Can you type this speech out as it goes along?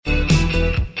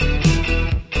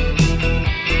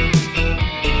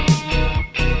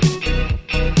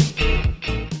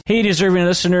media-deserving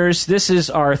listeners, this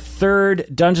is our third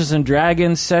Dungeons &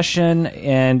 Dragons session,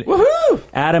 and Woohoo!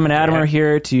 Adam and Adam are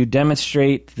here to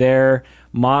demonstrate their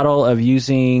model of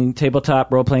using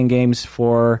tabletop role-playing games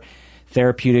for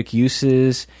therapeutic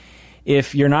uses.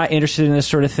 If you're not interested in this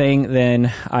sort of thing,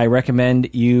 then I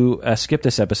recommend you skip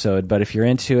this episode, but if you're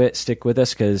into it, stick with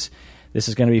us, because this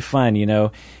is going to be fun. You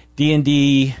know,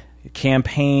 D&D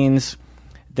campaigns,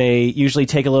 they usually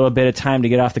take a little bit of time to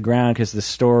get off the ground because the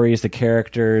stories, the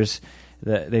characters,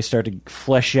 they start to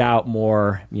flesh out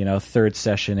more, third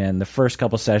session. And the first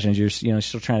couple sessions, you're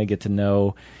still trying to get to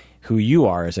know who you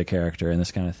are as a character and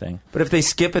this kind of thing. But if they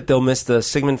skip it, they'll miss the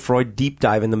Sigmund Freud deep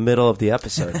dive in the middle of the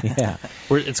episode. Yeah.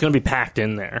 It's going to be packed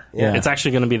in there. Yeah. It's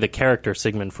actually going to be the character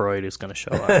Sigmund Freud who's going to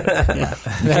show up. Yeah.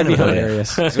 That'd be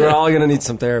hilarious. So we're all going to need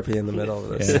some therapy in the middle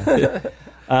of this.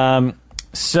 Yeah.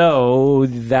 So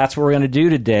that's what we're going to do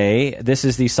today. This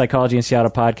is the Psychology in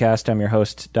Seattle podcast. I'm your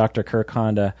host, Dr. Kirk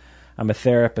Honda. I'm a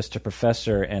therapist, a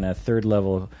professor, and a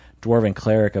third-level dwarven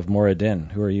cleric of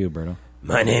Moradin. Who are you, Berto?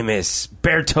 My name is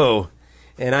Berto,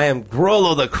 and I am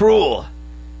Grollo the Cruel.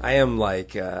 I am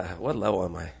like, what level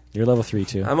am I? You're level 3,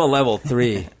 too. I'm a level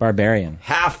 3. Barbarian.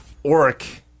 Half-orc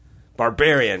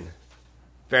barbarian.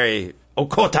 Very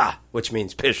Okota, which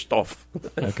means pissed off.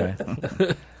 Okay.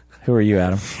 Who are you,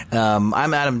 Adam?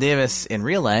 I'm Adam Davis. In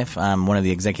real life, I'm one of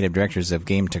the executive directors of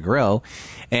Game to Grow.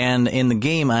 And in the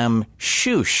game, I'm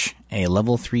Shoosh, a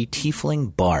level 3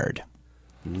 tiefling bard.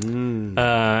 And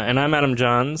I'm Adam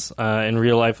Johns. In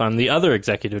real life, I'm the other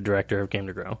executive director of Game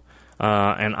to Grow.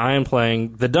 And I am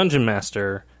playing the Dungeon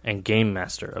Master and Game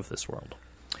Master of this world.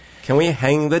 Can we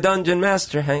hang the Dungeon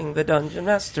Master, hang the Dungeon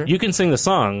Master? You can sing the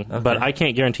song, but I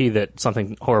can't guarantee that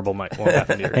something horrible won't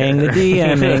happen to you. Hang the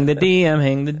DM, hang the DM,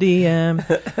 hang the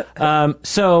DM.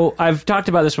 So I've talked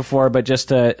about this before, but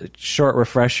just a short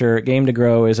refresher. Game to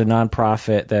Grow is a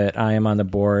nonprofit that I am on the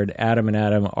board. Adam and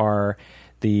Adam are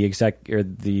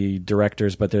the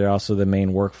directors, but they're also the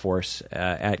main workforce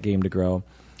at Game to Grow.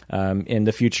 In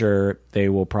the future, they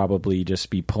will probably just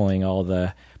be pulling all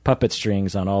the puppet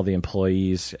strings on all the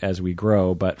employees as we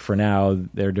grow, but for now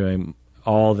they're doing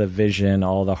all the vision,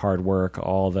 all the hard work,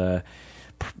 all the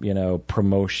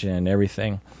promotion,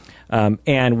 everything.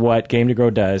 And what Game to Grow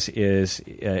does is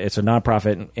it's a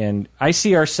nonprofit, and I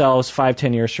see ourselves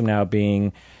 5-10 years from now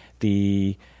being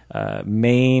the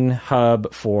main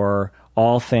hub for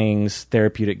all things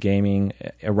therapeutic gaming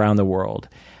around the world.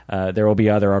 There will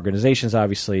be other organizations,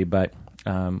 obviously, but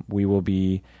we will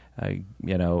be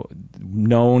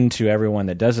known to everyone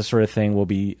that does this sort of thing. Will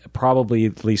be probably,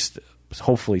 at least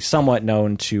hopefully, somewhat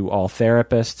known to all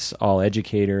therapists, all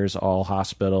educators, all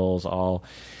hospitals, all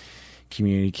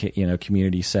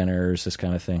community centers, this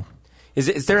kind of thing.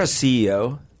 Is there a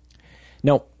CEO?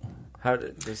 No. How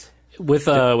did this? With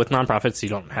nonprofits, you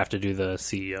don't have to do the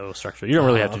CEO structure. You don't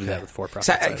really have to do that with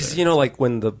for-profits. Because like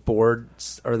when the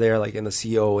boards are there, like, and the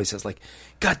CEO always says, like,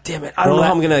 "God damn it, I don't know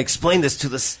how I'm going to explain this to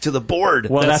the board."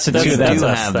 Well, that's we do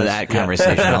have that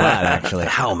conversation a lot, actually.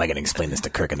 How am I going to explain this to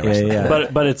Kirk and the rest of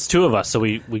them? But it's two of us, so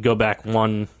we go back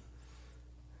one.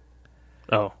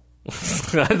 Oh. I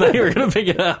thought you were going to pick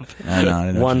it up. I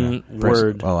didn't know one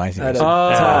word. Oh, I see.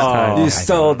 You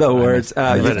stole the words.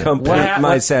 You complete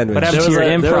my sandwich. What happened to your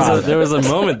improv? There was a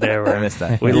moment there where I missed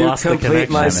that. we lost the complete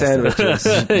connection. my sandwiches.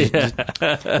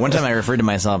 One time I referred to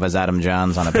myself as Adam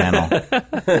Johns on a panel.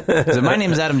 So my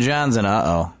name's Adam Johns, and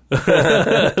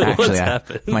actually,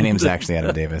 my name's actually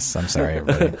Adam Davis. I'm sorry,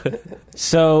 everybody.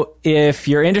 So if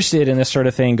you're interested in this sort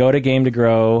of thing, go to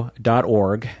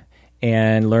gametogrow.org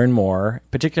and learn more,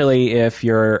 particularly if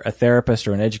you're a therapist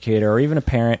or an educator or even a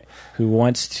parent who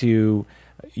wants to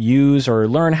use or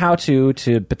learn how to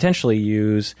potentially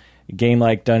use a game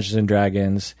like Dungeons &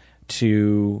 Dragons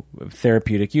to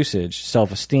therapeutic usage,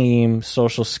 self-esteem,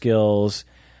 social skills,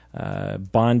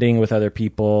 bonding with other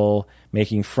people,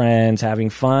 making friends,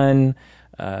 having fun,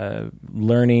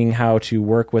 learning how to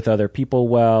work with other people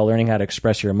well, learning how to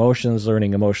express your emotions,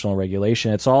 learning emotional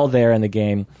regulation. It's all there in the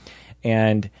game,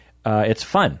 and it's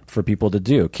fun for people to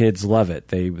do. Kids love it.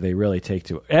 They really take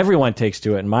to it. Everyone takes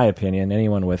to it, in my opinion,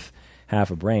 anyone with half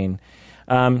a brain.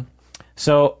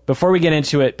 So before we get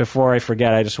into it, before I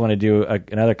forget, I just want to do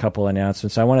another couple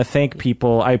announcements. I want to thank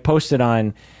people. I posted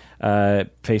on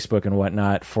Facebook and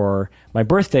whatnot for my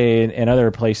birthday and other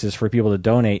places for people to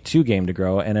donate to Game to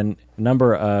Grow, and a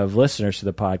number of listeners to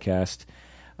the podcast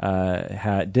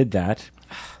did that.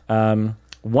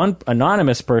 One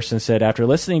anonymous person said, after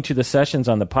listening to the sessions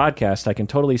on the podcast, I can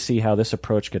totally see how this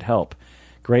approach could help.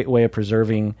 Great way of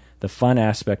preserving the fun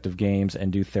aspect of games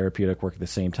and do therapeutic work at the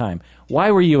same time. Why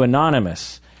were you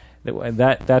anonymous?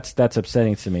 That's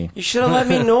upsetting to me. You should have let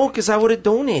me know, because I would have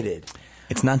donated.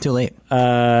 It's not too late. It's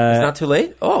not too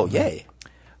late? Oh, yay.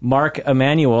 Mark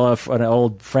Emanuel, an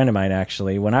old friend of mine,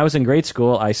 actually. When I was in grade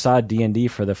school, I saw D&D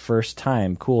for the first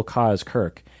time. Cool cause,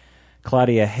 Kirk.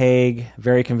 Claudia Haig,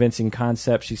 very convincing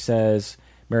concept, she says.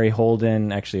 Mary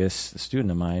Holden, actually a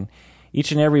student of mine.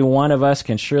 Each and every one of us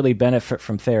can surely benefit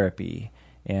from therapy.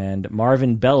 And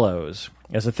Marvin Bellows.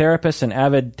 As a therapist and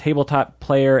avid tabletop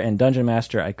player and dungeon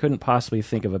master, I couldn't possibly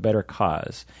think of a better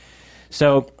cause.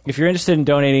 So if you're interested in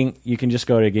donating, you can just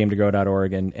go to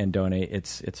gametogrow.org and donate.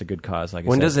 It's a good cause. Like I said.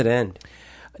 When does it end?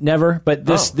 Never, but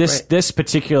this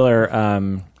particular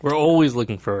We're always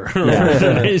looking for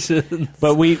donations.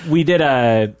 But we did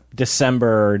a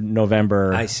December,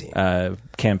 November I see.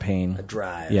 Campaign. A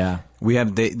drive. Yeah. We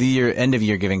have the year end of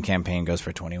year giving campaign goes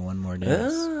for 21 more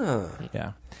days. Ah,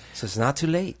 Yeah. so it's not too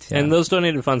late. And those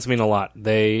donated funds mean a lot.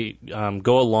 They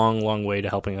go a long, long way to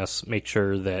helping us make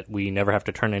sure that we never have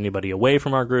to turn anybody away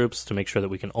from our groups, to make sure that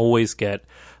we can always get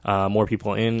more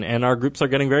people in. And our groups are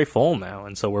getting very full now,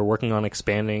 and so we're working on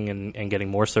expanding and getting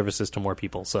more services to more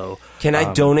people. So, Can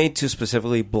I donate to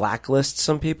specifically blacklist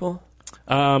some people?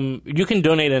 you can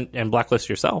donate and blacklist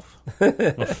yourself.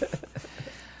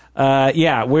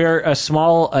 Yeah, we're a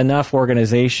small enough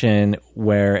organization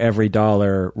where every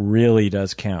dollar really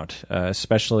does count,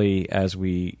 especially as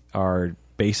we are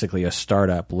basically a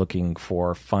startup looking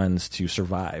for funds to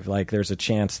survive. Like, there's a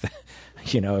chance that,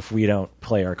 if we don't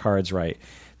play our cards right,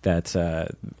 that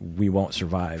we won't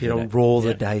survive. If you don't roll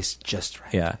the dice just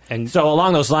right. Yeah. And- so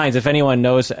along those lines, if anyone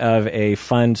knows of a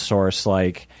fund source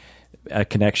like a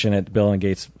connection at Bill and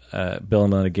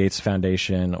Melinda Gates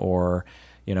Foundation, or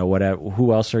whatever,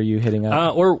 who else are you hitting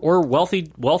up? Or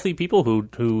wealthy people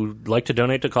who like to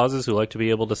donate to causes, who like to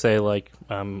be able to say, like,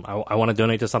 I want to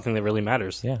donate to something that really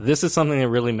matters. Yeah. This is something that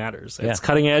really matters. It's Yeah.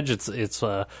 cutting edge. It's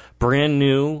brand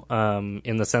new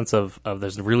in the sense of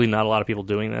there's really not a lot of people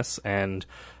doing this, and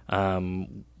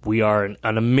we are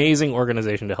an amazing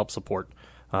organization to help support,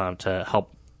 to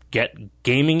help get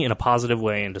gaming in a positive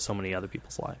way into so many other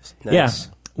people's lives. Nice.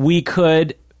 Yeah. We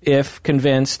could, if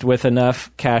convinced with enough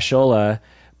cashola,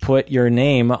 put your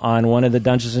name on one of the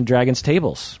Dungeons and Dragons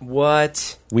tables.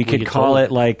 What? We could call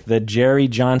it like the Jerry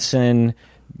Johnson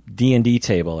D&D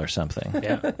table or something.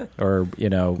 Yeah. Or,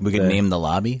 We could name the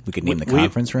lobby. We could name the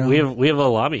conference room. We have a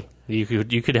lobby. You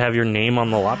could have your name on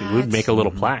the lobby. We'd make a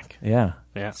little plaque. Yeah.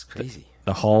 Yeah. That's crazy.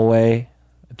 The hallway,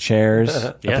 chairs,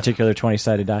 Yeah. a particular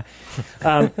 20-sided die.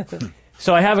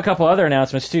 So I have a couple other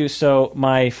announcements, too. So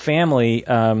my family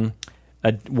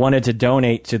wanted to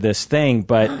donate to this thing,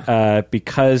 but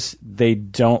because they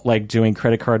don't like doing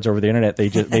credit cards over the internet, they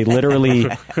literally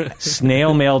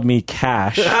snail mailed me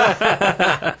cash.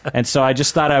 And so I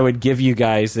just thought I would give you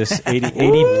guys this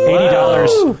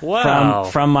 $80 Wow.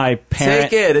 from my parent.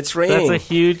 Take it. It's raining. That's a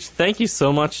huge thank you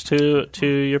so much to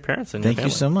your parents and Thank your you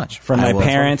family. so much. From I my will-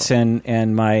 parents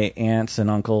and my aunts and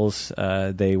uncles.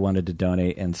 They wanted to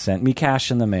donate and sent me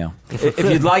cash in the mail. If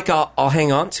you'd like, I'll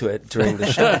hang on to it during the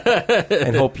show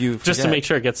and hope you Just to forget. make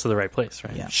sure it gets to the right place,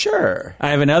 right? Yeah. Sure. I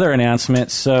have another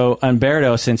announcement. So,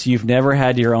 Umberto, since you've never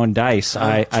had your own dice,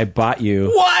 I bought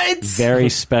you What? very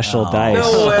special dice.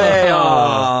 No way.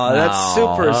 Oh, that's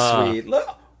super sweet. Look.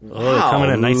 Oh, they come in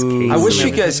a nice case. I wish and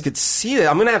you guys could see that.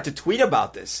 I'm going to have to tweet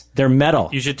about this. They're metal.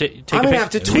 You should take I'm a going to have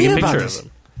to take tweet a about picture this. of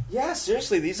them. Yeah,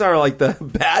 seriously, these are like the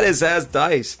baddest ass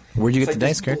dice. Where'd you It's get the like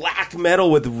dice, this Kirk? black metal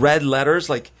with red letters.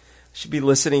 Like, should be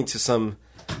listening to some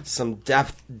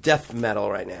death metal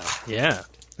right now. Yeah.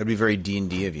 That'd be very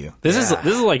D&D of you. This is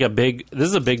like a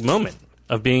big moment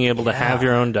of being able to have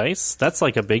your own dice. That's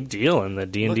like a big deal in the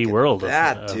D&D Look at world.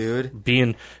 that, of dude.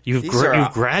 Being you've These are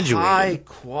graduated. high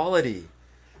quality.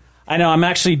 I know. I'm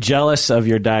actually jealous of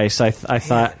your dice. I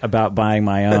thought about buying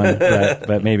my own,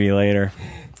 but maybe later.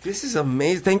 This is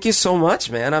amazing. Thank you so much,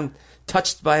 man. I'm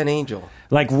touched by an angel.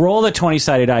 Like, roll the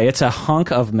 20-sided die. It's a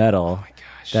hunk of metal. Oh my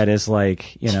gosh. That is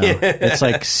like, it's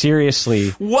like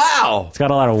seriously, Wow. it's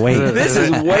got a lot of weight. This is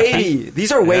weighty.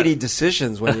 These are weighty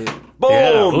decisions when you boom.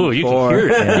 Yeah. Ooh, you can hear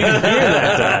it. Yeah. You can hear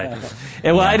that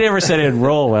die. Well, I never said it'd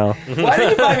roll well. Why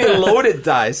did you buy me loaded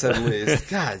dice at least?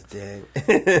 God dang.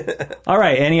 All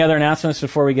right. Any other announcements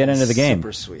before we get into the game?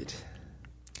 Super sweet.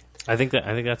 I think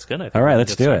that's good. I think All right, we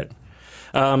let's can do get it.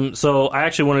 started. So I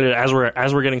actually wanted to,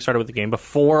 as we're getting started with the game,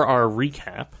 before our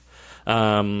recap,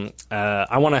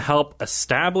 I want to help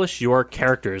establish your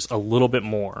characters a little bit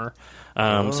more. So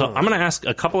I'm going to ask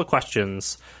a couple of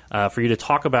questions for you to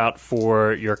talk about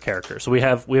for your character. So we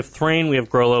have Thrain, we have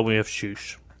Grollo, we have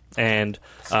Shush, and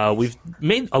we've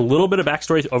made a little bit of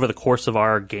backstory over the course of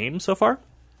our game so far.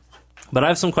 But I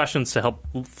have some questions to help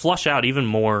flush out even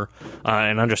more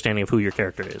an understanding of who your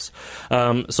character is.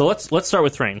 So let's start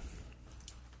with Thrain.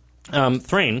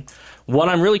 Thrain, what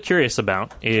I'm really curious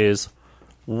about is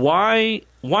why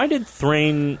did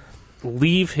Thrain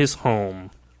leave his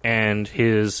home and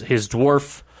his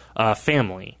dwarf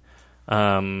family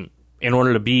in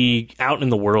order to be out in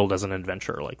the world as an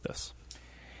adventurer like this?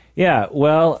 Yeah,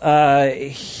 well,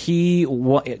 he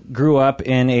grew up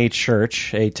in a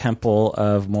church, a temple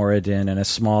of Moradin in a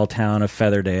small town of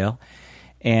Featherdale,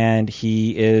 and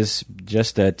he is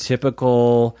just a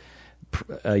typical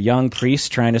young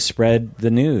priest trying to spread the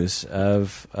news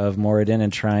of Moradin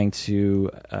and trying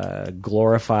to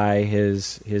glorify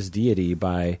his deity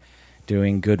by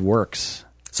doing good works.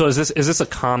 So is this a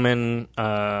common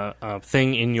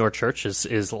thing in your church?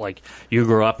 Is like you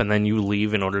grow up and then you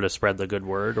leave in order to spread the good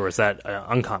word, or is that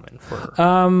uncommon for?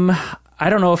 I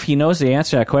don't know if he knows the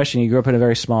answer to that question. He grew up in a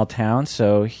very small town,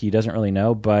 so he doesn't really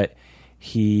know. But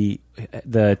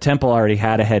the temple already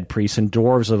had a head priest, and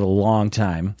dwarves live a long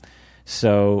time,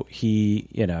 so he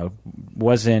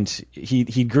wasn't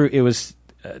he grew. It was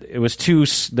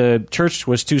the church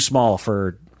was too small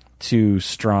for two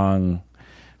strong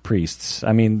priests.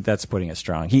 I mean, that's putting it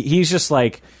strong. He's just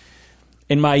like,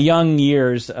 in my young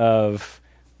years of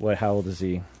how old is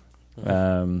he?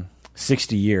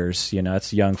 60 years.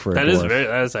 That's young for a dwarf.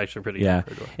 That is actually pretty young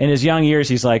for a dwarf. In his young years,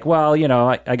 he's like, well,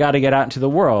 I got to get out into the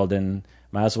world and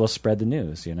might as well spread the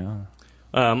news.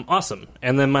 Awesome.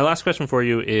 And then my last question for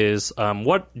you is,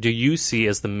 what do you see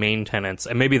as the main tenets?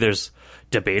 And maybe there's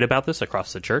debate about this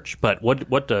across the church, but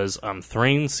what does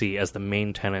Thrain see as the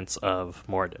main tenets of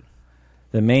Moradin?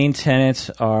 The main tenets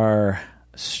are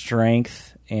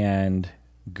strength and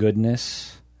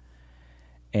goodness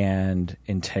and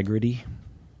integrity.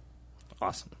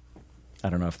 Awesome. I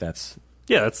don't know if that's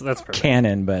that's perfect.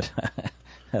 Canon, but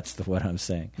that's what I'm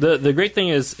saying. The great thing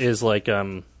is like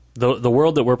the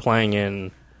world that we're playing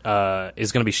in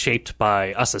is going to be shaped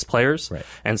by us as players, right?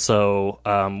 And so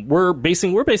we're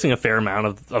basing a fair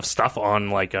amount of stuff on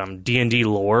like D&D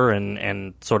lore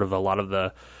and sort of a lot of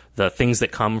the things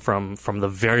that come from the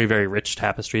very, very rich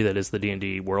tapestry that is the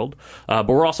D&D world. But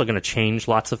we're also going to change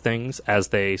lots of things as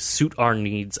they suit our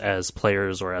needs as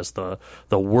players, or as the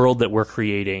world that we're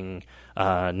creating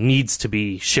needs to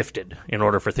be shifted in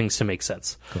order for things to make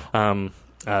sense. Cool.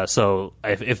 So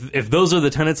if those are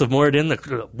the tenets of Moradin that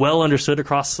are well understood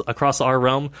across our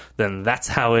realm, then that's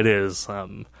how it is.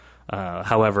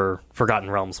 However, Forgotten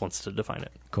Realms wants to define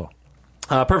it. Cool.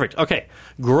 Perfect. Okay.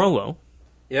 Grollo.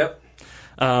 Yep.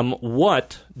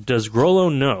 What does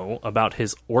Grollo know about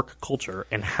his orc culture,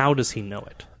 and how does he know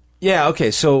it? Yeah,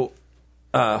 okay, so,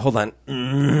 hold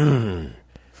on.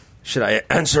 Should I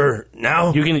answer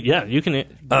now? You can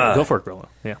go for it, Grollo.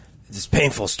 Yeah. It's a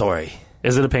painful story.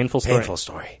 Is it a painful story? Painful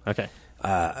story. Okay.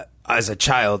 As a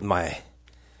child, my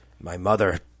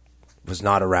mother was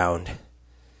not around.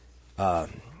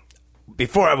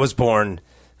 Before I was born,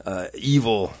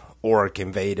 evil orc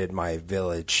invaded my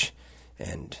village,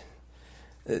 and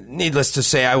needless to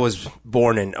say, I was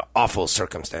born in awful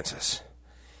circumstances.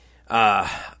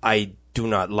 I do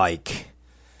not like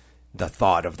the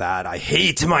thought of that. I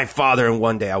hate my father, and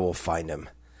one day I will find him.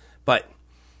 But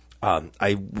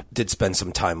I did spend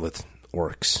some time with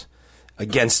orcs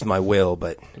against my will,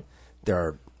 but there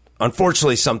are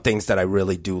unfortunately some things that I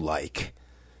really do like,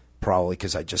 probably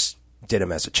because I just did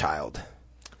them as a child.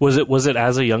 Was it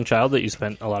as a young child that you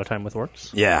spent a lot of time with orcs?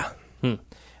 Yeah.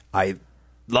 I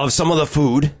love some of the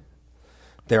food.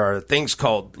 There are things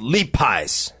called leap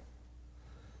pies.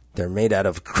 They're made out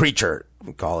of creature.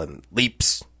 We call them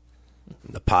leaps.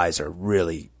 The pies are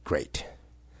really great.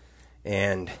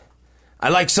 And I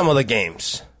like some of the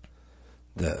games.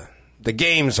 The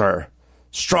games are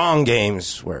strong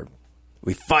games where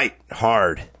we fight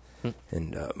hard.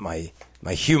 And my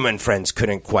human friends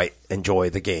couldn't quite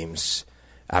enjoy the games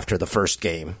after the first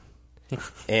game.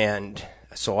 And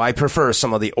so I prefer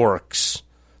some of the orcs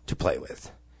to play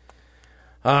with.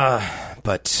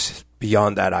 But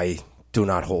beyond that, I do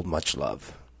not hold much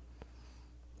love.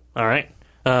 All right.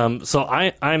 So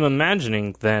I'm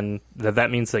imagining then that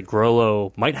means that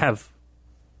Grollo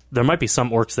there might be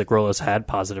some orcs that Grollo's had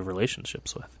positive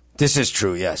relationships with. This is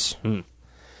true, yes.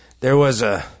 There was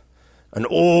an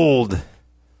old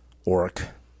orc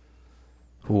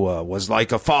who was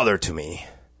like a father to me,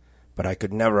 but I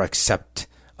could never accept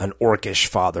an orcish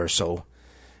father, so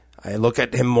I look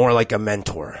at him more like a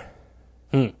mentor.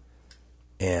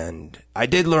 And I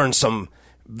did learn some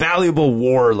valuable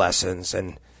war lessons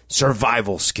and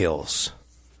survival skills.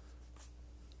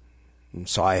 And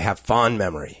so I have fond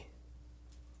memory.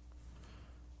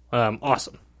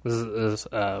 Awesome. This is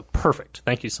perfect.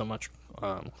 Thank you so much,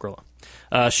 Grollo.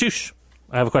 Shush,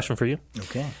 I have a question for you.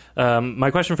 Okay.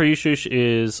 My question for you, Shush,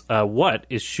 is what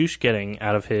is Shush getting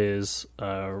out of his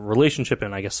relationship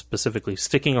and I guess specifically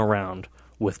sticking around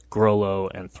with Grollo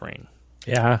and Thrain?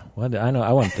 Yeah, what I know.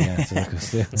 I want the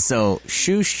answer. So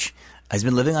Shush has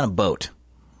been living on a boat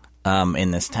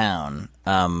in this town.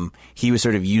 He was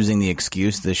sort of using the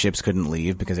excuse the ships couldn't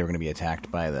leave because they were going to be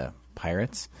attacked by the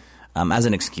pirates as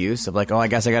an excuse of like, oh, I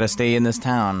guess I got to stay in this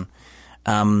town.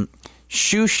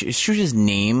 Shush's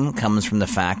name comes from the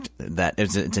fact that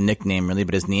it's a nickname really,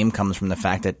 but his name comes from the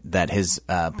fact that his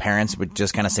parents would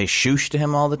just kind of say shush to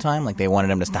him all the time, like they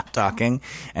wanted him to stop talking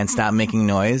and stop making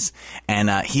noise. And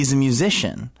he's a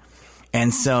musician,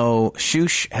 and so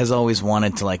Shush has always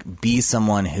wanted to like be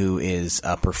someone who is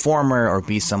a performer or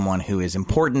be someone who is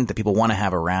important that people want to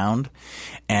have around,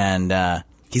 and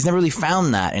he's never really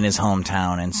found that in his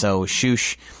hometown. And so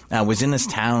Shush was in this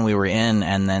town we were in,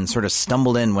 and then sort of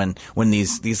stumbled in when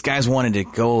these guys wanted to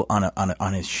go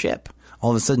on his ship. All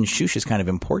of a sudden, Shush is kind of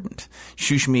important.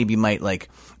 Shush maybe might like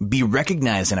be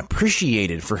recognized and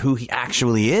appreciated for who he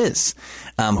actually is.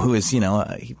 Who is, he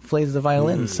plays the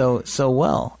violin so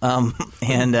well.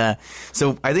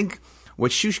 So I think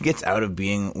what Shush gets out of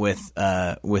being with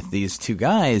these two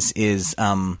guys is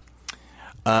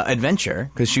adventure,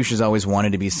 because Shush has always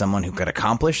wanted to be someone who could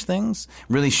accomplish things.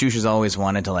 Really, Shush has always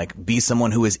wanted to like be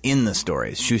someone who is in the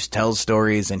stories. Shush tells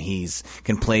stories, and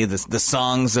can play the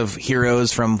songs of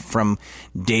heroes from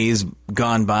days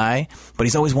gone by. But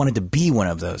he's always wanted to be one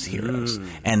of those heroes.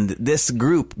 And this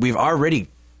group, we've already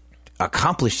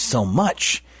accomplished so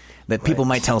much that people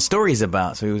might tell stories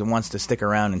about. So he wants to stick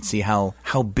around and see how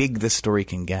big this story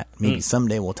can get. Maybe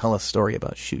someday we'll tell a story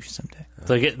about Shush someday.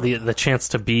 So get the chance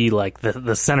to be like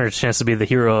the center chance to be the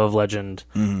hero of legend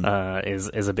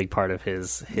is a big part of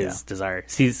his desire.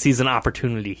 He sees an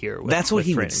opportunity here. That's what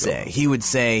he would say. He would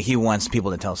say he wants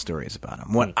people to tell stories about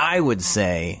him. What I would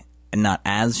say, not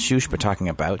as Shush, but talking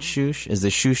about Shush, is that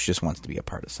Shush just wants to be a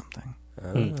part of something.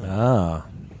 Oh.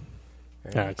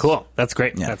 Cool. That's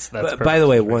great. Yeah. That's By the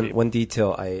way, perfect. one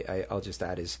detail I'll just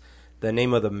add is the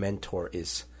name of the mentor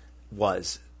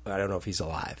was I don't know if he's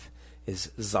alive,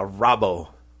 is Zarabo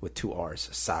with 2 R's.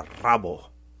 Zarabo.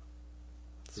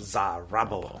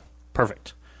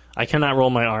 Perfect. I cannot roll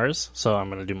my R's, so I'm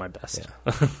going to do my best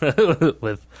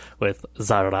with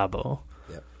Zarabo.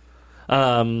 Yep.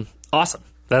 Awesome.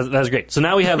 That's great. So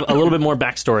now we have a little bit more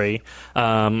backstory.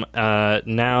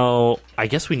 Now, I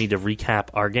guess we need to recap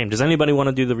our game. Does anybody want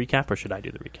to do the recap, or should I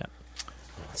do the recap?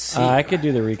 I could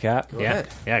do the recap.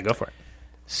 Yeah, go for it.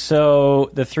 So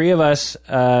the three of us,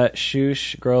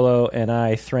 Shush, Grollo, and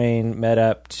I, Thrain, met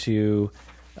up to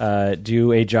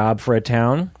do a job for a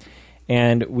town,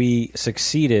 and we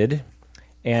succeeded,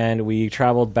 and we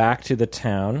traveled back to the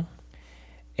town,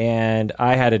 and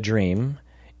I had a dream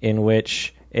in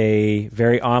which a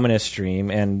very ominous dream,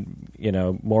 and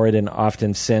Moradin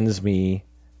often sends me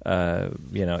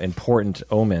important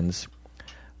omens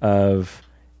of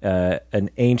an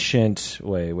ancient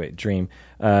dream,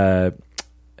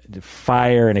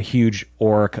 fire and a huge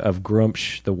orc of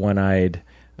Grumpsh, the one-eyed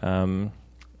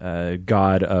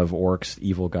god of orcs,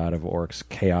 evil god of orcs,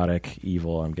 chaotic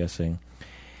evil, I'm guessing.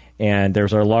 And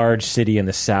there's a large city in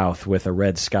the south with a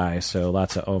red sky, so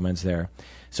lots of omens there.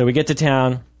 So we get to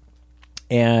town,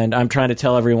 and I'm trying to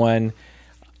tell everyone,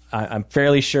 I'm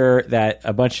fairly sure that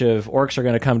a bunch of orcs are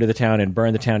going to come to the town and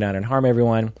burn the town down and harm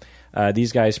everyone.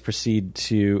 These guys proceed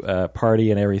to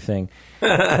party and everything.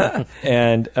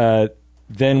 And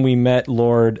then we met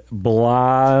Lord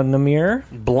Blancmere.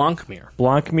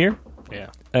 Blancmere. Yeah.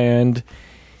 And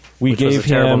we gave was a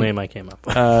terrible him name I came up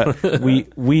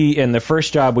with. we in the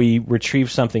first job we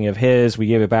retrieved something of his. We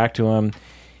gave it back to him.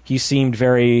 He seemed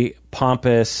very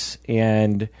pompous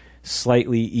and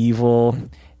slightly evil,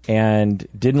 and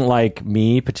didn't like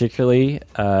me particularly.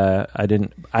 I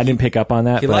didn't pick up on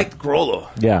that. He liked Grollo.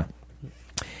 Yeah.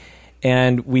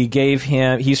 And we gave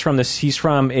him. He's from a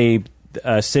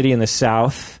city in the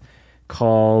south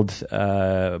called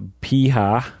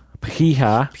Piha,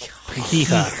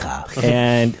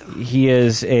 and he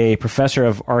is a professor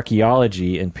of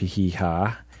archaeology in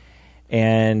Piha.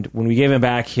 And when we gave him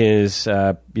back his,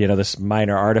 this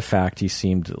minor artifact, he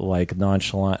seemed like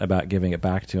nonchalant about giving it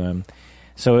back to him.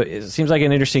 So it seems like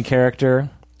an interesting character.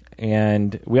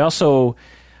 And we also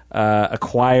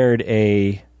acquired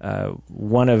a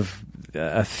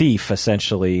thief,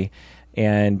 essentially.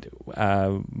 And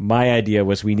my idea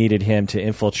was we needed him to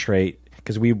infiltrate,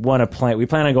 because we plan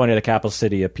on going to the capital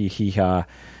city of Pihiha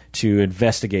to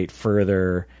investigate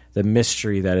further the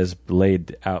mystery that is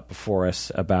laid out before us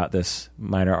about this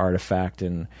minor artifact.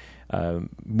 And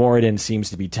Moradin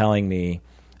seems to be telling me,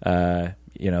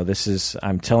 this is,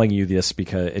 I'm telling you this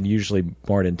because, and usually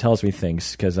Morden tells me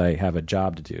things because I have a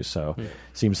job to do. So it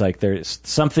seems like there's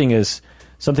something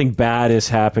bad is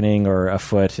happening or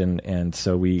afoot, and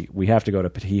so we have to go to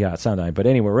Pahihat sometime. But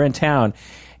anyway, we're in town,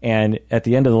 and at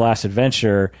the end of the last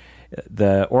adventure,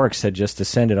 the orcs had just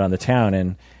descended on the town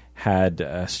and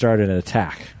had started an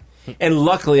attack. And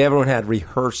luckily, everyone had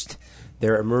rehearsed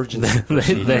their emergency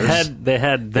procedures. they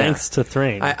had thanks to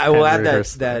Thrain. I will add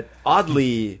that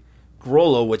oddly,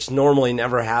 Grollo, which normally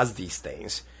never has these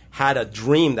things, had a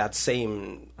dream that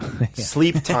same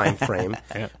sleep time frame,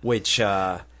 which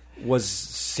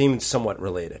seemed somewhat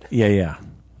related. Yeah,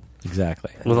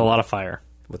 exactly. with a lot of fire.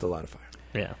 With a lot of fire.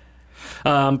 Yeah.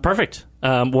 Perfect.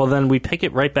 Well, then we pick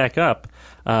it right back up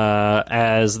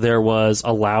as there was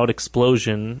a loud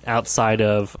explosion outside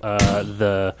of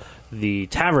the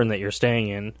tavern that you're staying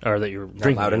in, or that you're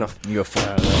drinking. Not loud enough. You a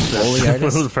Foley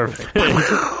artist? Perfect.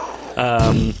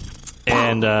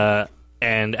 And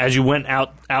as you went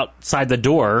outside the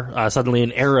door, suddenly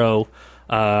an arrow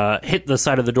hit the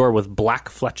side of the door with black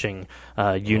fletching.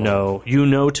 You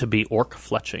know to be orc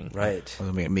fletching. Right.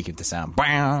 Let me make it the sound.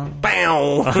 Bow.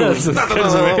 Bow.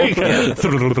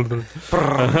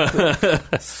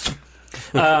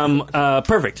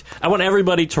 Perfect. I want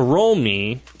everybody to roll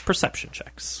me perception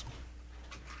checks.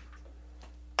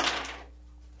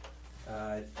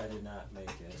 I did not make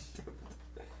it.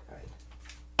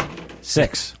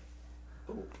 6.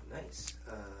 Oh, nice.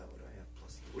 What do I have?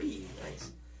 Plus 3.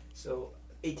 Nice. So,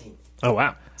 18. Oh,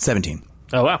 wow. 17.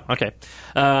 Oh, wow. Okay.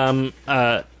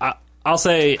 I'll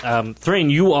say, Thrain,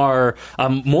 you are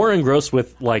more engrossed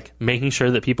with like making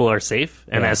sure that people are safe,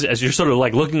 and as you're sort of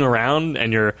like looking around,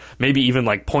 and you're maybe even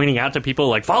like pointing out to people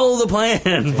like follow the plan,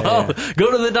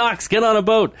 go to the docks, get on a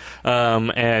boat,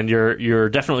 and you're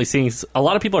definitely seeing a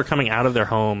lot of people are coming out of their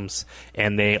homes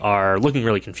and they are looking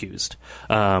really confused.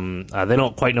 They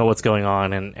don't quite know what's going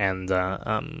on, and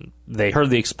they heard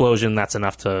the explosion. That's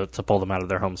enough to pull them out of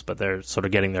their homes, but they're sort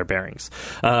of getting their bearings.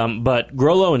 But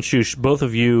Grollo and Shush, both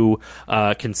of you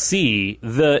can see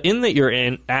the inn that you're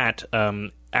at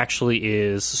actually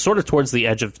is sort of towards the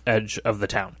edge of the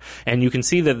town, and you can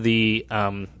see that the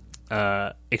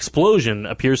explosion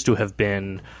appears to have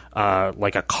been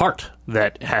like a cart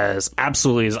that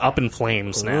is up in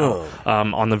flames now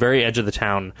on the very edge of the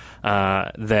town.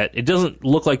 That it doesn't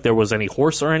look like there was any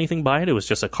horse or anything by it. It was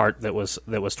just a cart that was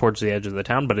towards the edge of the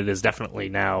town, but it is definitely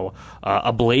now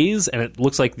ablaze, and it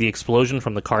looks like the explosion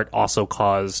from the cart also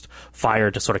caused fire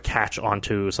to sort of catch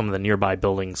onto some of the nearby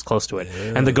buildings close to it.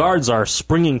 And the guards are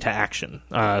springing to action.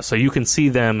 So you can see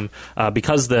them,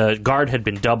 because the guard had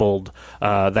been doubled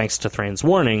thanks to Thrain's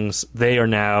warnings, they are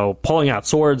now pulling out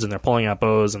swords and they're pulling out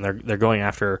bows, and they're going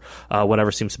after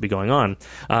whatever seems to be going on.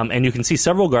 And you can see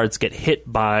several guards get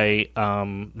hit by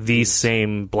these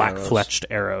same black-fletched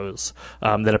arrows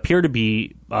that appear to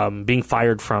be being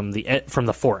fired from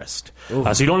the forest.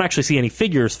 So you don't actually see any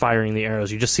figures firing the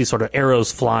arrows. You just see sort of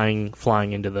arrows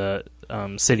flying into the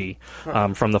city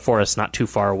from the forest, not too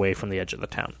far away from the edge of the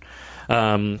town.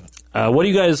 What do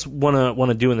you guys want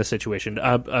to do in this situation?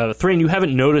 Thrain, you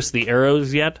haven't noticed the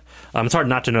arrows yet. It's hard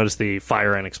not to notice the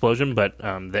fire and explosion, but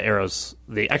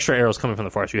the extra arrows coming from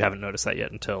the forest, you haven't noticed that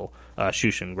yet until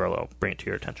Shush and Grollo bring it to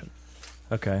your attention.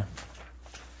 Okay.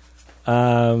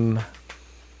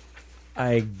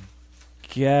 I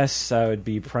guess I would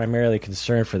be primarily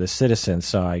concerned for the citizens,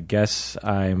 so I guess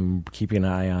I'm keeping an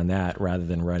eye on that rather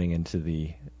than running into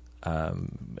the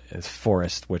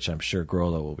forest, which I'm sure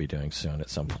Grollo will be doing soon at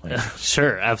some point.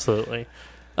 Sure, absolutely.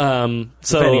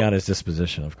 Depending on his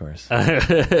disposition, of course. Do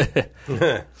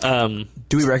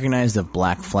we recognize the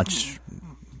black fletch,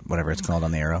 whatever it's called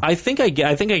on the arrow? I think I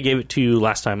gave it to you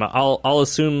last time. I'll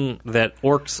assume that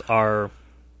orcs are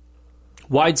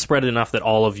widespread enough that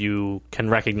all of you can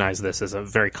recognize this as a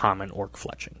very common orc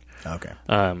fletching. Okay.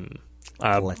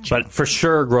 But for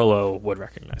sure, Grollo would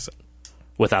recognize it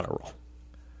without a roll.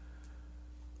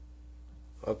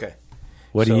 Okay.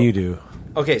 What do you do?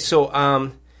 Okay, so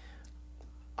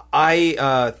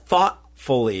I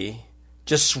thoughtfully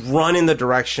just run in the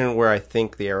direction where I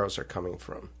think the arrows are coming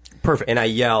from. Perfect. And I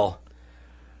yell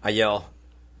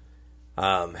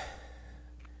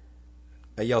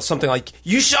something like,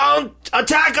 "You shan't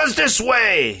attack us this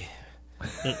way!"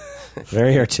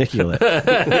 Very articulate.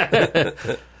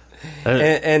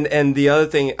 And the other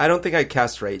thing, I don't think I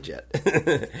cast rage yet.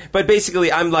 But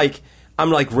basically, I'm like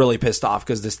really pissed off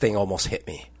because this thing almost hit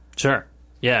me. Sure.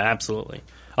 Yeah, absolutely.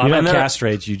 You don't cast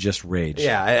rage, you just rage.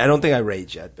 Yeah, I don't think I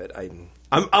rage yet, but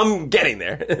I'm getting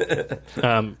there.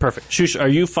 Perfect. Shush, are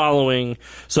you following?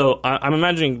 So I'm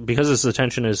imagining because his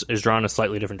attention is drawn in a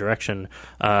slightly different direction.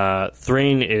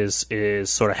 Thrain is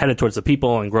sort of headed towards the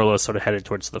people, and Grollo is sort of headed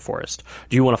towards the forest.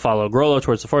 Do you want to follow Grollo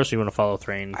towards the forest, or do you want to follow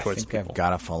Thrain towards the people? I've got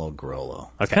to follow Grollo.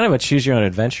 Okay. It's kind of a choose your own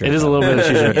adventure. It is a little bit of a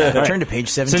choose your own adventure. Turn to page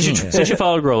 17. Since you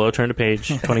followed Grollo, turn to page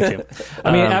 22.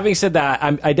 I mean, having said that,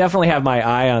 I definitely have my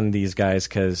eye on these guys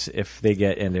because if they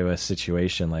get into a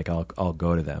situation, like I'll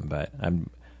go to them. But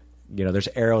there's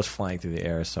arrows flying through the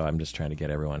air, so I'm just trying to get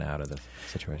everyone out of the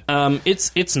situation.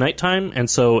 It's nighttime, and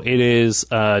so it is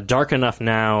dark enough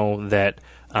now that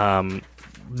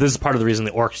this is part of the reason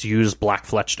the orcs use black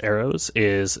fletched arrows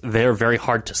is they're very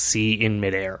hard to see in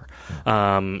midair.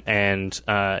 And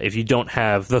if you don't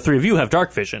have the three of you have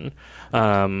dark vision,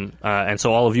 and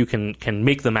so all of you can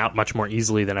make them out much more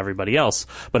easily than everybody else.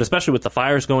 But especially with the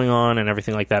fires going on and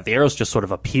everything like that, the arrows just sort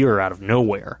of appear out of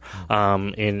nowhere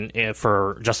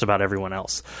for just about everyone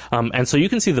else. And so you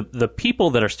can see the people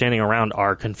that are standing around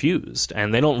are confused,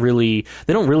 and they don't really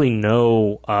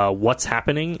know what's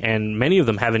happening. And many of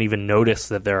them haven't even noticed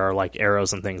that there are like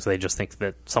arrows and things. They just think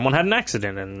that someone had an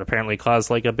accident and apparently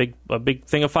caused like a big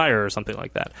thing of fire or something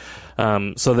like that.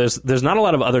 So there's not a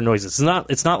lot of other noises.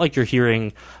 It's not like you're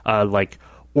hearing like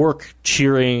orc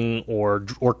cheering or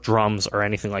orc drums or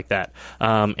anything like that.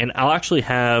 And I'll actually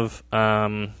have.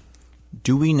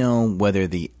 Do we know whether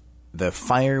the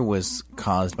fire was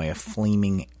caused by a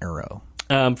flaming arrow?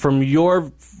 From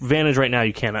your vantage right now,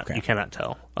 you cannot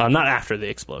tell. Not after the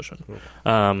explosion.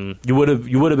 You would have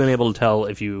been able to tell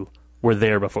if you were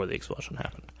there before the explosion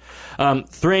happened.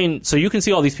 Thrain, so you can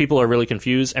see all these people are really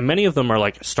confused, and many of them are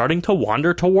like starting to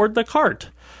wander toward the cart.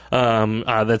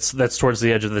 That's towards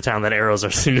the edge of the town that arrows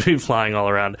are seem to be flying all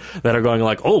around, that are going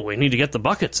like, oh, we need to get the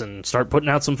buckets and start putting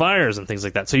out some fires and things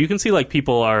like that. So you can see like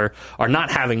people are not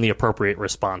having the appropriate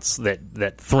response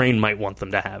that Thrain might want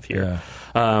them to have here.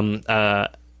 Yeah.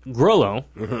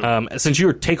 Grollo, since you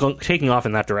were taking off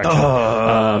in that direction,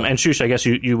 and Shush, I guess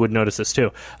you would notice this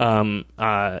too.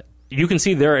 You can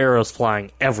see their arrows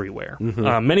flying everywhere.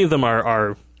 Many of them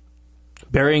are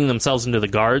burying themselves into the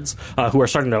guards, who are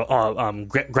starting to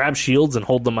grab shields and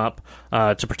hold them up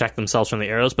to protect themselves from the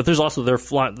arrows. But there's also they're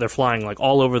flying like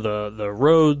all over the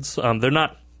roads. They're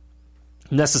not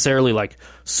necessarily like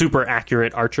super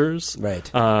accurate archers. Right.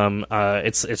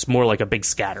 It's more like a big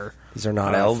scatter. These are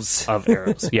not elves of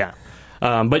arrows. Yeah.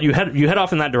 But you head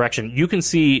off in that direction. You can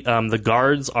see the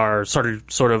guards are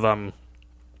sort of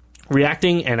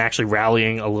reacting and actually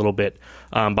rallying a little bit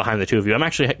behind the two of you. I'm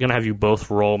actually going to have you both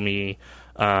roll me.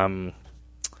 I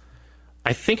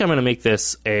think I'm going to make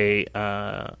this a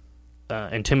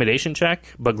intimidation check,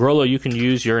 but Grollo, you can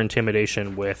use your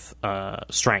intimidation with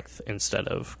strength instead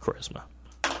of charisma.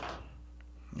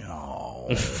 No.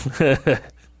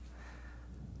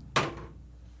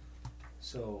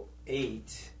 So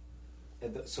 8.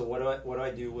 So what do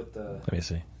I do with the? Let me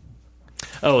see.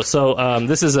 Oh, so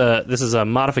this is a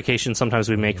modification sometimes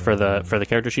we make for the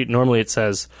character sheet. Normally it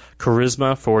says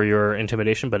charisma for your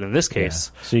intimidation, but in this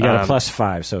case, so you got a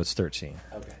 +5, so it's 13.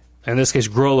 Okay. In this case,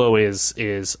 Grollo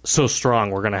is so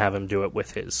strong, we're going to have him do it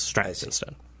with his strength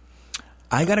instead.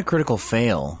 I got a critical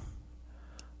fail.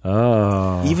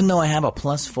 Oh. Even though I have a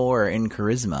 +4 in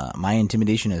charisma, my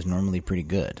intimidation is normally pretty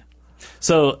good.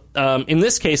 So in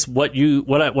this case, what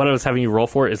I was having you roll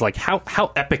for is like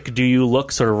how epic do you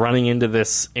look, sort of running into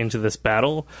this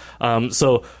battle.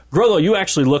 So Grollo, you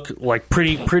actually look like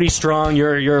pretty strong.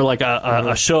 You're like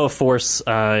a show of force.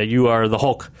 You are the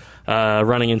Hulk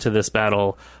running into this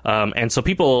battle, and so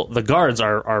the guards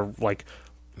are like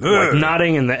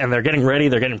nodding and they're getting ready.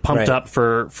 They're getting pumped up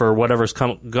for whatever's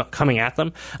coming at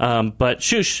them. But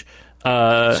Shush.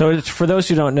 So it's, for those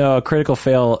who don't know, a critical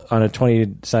fail on a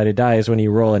 20-sided die is when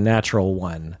you roll a natural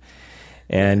 1.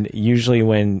 And usually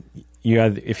when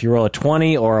if you roll a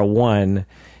 20 or a 1,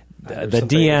 the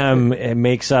DM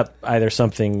makes up either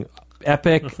something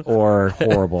epic or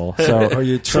horrible. So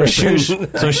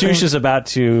Shush is about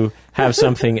to have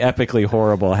something epically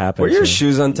horrible happen. Were your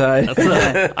shoes untied?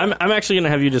 I'm actually going to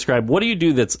have you describe what do you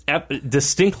do that's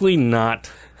distinctly not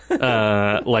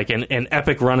like an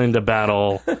epic run into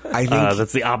battle. I think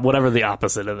that's whatever the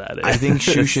opposite of that is. I think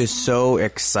Shush is so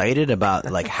excited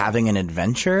about like having an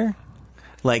adventure.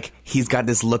 Like he's got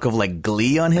this look of like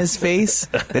glee on his face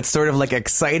that's sort of like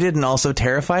excited and also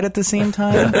terrified at the same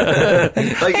time. Like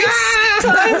it's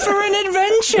time for an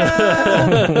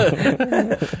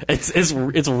adventure.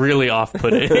 It's really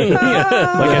off-putting.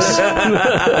 like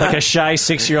a shy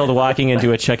 6-year-old walking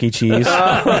into a Chuck E. Cheese. He's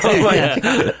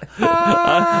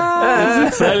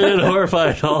excited and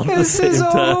horrified all at the same time. This is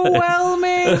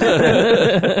overwhelming.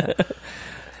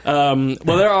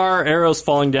 Well, there are arrows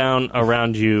falling down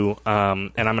around you,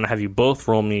 and I'm going to have you both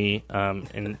roll me,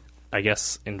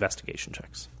 investigation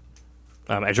checks.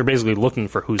 As you're basically looking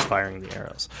for who's firing the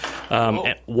arrows.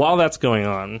 And while that's going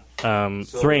on,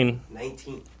 Thrain...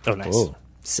 19. Oh, nice. Whoa.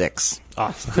 6.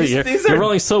 Awesome. These You're are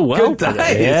rolling so well good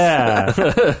today. dice.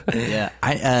 Yeah.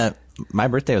 Yeah. My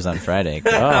birthday was on Friday.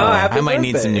 happy I might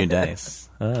need birthday. some new dice.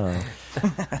 Oh.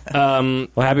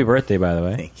 Well, happy birthday, by the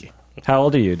way. Thank you. How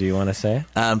old are you? Do you want to say?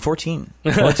 14.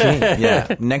 14.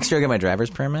 Yeah. Next year I'll get my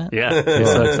driver's permit. Yeah. It's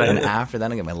so And exciting. after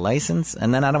that I'll get my license.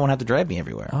 And then I don't want to have to drive me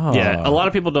everywhere. Oh. Yeah, a lot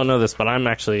of people don't know this, but I'm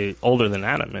actually older than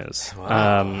Adam is.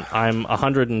 I'm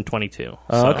 122.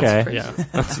 Oh, okay. Yeah,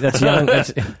 That's young.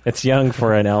 It's young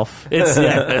for an elf. it's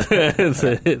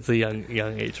a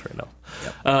young age for an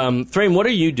elf. Thrain, what are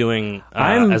you doing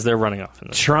as they're running off? In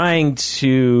this? Trying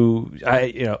to,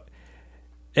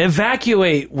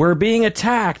 evacuate. We're being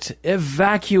attacked.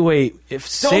 Evacuate.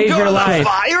 Save Don't go your to life.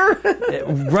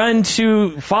 the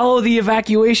fire. Follow the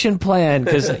evacuation plan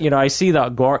because I see the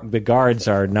guards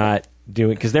are not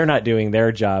doing because they're not doing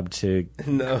their job to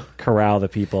No. corral the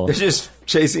people. They're just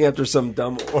chasing after some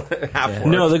dumb half-orc.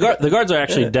 No, the guards are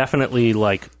actually definitely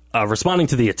like responding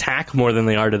to the attack more than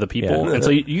they are to the people, Yeah. and so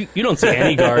you don't see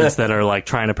any guards that are like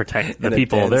trying to protect the In a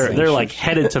people. They're dancing like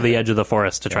headed to the edge of the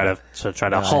forest to try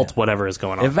to halt whatever is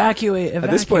going on. Evacuate. At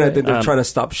this point, I think they're trying to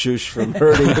stop Shush from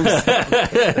hurting himself.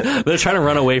 They're trying to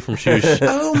run away from Shush.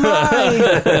 Oh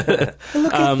my!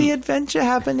 Look at the adventure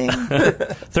happening.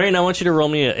 Thrain, I want you to roll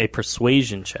me a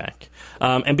persuasion check.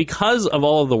 And because of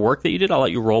all of the work that you did, I'll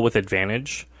let you roll with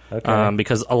advantage. Okay.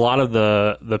 Because a lot of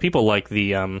the people, like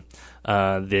the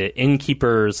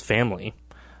innkeeper's family.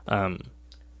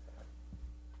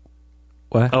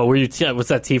 What? Oh, were you? What's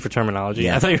that T for terminology?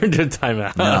 Yeah. I thought you were doing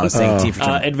timeout. No, I was saying T for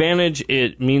advantage.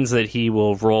 It means that he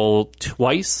will roll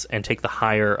twice and take the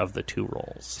higher of the two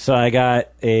rolls. So I got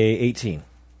a 18.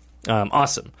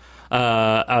 Awesome.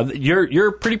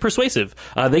 You're pretty persuasive.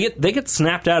 They get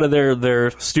snapped out of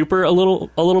their stupor a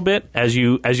little bit as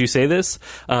you say this,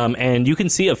 and you can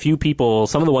see a few people,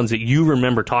 some of the ones that you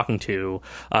remember talking to,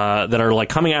 that are like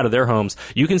coming out of their homes.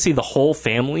 You can see the whole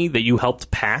family that you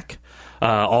helped pack.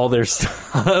 All their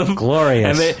stuff,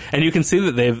 Glorious, and you can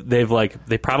see that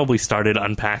they probably started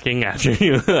unpacking after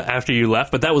you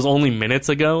left, but that was only minutes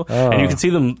ago, and you can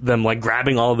see them like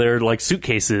grabbing all their like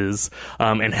suitcases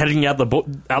and heading out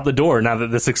the door now that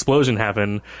this explosion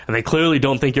happened, and they clearly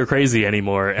don't think you're crazy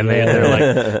anymore, and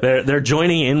they're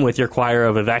joining in with your choir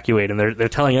of evacuate, and they're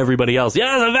telling everybody else,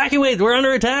 yeah, evacuate, we're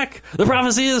under attack, the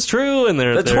prophecy is true, and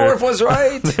The dwarf was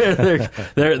right.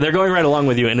 they're going right along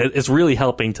with you, and it's really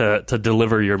helping to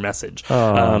deliver your message.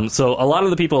 So a lot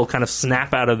of the people kind of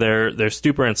snap out of their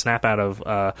stupor and snap out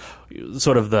of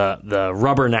sort of the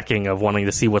rubbernecking of wanting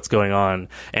to see what's going on,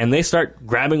 and they start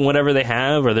grabbing whatever they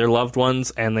have or their loved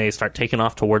ones, and they start taking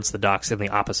off towards the docks in the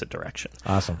opposite direction.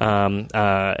 Awesome.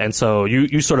 And so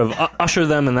you sort of usher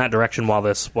them in that direction while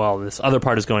this other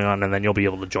part is going on, and then you'll be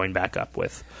able to join back up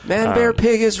with Man, bear,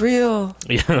 pig is real.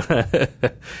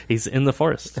 he's in the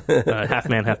forest, half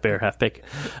man, half bear, half pig.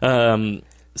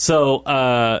 So,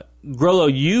 Grollo,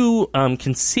 you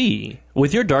can see,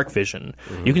 with your dark vision,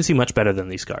 you can see much better than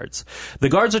these guards. The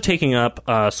guards are taking up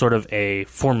sort of a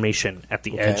formation at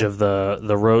the edge of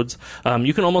the roads.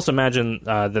 You can almost imagine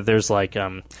that there's like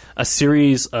a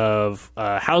series of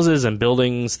houses and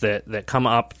buildings that come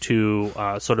up to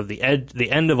sort of the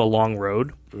end of a long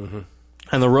road. Mm-hmm.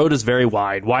 And the road is very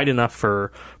wide enough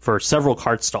for several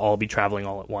carts to all be traveling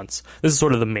all at once. This is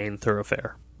sort of the main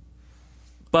thoroughfare.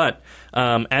 But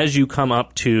as you come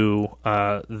up to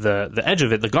the edge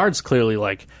of it, the guards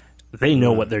clearly they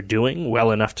know what they're doing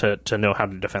well enough to know how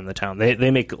to defend the town.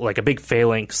 They make like a big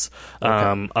phalanx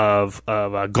of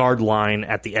a guard line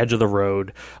at the edge of the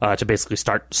road to basically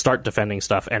start defending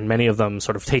stuff. And many of them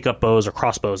sort of take up bows or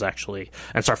crossbows actually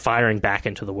and start firing back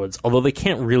into the woods, although they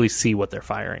can't really see what they're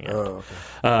firing at.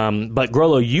 But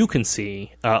Grollo, you can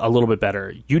see a little bit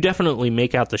better. You definitely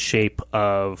make out the shape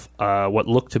of what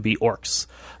look to be orcs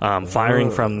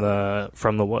firing from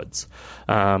the woods.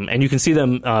 And you can see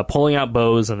them pulling out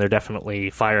bows, and they're definitely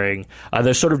firing.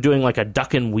 They're sort of doing like a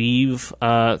duck and weave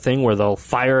thing where they'll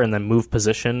fire and then move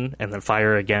position and then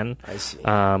fire again. I see.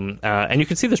 And you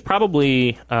can see there's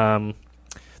probably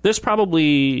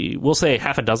we'll say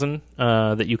half a dozen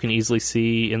that you can easily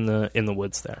see in the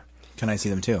woods there. Can I see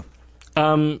them too?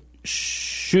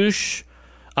 Shush,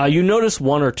 you notice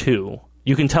one or two.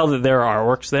 You can tell that there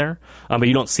are orcs there, but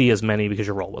you don't see as many because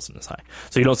your roll wasn't as high.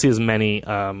 So you don't see as many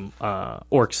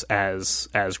orcs as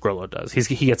Grollo does.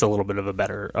 He gets a little bit of a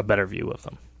better view of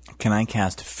them. Can I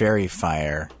cast Fairy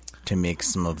Fire to make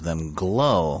some of them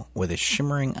glow with a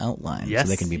shimmering outline Yes. so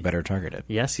they can be better targeted.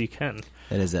 Yes, you can.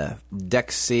 It is a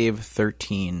Dex save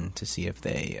 13 to see if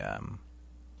they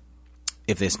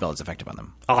spell is effective on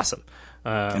them. Awesome.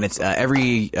 And it's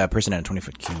every person in a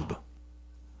 20-foot cube.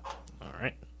 All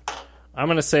right. I'm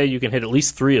going to say you can hit at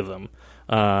least 3 of them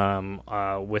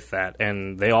with that,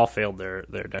 and they all failed their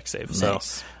deck save.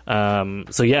 Nice.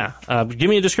 So yeah. Give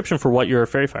me a description for what your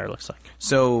Fairy Fire looks like.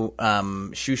 So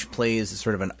Shush plays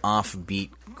sort of an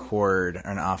offbeat chord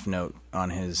or an off note on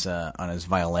his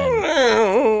violin,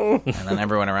 and then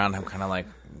everyone around him kind of like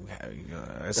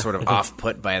sort of off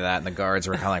put by that, and the guards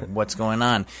were kind of like, "What's going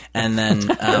on?" And then,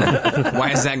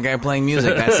 why is that guy playing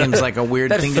music? That seems like a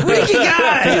weird thing to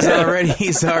do.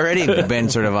 He's already been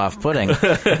sort of off putting,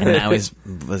 and now he's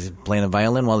playing the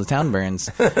violin while the town burns.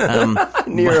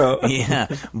 Nero.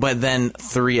 But then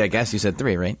 3, I guess you said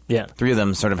 3, right? Yeah. 3 of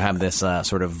them sort of have this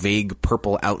sort of vague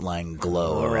purple outline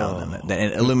glow around them that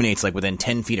it illuminates like within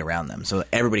 10 feet around them, so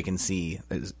everybody can see.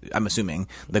 I'm assuming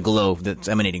the glow that's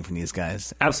emanating from these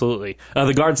guys. Absolutely.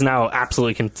 The guards now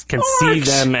absolutely can see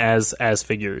them as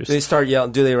figures. They start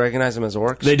yelling. Do they recognize them as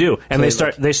orcs? They do, and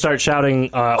So they start shouting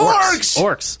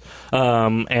orcs.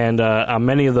 And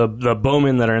many of the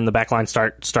bowmen that are in the back line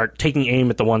start taking aim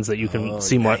at the ones that you can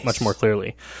see much more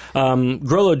clearly.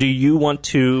 Grollo, do you want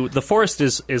to? The forest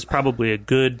is probably a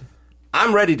good.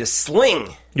 I'm ready to sling.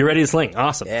 You're ready to sling.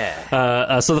 Awesome.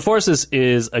 Yeah. So the forest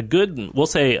is a good. We'll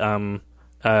say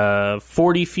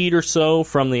 40 feet or so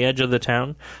from the edge of the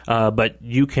town, but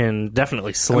you can definitely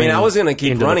I sling. mean, I was going to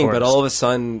keep into the running, but forest. all of a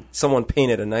sudden, someone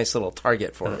painted a nice little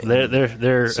target for me.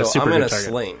 They're So a super I'm good going to target.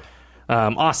 sling.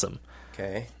 Awesome.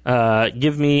 Okay.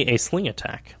 Give me a sling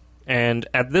attack. And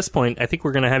at this point, I think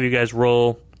we're going to have you guys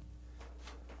roll.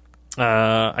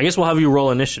 I guess we'll have you roll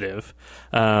initiative.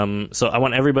 So I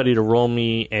want everybody to roll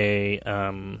me a.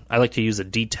 I like to use a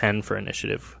D10 for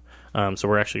initiative. So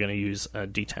we're actually going to use a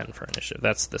D10 for initiative.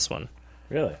 That's this one.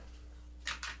 Really?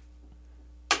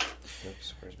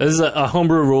 This is a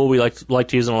homebrew rule we like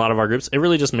to use in a lot of our groups. It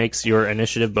really just makes your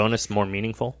initiative bonus more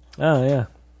meaningful. Oh, yeah.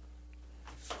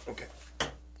 Okay.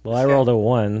 Well, I rolled a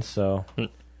 1, so...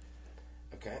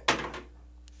 Okay.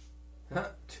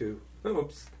 2.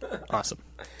 Oops. Awesome.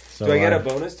 so Do I get a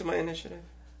bonus to my initiative?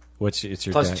 It's your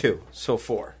Plus deck. 2, so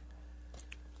 4.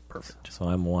 Perfect. So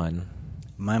I'm 1.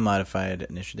 My modified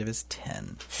initiative is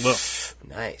 10. Well,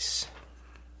 Nice.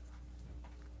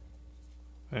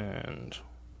 and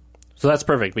so that's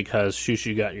perfect because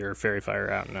Shushu got your Fairy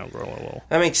Fire out, and now Grollo will.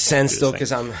 That makes sense, Do though,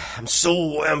 his because I'm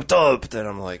so amped up that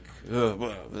I'm like...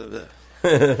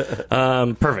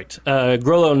 Perfect.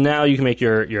 Grollo, now you can make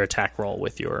your attack roll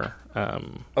with your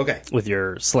Okay. with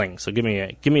your sling. So give me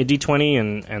a D20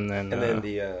 and then And then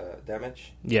the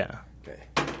damage? yeah. Okay.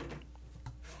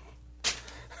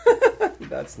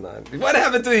 That's not... What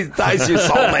happened to these dice you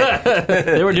sold me?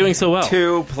 They were doing so well.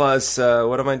 2 plus...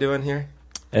 what am I doing here?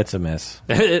 It's a miss.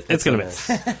 It's gonna miss.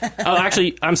 Oh,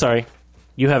 actually, I'm sorry.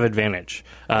 You have advantage.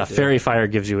 Fairy Fire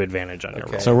gives you advantage on your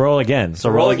roll. So roll again. So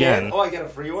roll again. Oh, I get a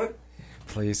free one?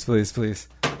 Please, please, please.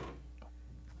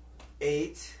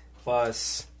 8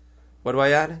 plus... What do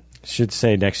I add? Should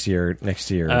say next to your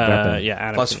weapon. Yeah,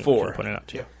 Adam Plus can 4. put it up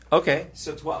to you. Okay,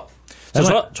 so 12. So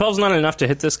 12's not enough to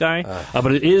hit this guy,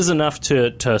 but it is enough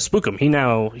to spook him. He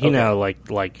now knows that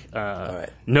Like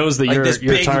you're this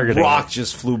big targeting. rock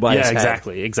just flew by his head.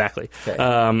 Exactly.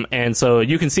 Okay. And so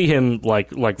you can see him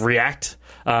like react.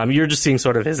 You're just seeing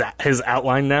sort of his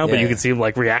outline now, but you can see him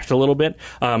like react a little bit.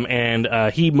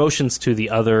 And he motions to the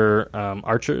other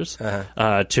archers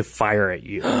to fire at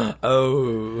you.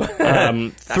 Oh.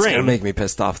 That's Thring, going to make me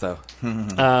pissed off, though.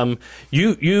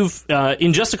 you've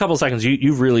in just a couple of seconds,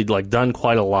 you've really like done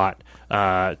quite a lot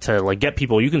to like get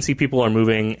people. You can see people are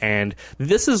moving, and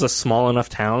this is a small enough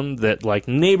town that like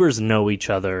neighbors know each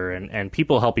other and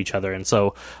people help each other, and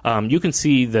so you can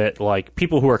see that like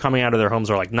people who are coming out of their homes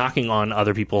are like knocking on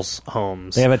other people's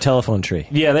homes. They have a telephone tree.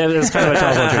 Yeah, it's kind of a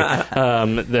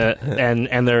telephone tree.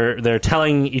 And they're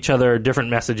telling each other different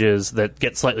messages that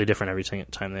get slightly different every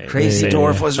time they Crazy say it.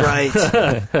 Dwarf was right.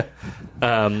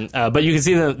 But you can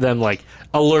see them like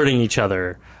alerting each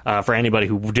other for anybody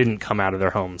who didn't come out of their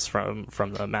homes from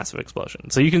the massive explosion.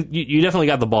 So you definitely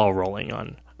got the ball rolling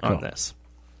on this.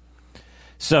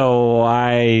 So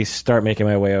I start making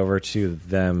my way over to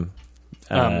them.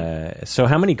 So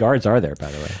how many guards are there,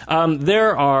 by the way?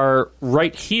 There are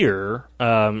right here.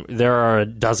 There are a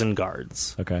dozen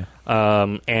guards. Okay.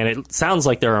 And it sounds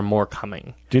like there are more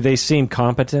coming. Do they seem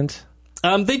competent?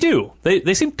 They do.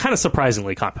 They seem kind of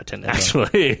surprisingly competent,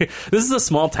 actually. This is a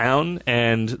small town,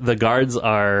 and the guards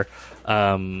are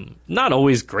not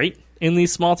always great in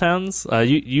these small towns.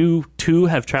 You two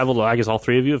have traveled. I guess all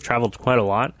three of you have traveled quite a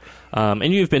lot,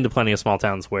 and you've been to plenty of small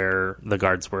towns where the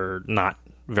guards were not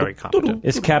very competent.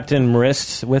 Is Captain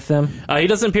Marist with them? He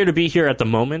doesn't appear to be here at the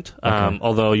moment.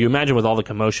 Although you imagine with all the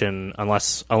commotion,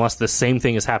 unless the same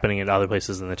thing is happening in other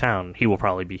places in the town, he will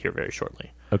probably be here very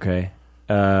shortly. Okay.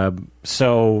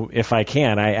 So if I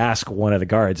can, I ask one of the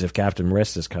guards if Captain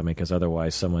Marist is coming, because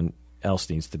otherwise someone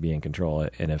else needs to be in control,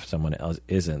 and if someone else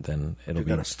isn't, then it'll be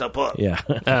Gotta step up. yeah.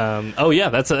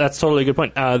 That's totally a good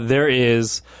point. There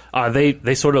is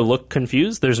they sort of look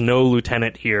confused. There's no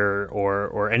lieutenant here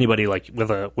or anybody like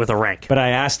with a rank. But I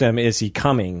asked them, is he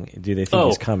coming? Do they think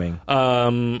he's coming?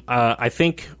 I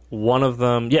think one of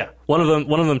them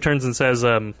turns and says,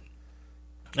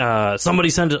 somebody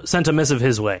sent a missive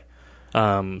his way.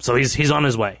 So he's on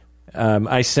his way.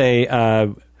 I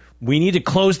say, we need to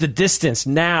close the distance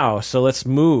now, so let's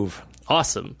move.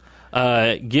 Awesome.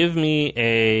 Give me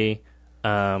a.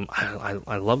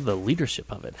 I love the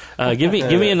leadership of it. Give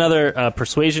me another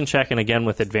persuasion check, and again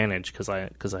with advantage because I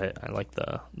like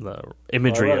the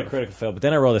imagery. I rolled a critical fail, but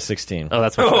then I rolled a 16. Oh,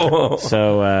 that's my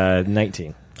So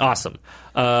 19. Awesome.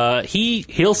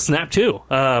 He'll snap too.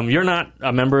 You're not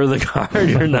a member of the guard.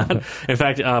 You're not. In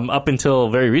fact, up until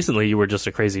very recently, you were just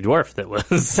a crazy dwarf that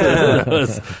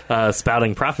was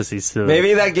spouting prophecies to.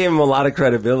 Maybe that gave him a lot of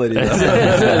credibility.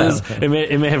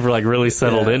 It may have like really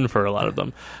settled in for a lot of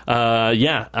them.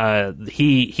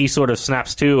 He sort of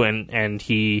snaps too, and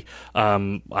he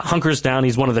hunkers down.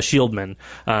 He's one of the shieldmen,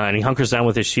 and he hunkers down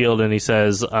with his shield, and he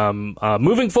says,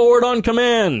 "Moving forward on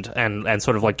command," and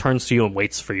sort of like turns to you and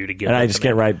waits for you to give. And I just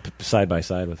get right side by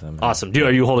side with him. Awesome.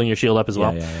 Are you holding your shield up as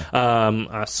well?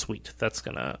 Yeah. Sweet. That's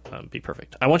gonna be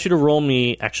perfect. I want you to roll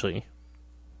me. Actually,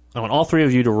 I want all three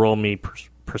of you to roll me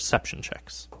perception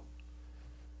checks.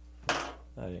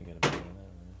 I didn't get a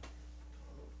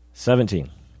 17.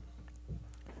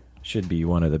 Should be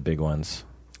one of the big ones.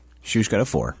 Shush got a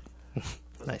 4.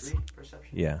 Nice.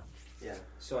 Yeah. Yeah.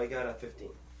 So I got a 15.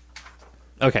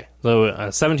 Okay. So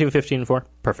 17, 15, 4.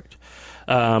 Perfect.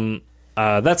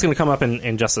 That's going to come up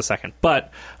in just a second.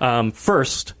 But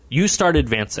first, you start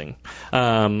advancing.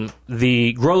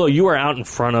 The Grollo, you are out in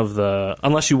front of the.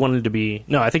 Unless you wanted to be.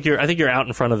 No, I think you're out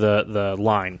in front of the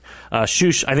line.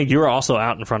 Shush, I think you were also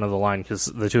out in front of the line because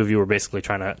the two of you were basically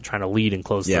trying to lead and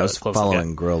close. Yeah, I was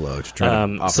following Grollo to try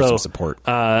to offer some support.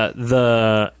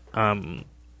 The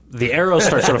arrows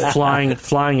start sort of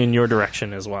flying in your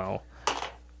direction as well.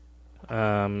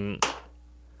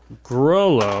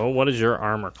 Grollo, what is your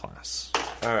armor class?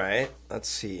 All right. Let's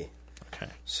see. Okay.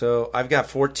 So I've got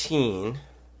 14.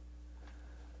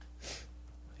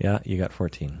 Yeah, you got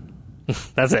 14.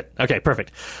 That's it. Okay,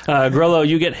 perfect. Grollo,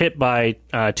 you get hit by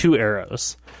 2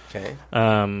 arrows. Okay.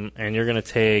 And you're gonna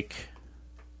take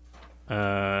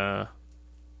 10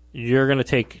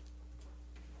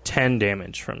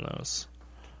 damage from those.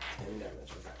 10 damage.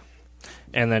 Okay.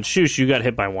 And then Shush, you got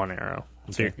hit by 1 arrow.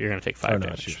 So you're gonna take 5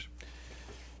 damage. Shush.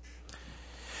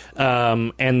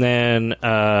 And then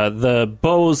the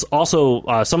bows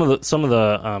also some of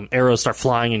the arrows start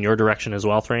flying in your direction as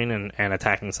well, Thrain, and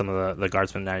attacking some of the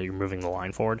guardsmen. Now you're moving the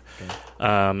line forward,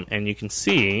 and you can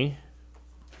see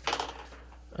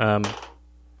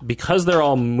because they're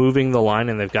all moving the line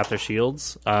and they've got their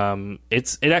shields.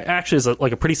 It actually is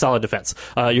like a pretty solid defense.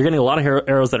 You're getting a lot of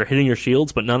arrows that are hitting your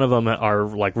shields, but none of them are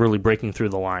like really breaking through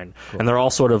the line. Cool. And they're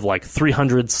all sort of like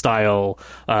 300 style,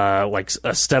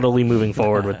 steadily moving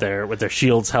forward with their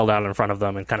shields held out in front of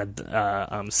them and kind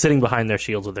of sitting behind their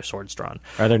shields with their swords drawn.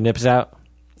 Are there nips out?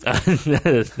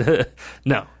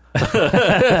 No.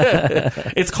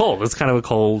 It's cold. It's kind of a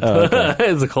cold. Oh, okay.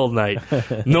 It's a cold night.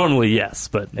 Normally, yes,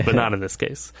 but not in this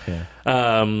case.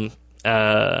 Yeah.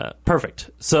 Perfect.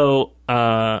 So,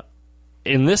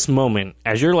 in this moment,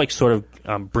 as you're like sort of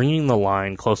bringing the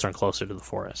line closer and closer to the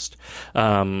forest,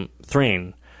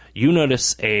 Thrain, you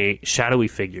notice a shadowy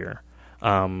figure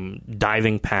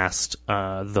diving past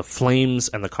the flames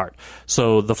and the cart.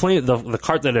 So the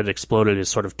cart that had exploded is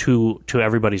sort of to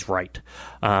everybody's right,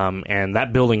 and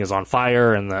that building is on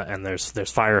fire, and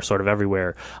there's fire sort of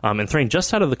everywhere. And Thrain,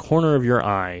 just out of the corner of your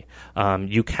eye,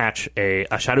 you catch a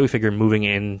shadowy figure moving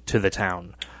into the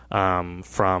town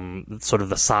from sort of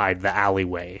the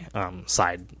alleyway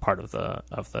side part of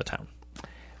the town.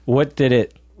 What did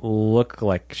it look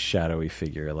like? Shadowy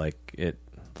figure, like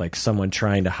someone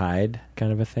trying to hide,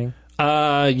 kind of a thing?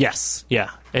 Yes. Yeah.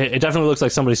 It definitely looks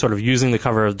like somebody sort of using the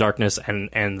cover of darkness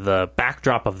and the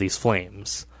backdrop of these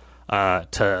flames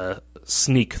to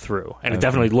sneak through. And it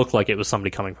definitely looked like it was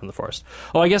somebody coming from the forest.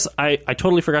 Oh, I guess I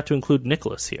totally forgot to include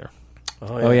Nicholas here.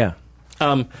 Oh, yeah.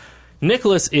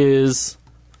 Nicholas is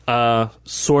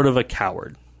sort of a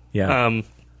coward. Yeah.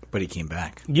 But he came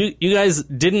back. You guys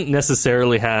didn't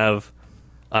necessarily have.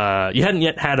 You hadn't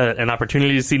yet had an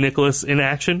opportunity to see Nicholas in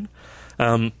action.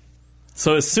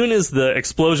 So as soon as the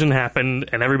explosion happened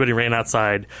and everybody ran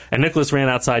outside, and Nicholas ran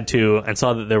outside too, and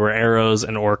saw that there were arrows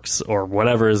and orcs or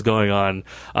whatever is going on,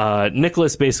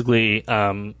 Nicholas basically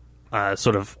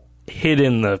sort of hid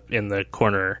in the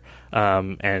corner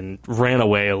and ran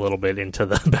away a little bit into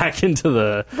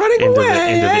the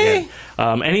inn.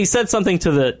 And he said something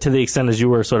to the extent as you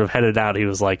were sort of headed out. He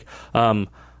was like.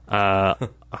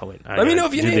 Oh wait! Let me know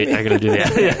if you need me. I gotta do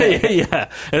that. Yeah.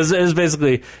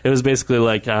 It was basically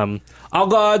like, I'll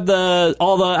guard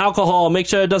all the alcohol. Make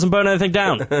sure it doesn't burn anything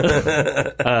down.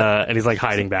 And he's like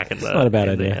hiding back in the. Not a bad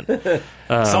idea.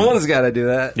 Someone's got to do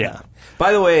that. Yeah.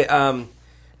 By the way,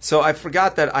 so I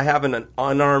forgot that I have an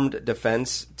unarmed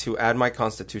defense to add my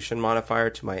Constitution modifier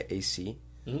to my AC.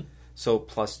 Mm-hmm. So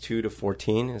 +2 to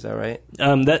 14, is that right?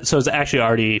 So it's actually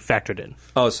already factored in.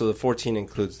 Oh, so the 14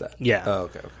 includes that? Yeah. Oh,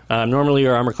 okay. Normally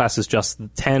your armor class is just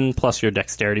 10 plus your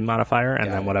dexterity modifier,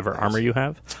 and then whatever armor you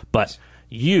have. But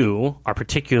you are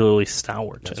particularly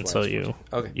stalwart, and so you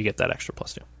get that extra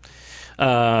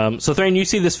 +2. So Thrain, you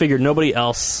see this figure. Nobody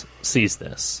else sees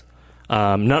this.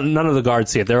 None of the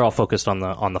guards see it. They're all focused on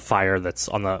the fire that's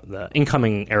on the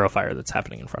incoming arrow fire that's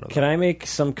happening in front of them. Can I make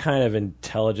some kind of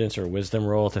intelligence or wisdom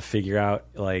roll to figure out,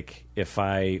 like, if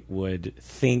I would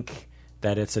think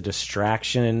that it's a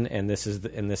distraction and this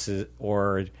is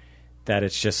or that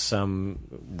it's just some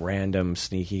random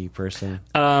sneaky person?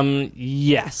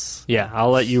 Yes. Yeah.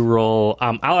 I'll let you roll.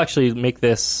 I'll actually make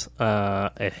this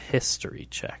a history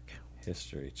check.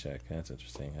 History check. That's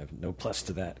interesting. I have no plus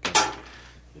to that.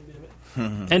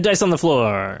 And dice on the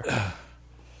floor.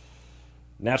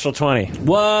 Natural 20.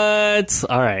 What?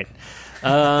 All right.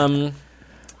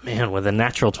 Man, with a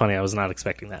natural 20, I was not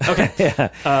expecting that. Okay.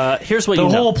 Here's what The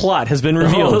whole plot has been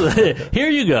revealed. Here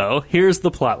you go. Here's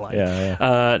the plot line.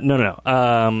 Yeah.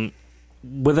 No.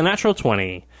 With a natural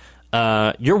 20,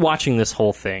 you're watching this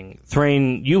whole thing.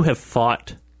 Thrain, you have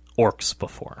fought orcs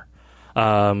before.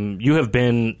 You have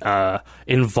been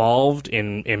involved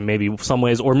in maybe some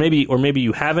ways, or maybe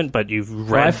you haven't, but you've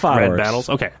read battles.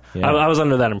 Okay, yeah. I was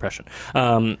under that impression.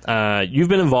 You've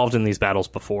been involved in these battles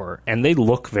before, and they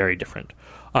look very different.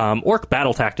 Orc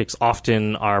battle tactics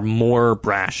often are more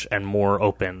brash and more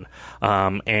open,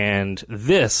 and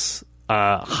this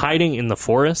hiding in the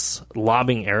forests,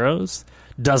 lobbing arrows,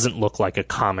 doesn't look like a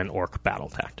common orc battle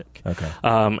tactic. Okay.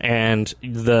 And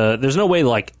there's no way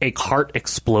like a cart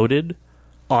exploded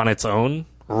on its own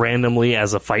randomly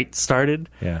as a fight started.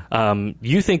 Yeah.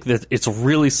 You think that it's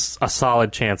really a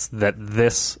solid chance that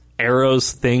this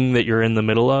arrows thing that you're in the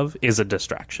middle of is a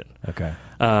distraction. Okay.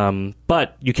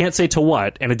 But you can't say to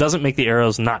what, and it doesn't make the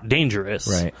arrows not dangerous.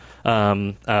 Right.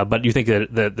 But you think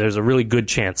that there's a really good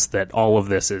chance that all of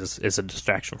this is a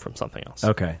distraction from something else.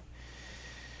 Okay.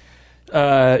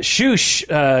 Shush,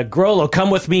 Grollo,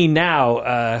 come with me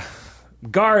now.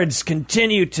 Guards,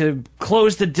 continue to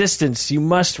close the distance. You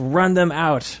must run them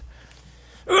out.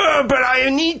 But I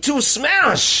need to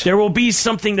smash. There will be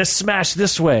something to smash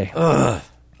this way.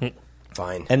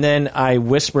 Fine. And then I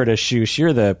whisper to Shush,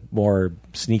 you're the more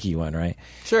sneaky one, right?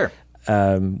 Sure.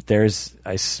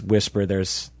 Whisper,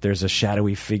 there's a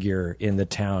shadowy figure in the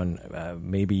town.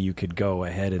 Maybe you could go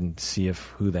ahead and see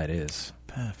who that is.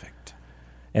 Perfect.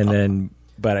 And then,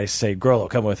 but I say, Grollo,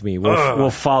 come with me. We'll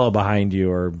follow behind you,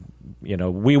 or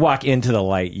we walk into the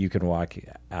light. You can walk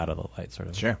out of the light, sort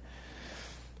of. Sure.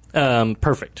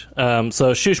 Perfect.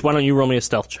 So, Shush, why don't you roll me a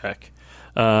stealth check?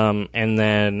 And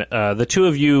then the two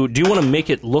of you, do you want to make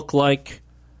it look like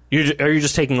are you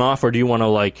just taking off, or do you want to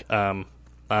like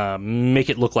make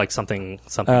it look like something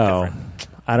different?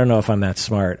 I don't know if I'm that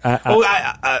smart.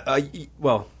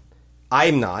 Well,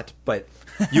 I'm not, but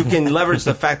you can leverage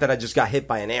the fact that I just got hit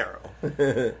by an arrow.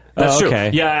 That's true.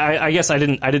 Okay. Yeah, I guess I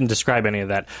didn't describe any of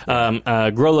that.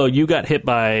 Grollo, you got hit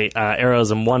by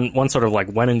arrows, and one sort of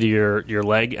like went into your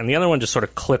leg, and the other one just sort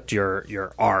of clipped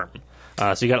your arm.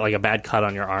 So you got like a bad cut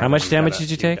on your arm. How much damage did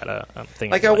you take?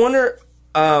 I wonder.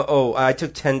 I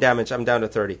took 10 damage. I'm down to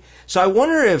 30. So I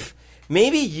wonder if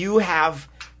maybe you have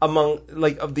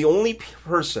of the only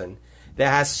person that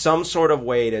has some sort of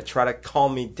way to try to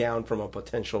calm me down from a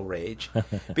potential rage.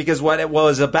 Because what it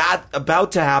was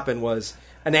about to happen was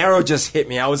an arrow just hit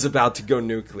me. I was about to go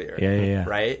nuclear. Yeah.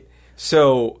 Right?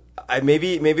 So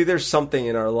maybe there's something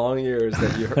in our long years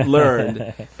that you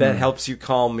learned that helps you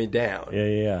calm me down.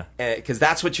 Yeah. Because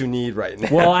that's what you need right now.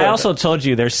 Well, I also told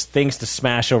you there's things to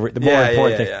smash over. The more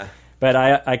important thing. Yeah. But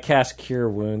I cast Cure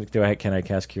Wounds. Can I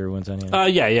cast Cure Wounds on you?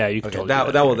 Yeah. You can okay,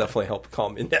 that will definitely help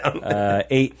calm me down.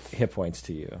 8 hit points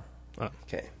to you. Oh,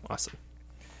 okay, awesome.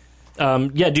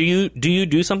 Yeah. Do you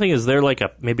do something? Is there like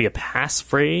maybe a pass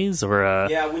phrase or a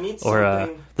Yeah, we need or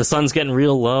something. the sun's getting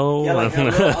real low? Yeah, like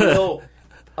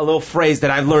a little phrase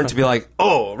that I've learned to be like,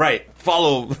 oh, right,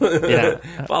 follow. Yeah.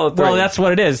 Follow through. Well, that's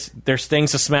what it is. There's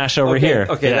things to smash over okay, here.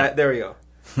 Okay, Yeah. there we go.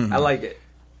 I like it.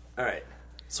 All right.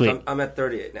 Sweet. So I'm at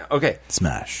 38 now. Okay.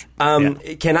 Smash.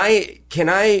 Can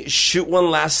I shoot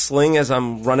one last sling as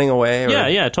I'm running away? Or?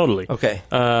 Yeah, totally. Okay.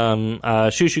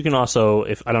 Shush, you can also,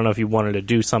 if I don't know if you wanted to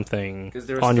do something 'Cause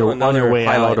there was on still your another way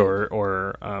out, highlighted.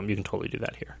 or you can totally do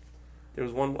that here. There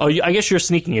was one. Oh, I guess you're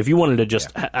sneaking. If you wanted to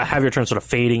just have your turn sort of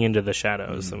fading into the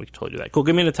shadows, then we can totally do that. Cool.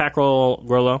 Give me an attack roll,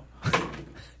 Grolo.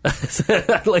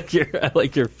 I like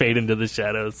your fade into the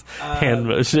shadows hand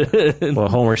motion. Well,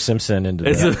 Homer Simpson into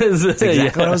It's that.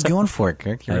 Exactly what I was going for,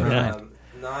 Kirk. You're right.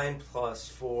 9 plus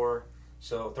 4,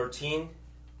 so 13.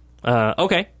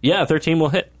 Okay. Yeah, 13 will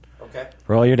hit. Okay.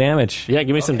 Roll your damage. Yeah,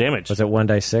 give me some damage. Was it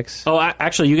 1d6? Oh,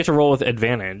 actually, you get to roll with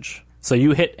advantage. So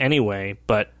you hit anyway,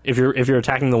 but if you're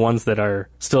attacking the ones that are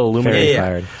still illuminated,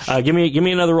 Fairy fired. give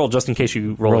me another roll just in case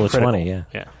you roll Roll a critical. 20,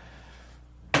 yeah.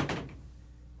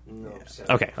 No.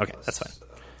 7 Okay, plus, that's fine.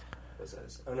 what's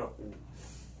that? Oh no, Ooh.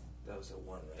 That was a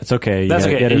 1. Right? It's okay. That's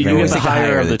gotta okay. get You get advantage. the higher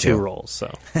higher of the of the two two. rolls.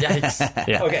 So Yikes.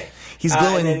 yeah. Okay. He's And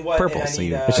going then what- purple, and I so need,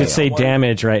 you... It should say one-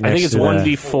 damage right I next think it's to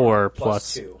 1d4 plus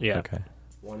plus 2. yeah. Okay.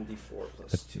 1d4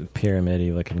 plus 2.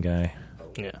 Pyramid-y looking guy.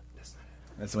 Yeah.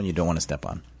 That's the one you don't want to step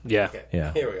on. Yeah. Okay.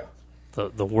 Yeah. Here we go.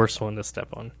 The worst one to step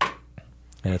on.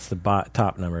 And it's the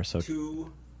top number, so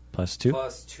 2 plus 2.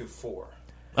 plus 2, 4.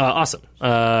 Awesome.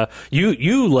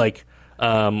 You like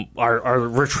are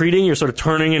retreating. You're sort of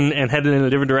turning and heading in a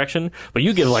different direction, but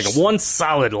you give like one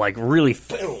solid, like really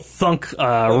thunk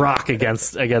rock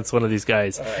against one of these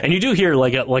guys, and you do hear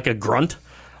like a grunt.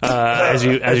 As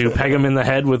you peg him in the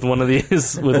head with one of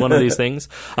these things.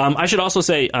 I should also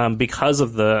say because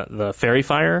of the fairy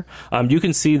fire, you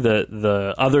can see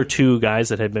the other two guys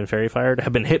that had been fairy fired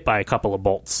have been hit by a couple of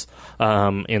bolts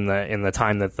in the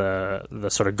time that the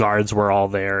sort of guards were all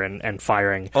there and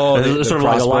firing. Oh, There's the sort of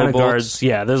like a line of crossbow guards. bolts?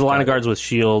 Yeah, there's a line of guards with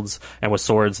shields and with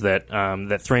swords that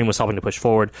Thrain was helping to push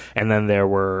forward, and then there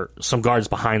were some guards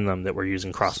behind them that were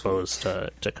using crossbows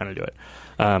to kind of do it.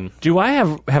 Do I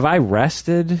have I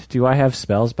rested? Do I have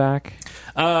spells back?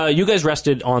 You guys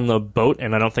rested on the boat,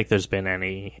 and I don't think there's been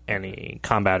any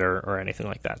combat or anything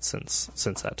like that since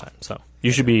that time. So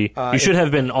you should be you should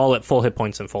have been all at full hit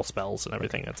points and full spells and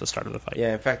everything at the start of the fight.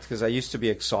 Yeah, in fact, because I used to be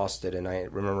exhausted, and I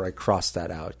remember I crossed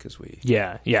that out because we.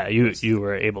 Yeah. You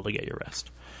were able to get your rest.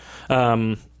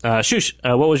 Shush,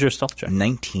 what was your stealth check?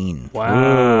 19.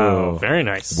 Wow, very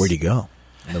nice. Where'd he go?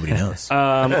 Nobody knows.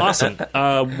 Awesome.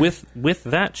 With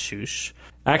that, Shush.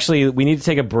 Actually, we need to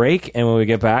take a break, and when we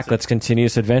get back, let's continue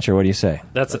this adventure. What do you say?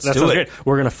 That do sounds it. great.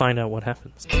 We're gonna find out what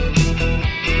happens.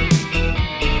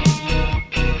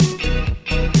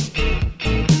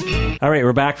 All right,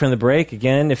 we're back from the break.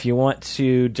 Again, if you want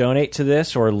to donate to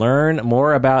this or learn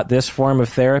more about this form of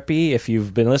therapy, if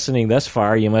you've been listening thus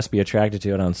far, you must be attracted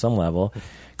to it on some level.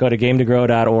 Go to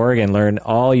gametogrow.org and learn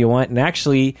all you want. And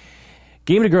actually,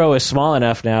 Game to Grow is small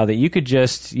enough now that you could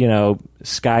just,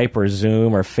 Skype or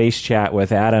Zoom or face chat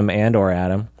with Adam or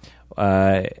Adam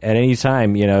at any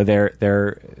time.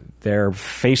 They're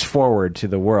face forward to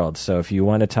the world. So if you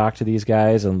want to talk to these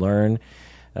guys and learn,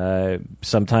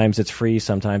 sometimes it's free,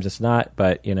 sometimes it's not.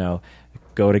 But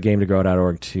go to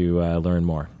gametogrow.org to learn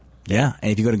more. Yeah,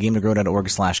 and if you go to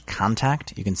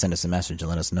gametogrow.org/contact, you can send us a message and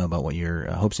let us know about what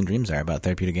your hopes and dreams are about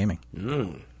therapeutic gaming.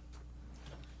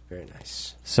 Very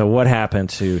nice. So what happened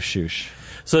to Shush?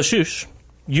 So Shush,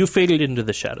 you faded into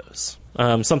the shadows.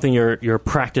 Something you're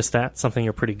practiced at, something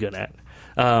you're pretty good at.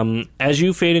 As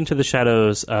you fade into the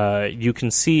shadows, you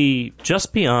can see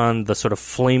just beyond the sort of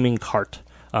flaming cart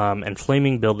and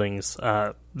flaming buildings,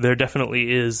 there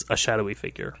definitely is a shadowy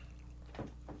figure.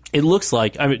 It looks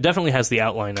like, it definitely has the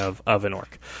outline of an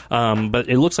orc, but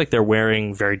it looks like they're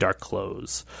wearing very dark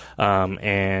clothes,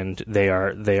 and they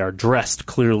are dressed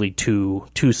clearly to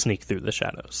sneak through the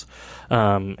shadows.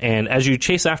 And as you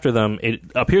chase after them, it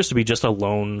appears to be just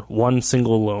one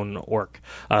single lone orc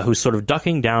who's sort of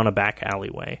ducking down a back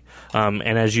alleyway. And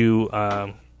as you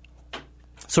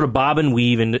sort of bob and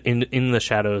weave in the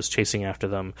shadows chasing after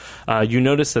them, you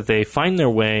notice that they find their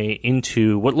way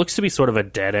into what looks to be sort of a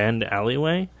dead-end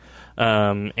alleyway.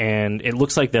 And it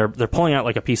looks like they're pulling out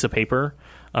like a piece of paper,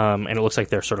 and it looks like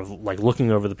they're sort of like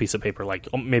looking over the piece of paper, like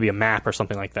maybe a map or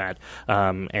something like that.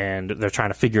 And they're trying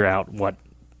to figure out what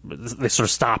they sort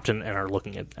of stopped and are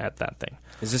looking at that thing.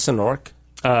 Is this an orc?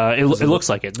 It looks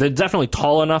like it. They're definitely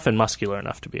tall enough and muscular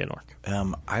enough to be an orc.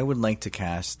 I would like to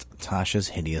cast Tasha's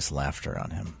Hideous Laughter on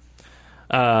him.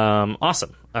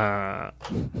 Awesome. That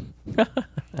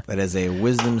is a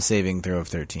wisdom saving throw of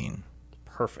 13.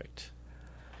 Perfect.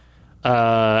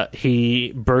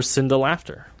 He bursts into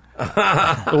laughter.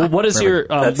 What is your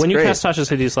when you great. cast Tasha's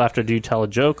Hideous Laughter? Do you tell a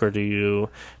joke or do you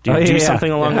yeah. do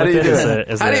something along How with do you it?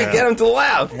 do Is it? How do you get him to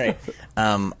laugh?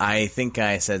 I think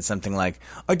I said something like,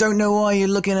 I don't know why you're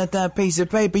looking at that piece of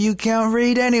paper. You can't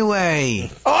read anyway.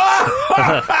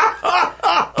 Can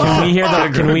we hear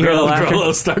the? Can we hear the laughter?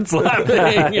 Grollo starts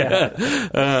laughing.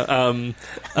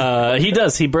 He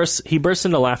does. He bursts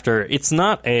into laughter. It's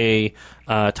not a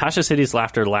Tasha's Hideous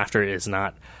Laughter. Laughter is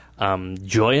not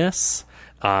joyous.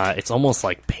 It's almost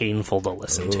like painful to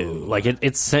listen to. Like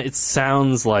it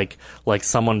sounds like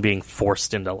someone being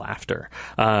forced into laughter.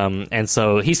 And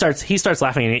so he starts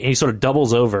laughing and he sort of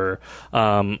doubles over.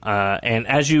 And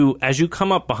as you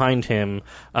come up behind him,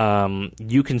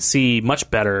 you can see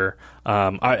much better.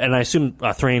 And I assume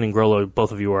Thrain and Grollo,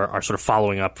 both of you are sort of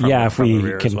following up. From, Yeah, if from the we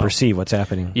rear as can well. perceive what's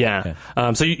happening. Yeah.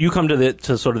 So you come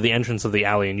to sort of the entrance of the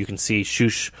alley, and you can see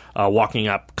Shush walking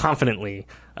up confidently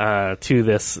to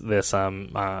this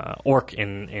orc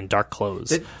in dark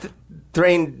clothes.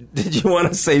 Thrain, did you want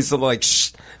to say something like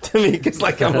 "shh" to me? Because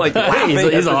I'm like laughing. He's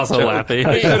at the also joke. laughing.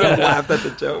 I should have laughed at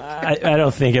the joke. I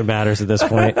don't think it matters at this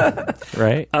point,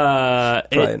 right?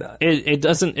 Probably not. It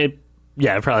doesn't.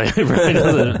 Yeah, it probably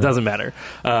doesn't matter.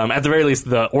 At the very least,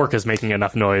 the orc is making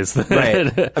enough noise.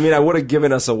 Right. I mean, I would have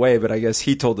given us away, but I guess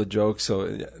he told the joke.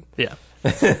 So Yeah.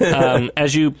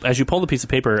 As you pull the piece of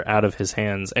paper out of his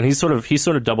hands, and he's sort of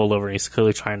doubled over, and he's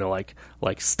clearly trying to like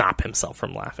stop himself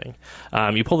from laughing.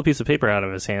 You pull the piece of paper out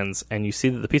of his hands, and you see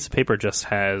that the piece of paper just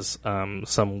has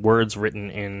some words written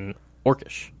in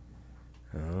Orcish.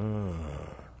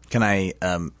 Can I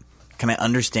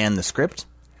understand the script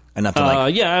enough to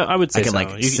Yeah, I would say I can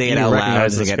so. say you it out loud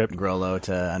recognize to the get script. Grollo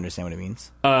to understand what it means?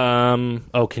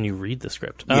 Can you read the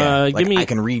script? Yeah, Give me I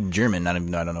can read German. I don't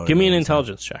know. What Give it me an means.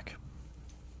 intelligence check.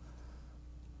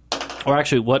 Or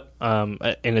actually, what?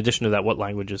 In addition to that, what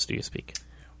languages do you speak?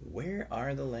 Where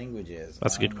are the languages?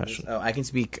 That's a good question. I can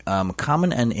speak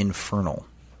Common and Infernal.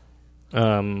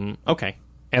 Okay,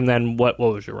 and then what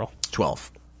was your roll?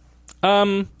 12.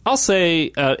 I'll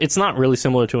say it's not really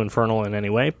similar to Infernal in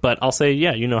any way, but I'll say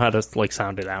you know how to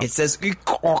sound it out. It says.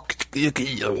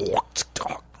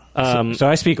 So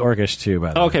I speak Orcish too,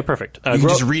 by the way. Okay, perfect. You can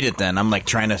just read it then. I'm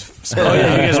trying to spell Oh it yeah,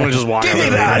 out. you guys want to just walk give over me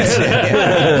there.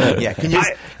 that. Yeah. Can you?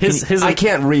 His I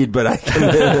can't read, but I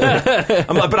can.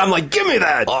 I'm like, give me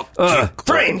that.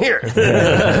 Thrain here.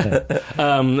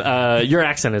 your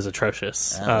accent is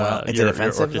atrocious. well, is it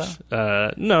offensive,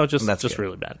 no, just That's just good.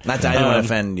 really bad. Not that I don't want to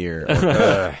offend your.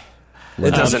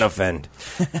 It doesn't offend.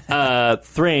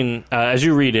 Thrain, as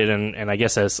you read it, and I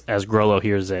guess as Grollo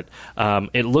hears it,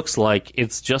 it looks like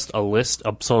it's just a list,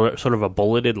 sort of a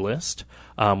bulleted list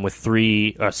with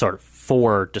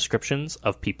four descriptions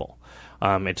of people.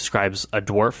 It describes a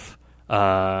dwarf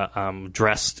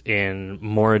dressed in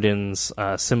Moradin's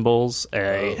symbols,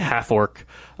 a half orc.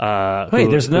 Wait,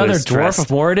 there's another dwarf of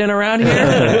Moradin around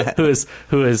here?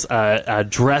 who is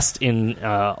dressed in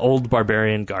old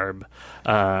barbarian garb,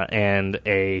 and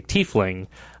a tiefling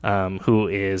who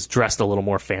is dressed a little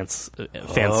more fancy.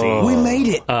 We made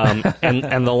it.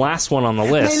 And the last one on the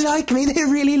list. They like me. They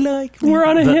really like me. We're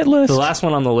on a hit list. The last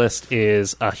one on the list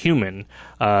is a human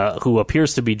who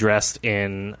appears to be dressed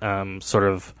in sort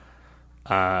of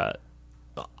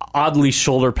oddly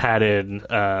shoulder padded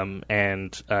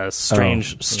and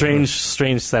strange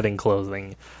setting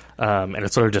clothing. And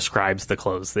it sort of describes the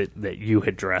clothes that you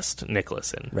had dressed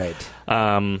Nicholas in. Right.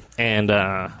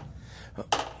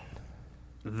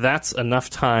 That's enough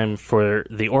time for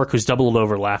the orc who's doubled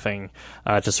over laughing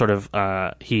to sort of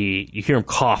you hear him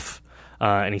cough,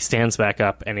 and he stands back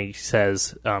up and he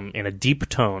says in a deep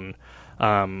tone,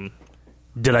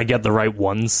 "Did I get the right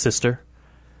ones, sister?"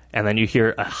 And then you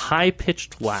hear a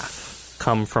high-pitched laugh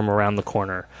come from around the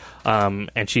corner,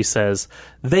 and she says,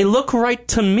 "They look right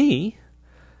to me."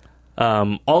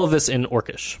 All of this in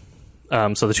Orcish.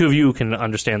 So the two of you can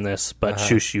understand this, but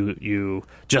Shush, you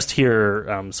just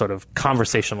hear sort of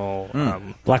conversational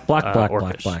Black,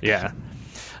 Orcish. Yeah.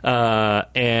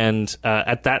 And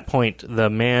at that point,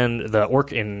 the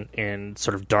orc in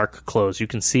sort of dark clothes, you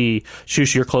can see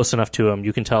Shush. You're close enough to him.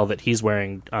 You can tell that he's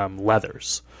wearing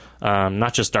leathers,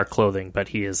 not just dark clothing, but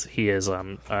he is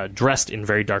dressed in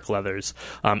very dark leathers.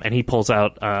 And he pulls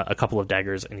out a couple of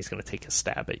daggers, and he's going to take a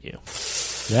stab at you.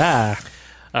 Yeah.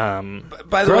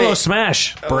 By the Grollo way,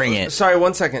 smash. Bring it. sorry,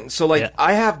 1 second. So, Yeah.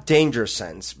 I have danger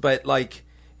sense, but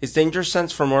is danger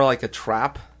sense for more like a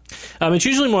trap? It's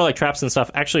usually more like traps and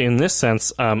stuff. Actually, in this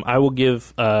sense, I will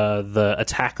give the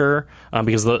attacker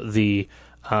because the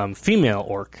female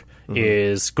orc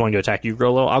is going to attack you,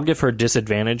 Grollo. I'll give her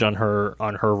disadvantage on her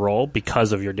roll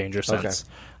because of your danger sense.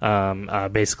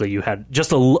 Basically, you had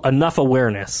just enough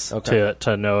awareness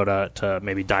to know to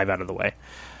maybe dive out of the way.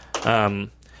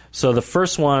 So the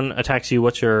first one attacks you.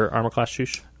 What's your armor class,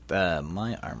 Shush?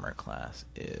 My armor class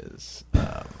is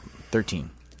 13.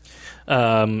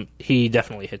 He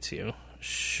definitely hits you.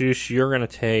 Shush, you're going to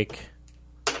take...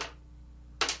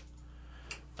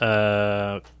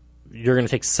 you're going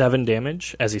to take 7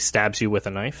 damage as he stabs you with a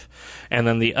knife. And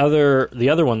then the other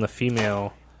one, the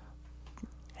female...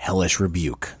 Hellish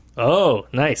Rebuke. Oh,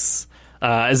 nice.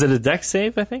 Is it a dex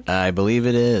save, I think? I believe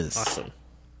it is. Awesome.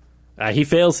 He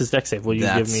fails his dex save. Will you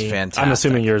That's give me... fantastic. I'm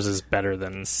assuming yours is better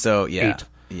than So, yeah. 8.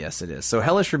 Yes, it is. So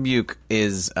Hellish Rebuke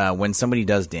is when somebody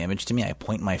does damage to me, I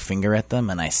point my finger at them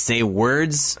and I say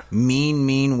words,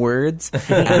 mean words, and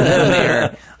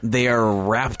then they are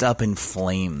wrapped up in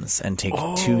flames and take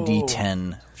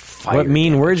 2d10 fire. What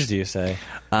mean words do you say?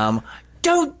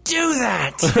 Don't do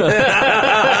that!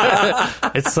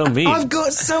 It's so mean. I've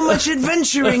got so much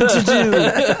adventuring to do!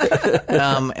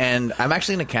 And I'm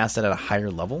actually going to cast it at a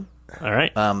higher level. All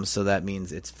right. So that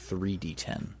means it's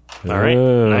 3d10. All right.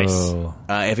 Nice.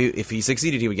 If he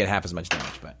succeeded, he would get half as much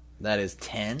damage, but that is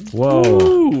 10. Whoa.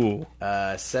 Ooh.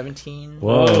 17.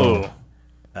 Whoa.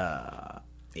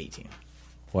 18.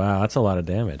 Wow, that's a lot of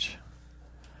damage.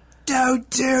 Don't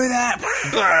do that!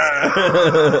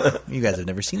 You guys have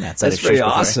never seen that side That's of Shush pretty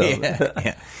before. awesome.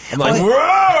 Yeah. I'm like,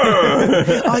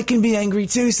 whoa! I can be angry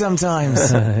too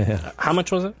sometimes. How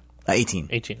much was it? 18.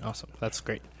 18. Awesome. That's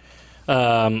great.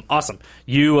 Awesome.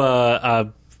 You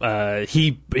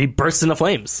he bursts into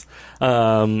flames,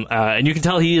 and you can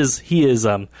tell he is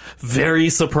very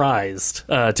surprised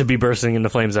to be bursting into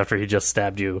flames after he just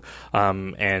stabbed you,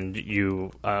 and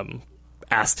you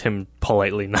asked him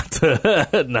politely not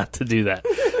to do that.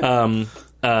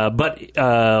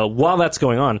 But while that's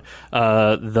going on,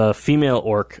 the female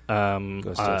orc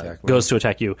goes to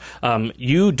attack you.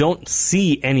 You don't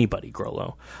see anybody,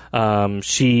 Grollo.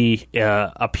 She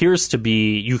appears to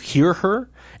be... You hear her,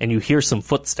 and you hear some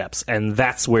footsteps, and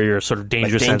that's where your sort of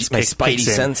danger sense my kicks spidey in.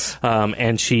 sense.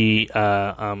 And she...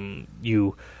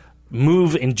 you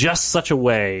move in just such a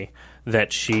way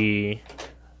that she's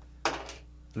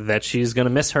going to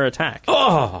miss her attack.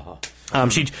 Oh!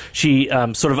 She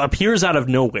sort of appears out of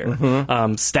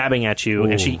nowhere, stabbing at you,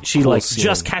 and she like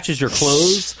just catches your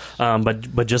clothes,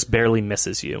 but just barely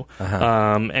misses you.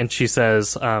 And she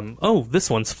says, "Oh, this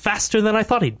one's faster than I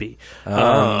thought he'd be."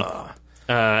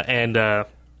 And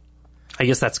I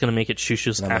guess that's going to make it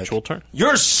Shush's actual turn.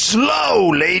 You're slow,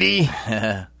 lady.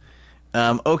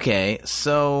 Okay,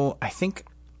 so I think...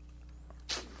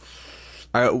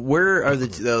 where are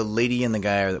the lady and the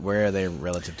guy? Where are they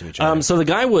relative to each other? So the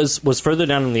guy was further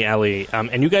down in the alley,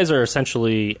 and you guys are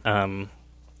essentially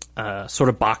sort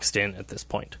of boxed in at this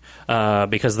point,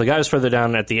 because the guy was further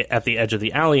down at the edge of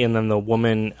the alley, and then the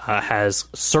woman has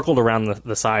circled around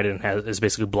the side and is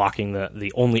basically blocking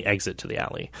the only exit to the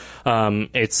alley.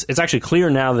 It's actually clear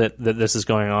now that this is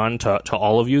going on to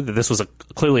all of you that this was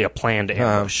clearly a planned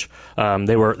ambush.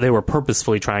 They were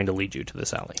purposefully trying to lead you to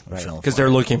this alley, Because they're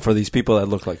looking for these people that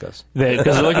look like us.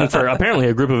 because they're looking for apparently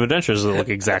a group of adventurers that look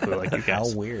exactly like you How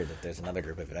guys. weird that there's another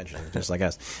group of adventurers just like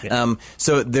us.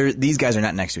 So these guys are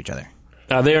not next to each other.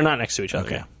 They are not next to each other.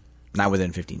 Okay. Not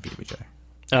within 15 feet of each other.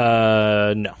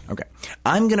 No. Okay.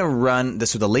 I'm going to run...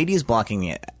 So the lady is blocking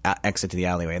the exit to the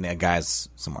alleyway, and the guy's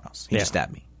somewhere else. He just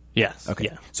stabbed me. Yes. Okay.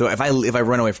 Yeah. So if I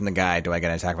run away from the guy, do I get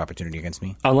an attack of opportunity against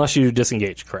me? Unless you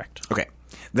disengage, correct. Okay.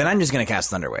 Then I'm just going to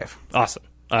cast Thunderwave. Awesome.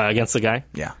 Against the guy?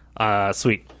 Yeah.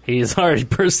 Sweet. He's already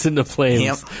burst into flames.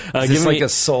 Yep. Is this like a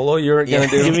solo you're going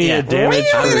to do? Give me a damage.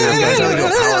 I'm going to do a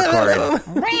power card.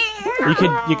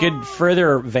 You could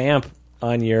further vamp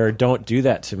on your "Don't do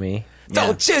that to me."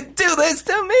 Don't you do this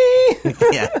to me?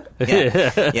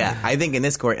 Yeah. I think in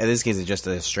this case, it's just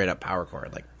a straight up power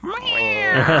chord. Like,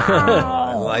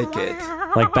 I like it.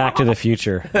 Like Back to the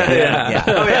Future.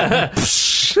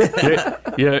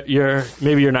 You're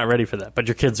maybe you're not ready for that, but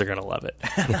your kids are gonna love it.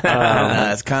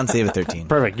 it's con save at 13.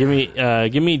 Perfect. Give me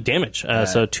damage.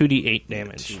 So 2d8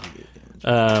 damage.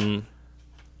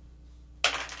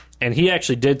 And he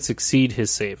actually did succeed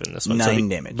his save in this one. 9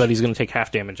 damage. But he's going to take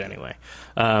half damage anyway.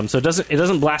 So it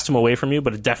doesn't blast him away from you,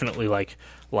 but it definitely the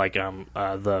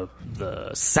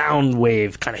sound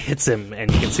wave kind of hits him,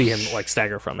 and you can see him like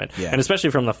stagger from it. Yeah. And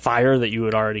especially from the fire that you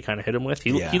had already kind of hit him with,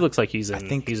 he looks like he's in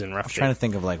rough I'm shape. trying to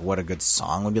think of like what a good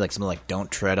song would be, like something like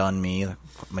 "Don't Tread on Me," like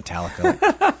Metallica.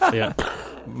 Yeah.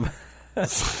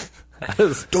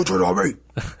 Don't tread on me.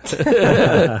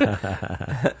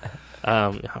 I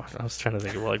was trying to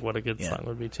think of like what a good song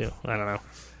would be too. I don't know.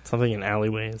 Something in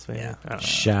alleyways, maybe. Yeah. I don't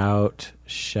know.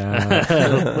 Shout.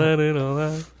 Let it all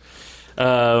out.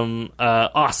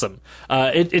 Awesome.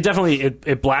 It definitely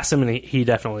it blasts him, and he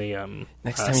definitely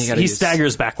Next time you gotta he use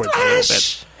staggers backwards a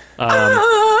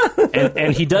little bit.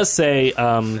 And he does say,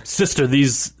 "Sister,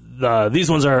 these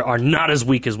ones are not as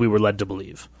weak as we were led to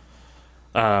believe."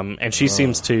 And she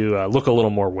seems to look a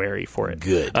little more wary for it.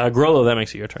 Good. Grollo, that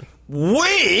makes it your turn.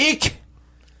 Weak?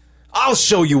 I'll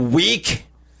show you weak.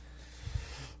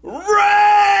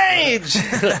 Rage!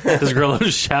 Does Grollo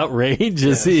shout rage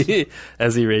as he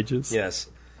rages? Yes.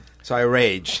 So I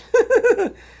rage.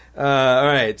 All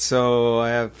right. So I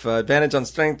have advantage on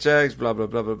strength checks. Blah blah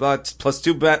blah blah blah. It's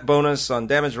 +2 bonus on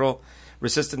damage roll.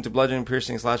 Resistant to bludgeoning,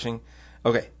 piercing, slashing.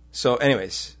 Okay. So,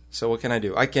 anyways. So what can I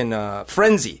do? I can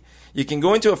frenzy. You can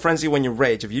go into a frenzy when you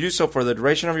rage. If you do so for the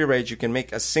duration of your rage, you can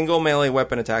make a single melee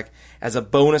weapon attack as a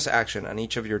bonus action on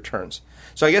each of your turns.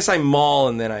 So I guess I maul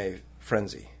and then I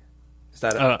frenzy. Is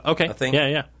that Okay. a thing?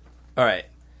 Yeah. All right.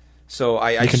 So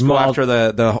I just can go maul- after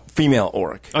the female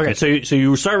orc. Okay, so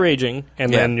you start raging,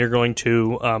 and Yeah. then you're going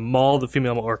to maul the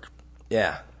female orc.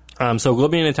 Yeah. So go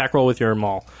be an attack roll with your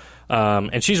maul.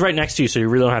 And she's right next to you, so you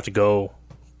really don't have to go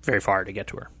very far to get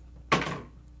to her.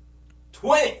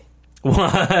 20.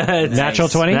 What? Natural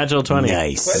 20? Natural 20.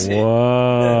 Nice.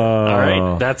 Whoa. All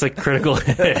right, that's a critical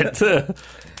hit.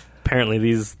 Apparently,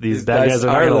 these bad dice guys are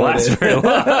not are going to last loaded.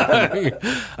 very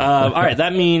long. All right,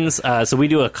 that means so we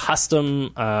do a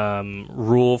custom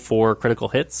rule for critical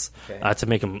hits to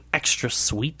make them extra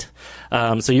sweet.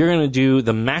 So you're going to do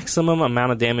the maximum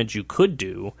amount of damage you could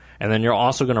do, and then you're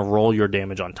also going to roll your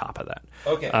damage on top of that.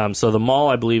 Okay. So the maul,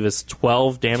 I believe, is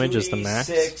 12 damage is the max.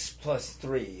 6 plus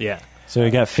 3. Yeah. So we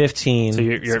got 15. So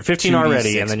you're at 15 2d6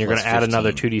 already, and then you're going to plus add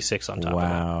another 15. 2d6 on top of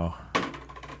Wow.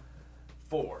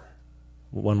 4.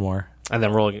 One more. that. And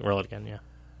then roll it again, yeah.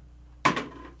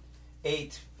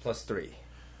 8 plus 3.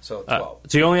 So 12.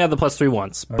 So you only have the +3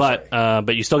 once, but sorry.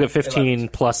 but you still get 15 11.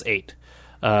 plus 8, which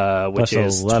Plus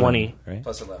is 11, 20. Right?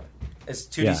 Plus 11. It's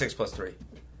 2d6 plus 3.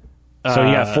 So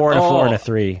you got 4 and a 4 and a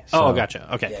 3. So, Oh,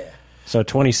 gotcha. Okay. Yeah. So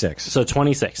 26. So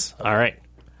 26. All right.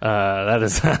 That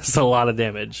is that's a lot of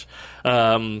damage.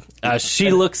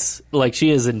 She looks like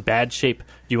she is in bad shape. Do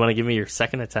you want to give me your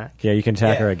second attack? Yeah, you can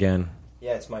attack Yeah. her again.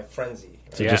 Yeah, it's my frenzy.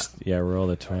 So Yeah. just roll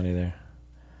the 20 there.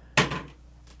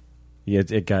 Yeah,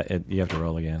 it got it. You have to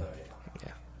roll again.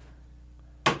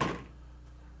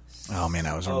 Oh man,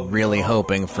 I was really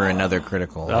hoping for another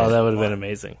critical. Oh, that would have been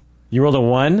amazing. You rolled a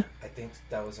 1? I think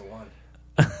that was a 1.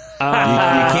 You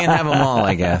can't have them all,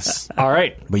 I guess. All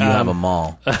right. But you have them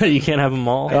all. You can't have them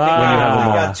all. When you have I them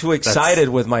all. got too excited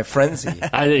with my frenzy.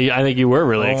 I think you were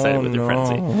really excited with your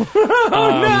frenzy.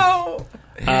 Oh,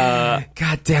 no!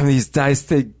 God damn, these dice,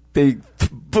 they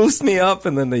boost me up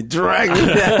and then they drag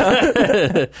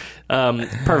me down.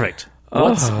 Perfect.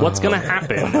 What's going to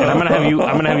happen? And I'm going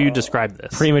to have you describe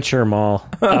this. Premature maul.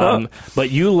 But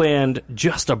you land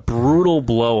just a brutal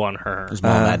blow on her. There's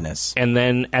more madness. And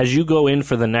then as you go in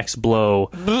for the next blow,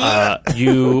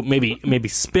 you maybe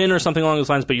spin or something along those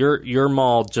lines, but your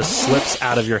maul just slips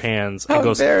out of your hands and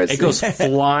embarrassing. it goes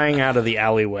flying out of the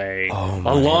alleyway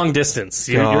a long distance.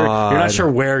 You're not sure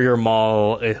where your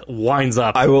maul winds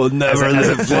up. I will never as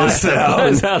it live flies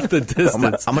this down. out the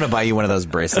distance. I'm gonna buy you one of those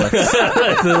bracelets.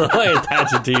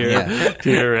 Attach it to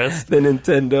your wrist. The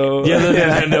Nintendo. Yeah, the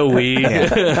Nintendo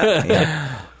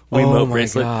Wii. Oh my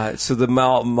bracelet. god! So the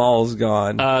mall's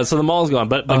gone. So the mall's gone,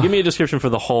 but give me a description for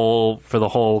the whole. Sort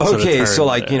of Okay, turn so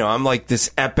like there. I'm like this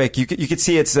epic. You could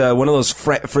see it's one of those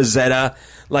Frazetta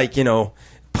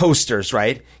posters,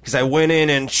 right? Because I went in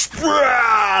and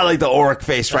like the orc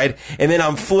face, right? And then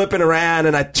I'm flipping around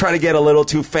and I try to get a little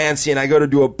too fancy and I go to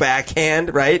do a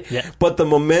backhand, right? Yeah. But the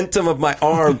momentum of my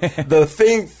arm, the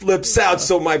thing flips out,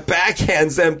 so my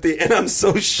backhand's empty, and I'm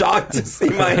so shocked to see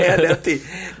my hand empty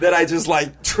that I just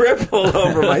like triple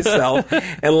over myself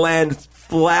and land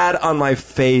flat on my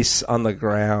face on the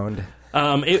ground.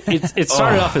 It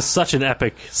started off as such an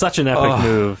epic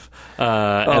move,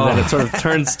 and then it sort of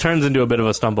turns into a bit of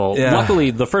a stumble. Yeah.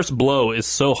 Luckily, the first blow is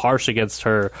so harsh against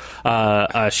her,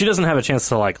 she doesn't have a chance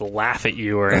to like laugh at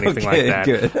you or anything like that.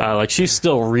 Good. Like she's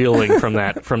still reeling from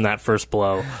that first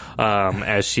blow,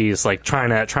 as she's like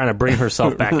trying to bring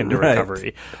herself back into Right.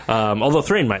 recovery. Although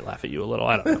Thrain might laugh at you a little,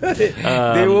 I don't know.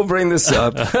 They will bring this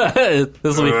up.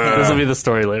 this will be the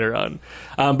story later on.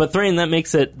 But Thrain, that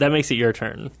makes it your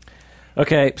turn.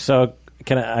 Okay, so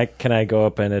can I go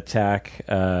up and attack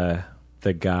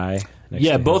the guy? Next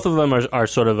Yeah, to both him? of them are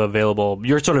sort of available.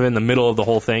 You're sort of in the middle of the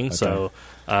whole thing, so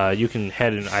you can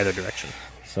head in either direction.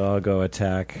 So I'll go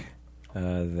attack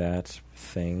that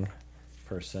thing.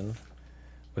 person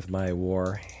with my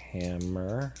war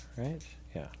hammer, right?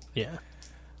 Yeah. Yeah.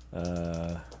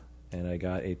 And I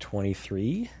got a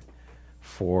 23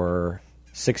 for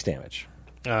 6 damage.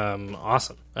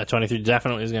 Awesome. A 23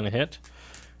 definitely is going to hit.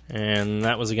 And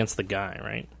that was against the guy,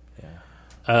 right?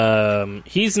 Yeah.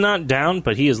 He's not down,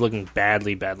 but he is looking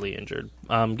badly injured.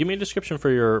 Give me a description for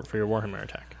your Warhammer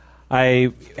attack.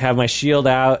 I have my shield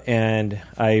out, and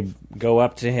I go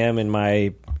up to him in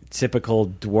my typical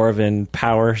dwarven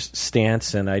power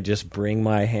stance, and I just bring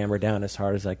my hammer down as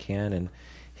hard as I can and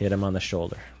hit him on the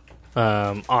shoulder.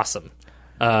 Awesome.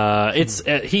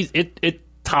 It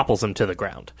topples him to the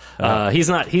ground. He's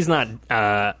not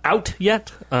out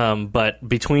yet, but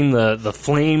between the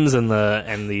flames and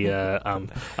the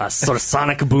sort of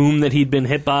sonic boom that he'd been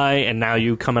hit by, and now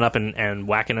you coming up and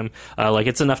whacking him,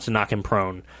 it's enough to knock him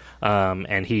prone.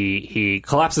 And he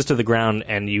collapses to the ground,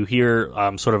 and you hear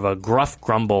sort of a gruff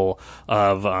grumble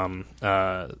of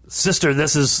 "Sister,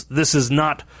 this is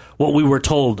not what we were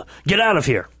told. Get out of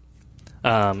here!"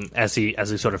 As he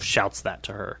sort of shouts that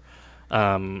to her,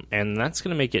 and that's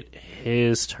going to make it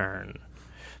his turn.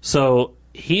 So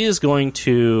he is going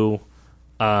to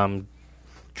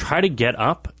try to get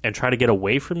up and try to get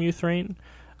away from you, Thrain.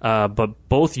 But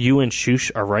both you and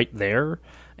Shush are right there.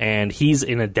 And he's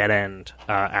in a dead-end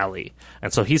alley.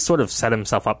 And so he's sort of set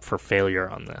himself up for failure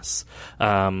on this.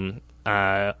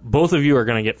 Both of you are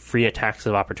going to get free attacks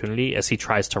of opportunity as he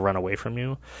tries to run away from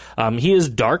you. He is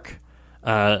dark,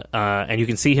 and you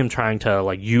can see him trying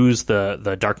to use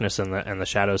the darkness and the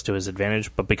shadows to his advantage.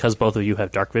 But because both of you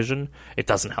have dark vision, it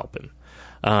doesn't help him.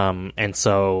 And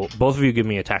so both of you give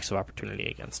me attacks of opportunity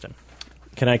against him.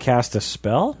 Can I cast a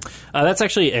spell? That's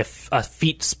actually a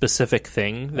feat-specific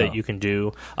thing that you can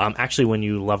do. Actually, when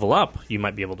you level up, you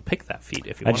might be able to pick that feat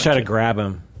if you want. I just try to grab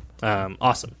him.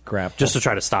 Awesome. Grab. Just to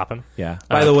try to stop him. Yeah.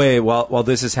 By the way, while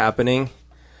this is happening,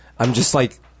 I'm just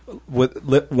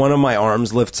one of my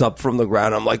arms lifts up from the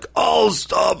ground. I'm like, I'll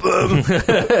stop him.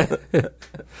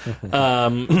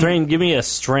 Thrain, give me a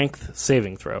strength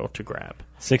saving throw to grab.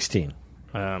 16.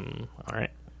 All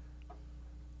right.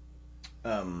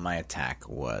 My attack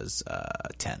was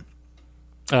 10.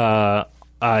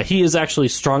 He is actually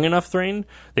strong enough, Thrain,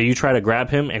 that you try to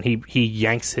grab him, and he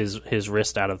yanks his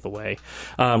wrist out of the way.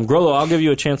 Grollo, I'll give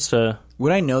you a chance to...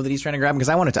 Would I know that he's trying to grab him? Because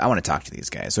I want to talk to these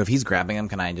guys. So if he's grabbing him,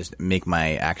 can I just make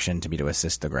my action to be to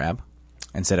assist the grab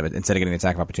instead of getting an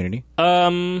attack of opportunity?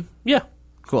 Yeah.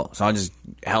 Cool. So I'll just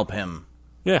help him.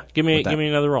 Yeah, give me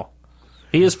another roll.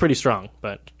 He is pretty strong,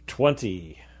 but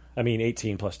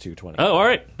 18 plus 2, 20. Oh, all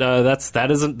right.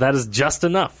 That is just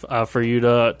enough for you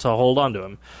to hold on to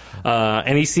him.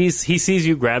 And he sees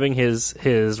you grabbing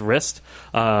his wrist,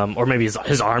 or maybe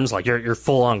his arms, like you're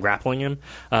full on grappling him.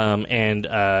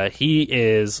 And he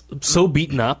is so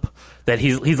beaten up that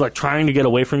he's like trying to get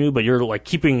away from you, but you're like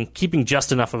keeping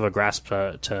just enough of a grasp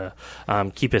to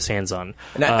keep his hands on.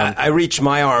 And I reach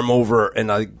my arm over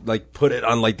and I put it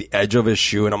on the edge of his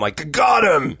shoe, and I'm like, got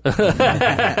him.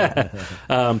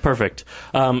 Perfect.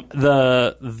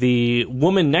 The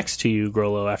woman next to you,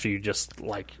 Grollo, after you just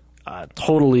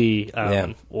totally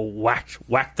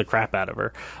whacked the crap out of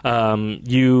her,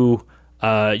 you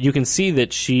can see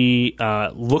that she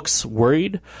looks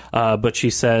worried, but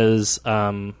she says,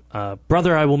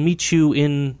 "Brother, I will meet you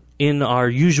in our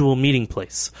usual meeting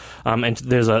place." And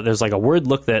there's a word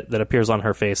look that appears on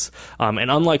her face.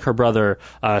 And unlike her brother,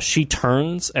 she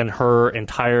turns and her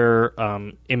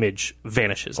entire image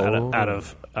vanishes out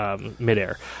of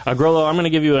midair. Grollo, I'm going to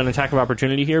give you an attack of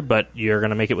opportunity here, but you're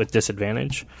going to make it with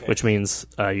disadvantage, which means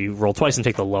you roll twice and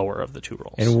take the lower of the two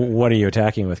rolls. And what are you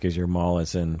attacking with? Because your maul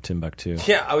is in Timbuktu.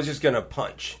 Yeah, I was just going to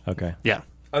punch. Okay. Yeah.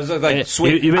 I was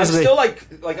swing. You I'm basically- still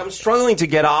I'm struggling to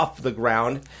get off the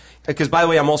ground. Because, by the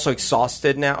way, I'm also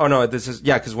exhausted now. Oh, no,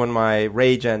 because when my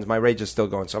rage ends, my rage is still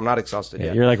going, so I'm not exhausted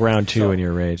yet. You're like round 2 in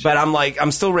your rage. But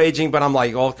I'm still raging, but I'm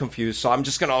all confused, so I'm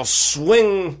just going to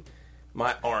swing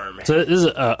my arm. So this is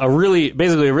a really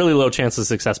low chance of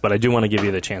success, but I do want to give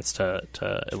you the chance to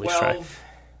at least try. 12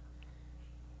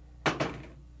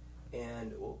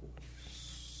 and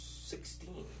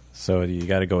 16. So you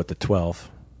got to go with the 12.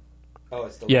 Oh,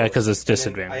 it's the Yeah, lowest. 'cause it's And then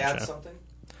disadvantage, I add yeah. something?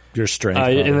 Your strength.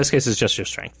 In this case, it's just your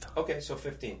strength. Okay, so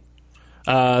 15.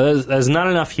 That's not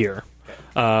enough here.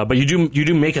 But you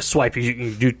do make a swipe.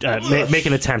 You do make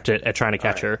an attempt at trying to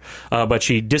catch her, but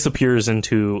she disappears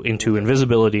into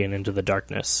invisibility and into the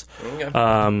darkness. Okay.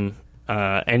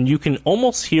 And you can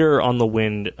almost hear on the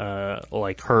wind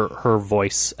her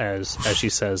voice as she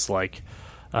says sort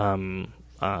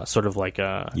of like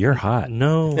You're hot.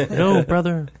 no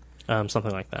brother,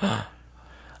 something like that.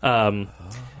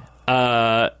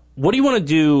 what do you want to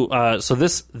do? So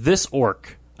this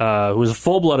orc, who is a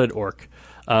full-blooded orc,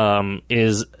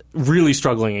 is really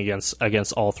struggling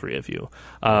against all three of you.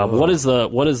 What is the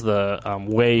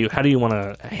way? How do you want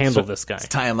to handle this guy?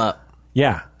 Tie him up.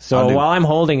 Yeah. So while I'm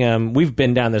holding him, we've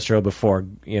been down this road before.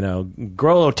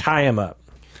 Grollo, tie him up.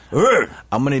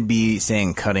 I'm going to be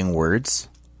saying cutting words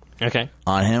Okay.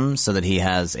 on him so that he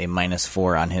has a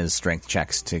 -4 on his strength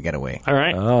checks to get away. All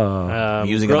right. Oh.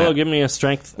 Using Grollo, him at- give me a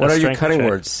strength. What a are your strength cutting check.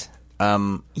 words?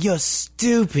 You're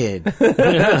stupid.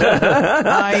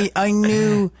 I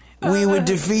knew we would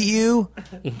defeat you.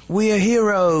 We are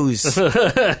heroes.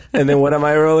 And then what am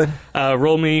I rolling?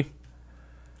 Roll me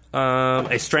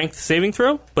a strength saving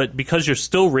throw, but because you're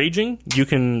still raging, you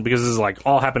can, because this is like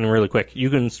all happening really quick, you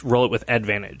can roll it with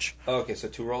advantage. Okay, so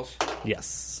 2 rolls.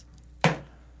 Yes.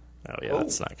 Oh yeah,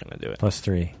 that's not going to do it.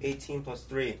 +3. 18 plus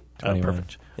 3.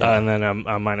 Perfect. And then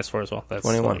 -4 as well. That's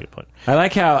 21. a good point. I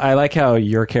like how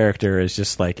your character is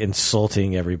just like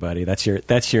insulting everybody. That's your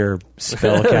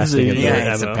spell casting Yeah, ability. it's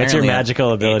That's your apparently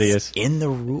magical ability it's is in the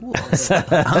rules.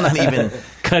 I'm not even.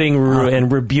 cutting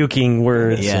and rebuking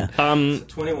words. Yeah.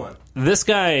 21. This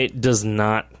guy does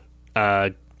not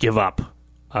give up.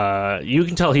 You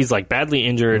can tell he's like badly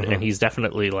injured, and he's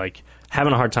definitely like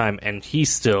having a hard time, and he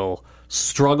still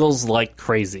struggles like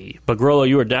crazy. But Grollo,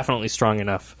 you are definitely strong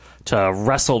enough to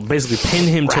basically pin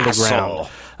him to the ground.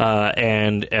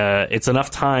 And it's enough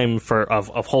time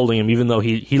of holding him, even though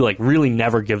he like really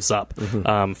never gives up,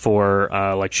 for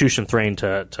like Shush and Thrain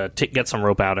to get some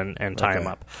rope out and tie him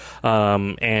up.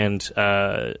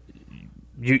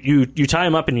 You tie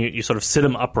him up and you sort of sit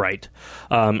him upright,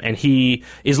 and he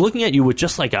is looking at you with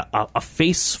just like a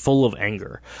face full of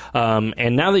anger.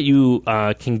 And now that you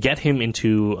can get him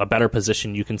into a better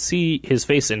position, you can see his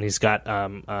face, and he's got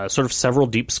sort of several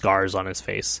deep scars on his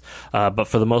face. But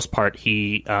for the most part,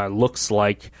 he looks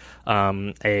like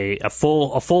a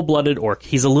full-blooded orc.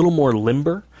 He's a little more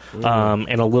limber.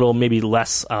 And a little maybe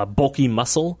less bulky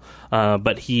muscle,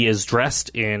 but he is dressed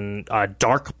in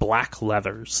dark black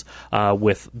leathers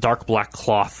with dark black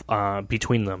cloth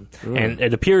between them. And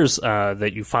it appears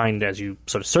that you find as you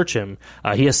sort of search him,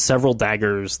 he has several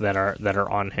daggers that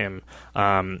are on him,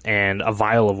 and a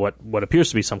vial of what appears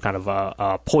to be some kind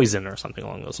of poison or something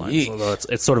along those lines. Yeesh. Although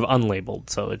it's sort of unlabeled,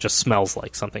 so it just smells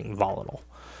like something volatile.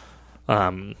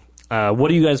 What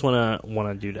do you guys want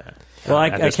to do to? Well, I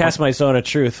at this cast my Zone of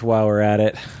Truth while we're at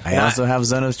it. I also have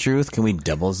Zone of Truth. Can we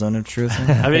double Zone of Truth?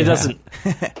 I mean, it doesn't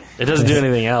do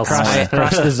anything else.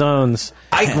 Cross the zones.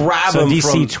 I grab So him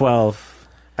DC from... 12.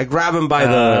 I grab him by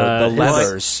the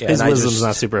leathers. His and I wisdom's just-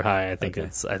 not super high. I think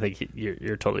Okay.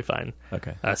 you're totally fine.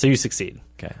 Okay. So you succeed.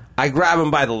 Okay. I grab him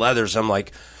by the leathers. I'm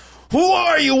like, "Who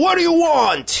are you? What do you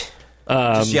want?"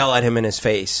 Just yell at him in his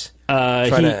face,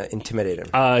 trying to intimidate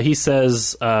him. He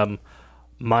says,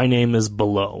 "My name is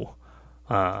Below."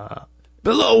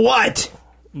 Below what?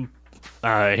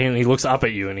 He looks up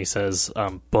at you and he says,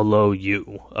 "Below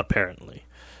you, apparently."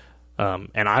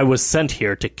 And I was sent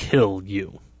here to kill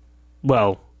you.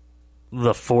 Well,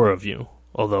 the 4 of you,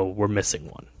 although we're missing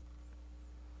one.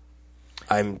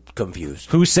 I'm confused.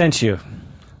 Who sent you?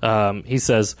 He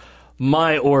says,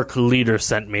 "My orc leader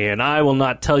sent me, and I will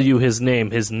not tell you his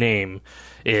name. His name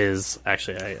is..."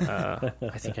 Actually, I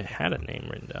think I had a name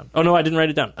written down. Oh, no, I didn't write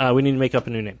it down. We need to make up a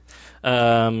new name.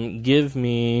 Give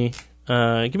me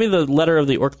the letter of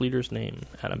the orc leader's name,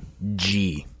 Adam.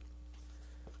 G.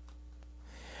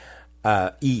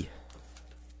 E.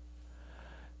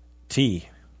 T.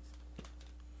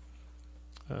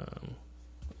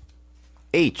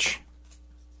 H.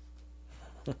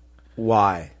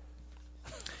 Y.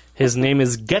 His name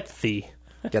is Get-Thee.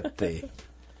 Get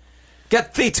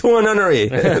thee to a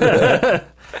nunnery.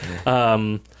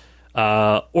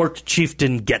 Orc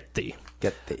chieftain Get-Thee.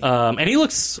 Get thee. And he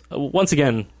looks, once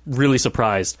again, really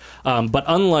surprised. But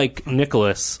unlike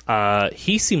Nicholas,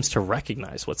 he seems to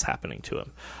recognize what's happening to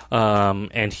him.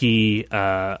 And he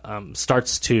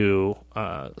starts to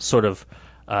sort of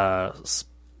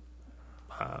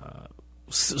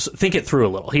think it through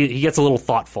a little. He gets a little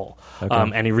thoughtful.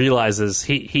 And he realizes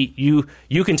you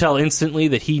can tell instantly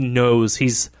that he knows,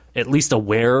 he's at least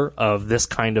aware of this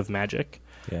kind of magic.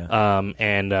 Yeah.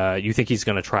 And you think he's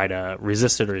going to try to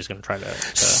resist it, or he's going to try to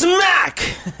Smack!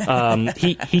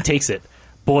 he takes it.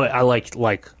 Boy, I like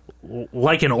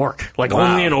an orc, like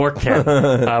only an orc can.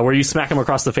 Where you smack him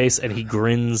across the face and he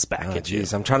grins back at you.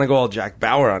 Jeez, I'm trying to go all Jack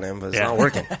Bauer on him, but it's not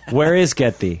working. Where is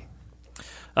Get Thee?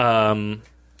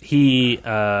 He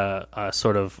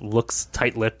sort of looks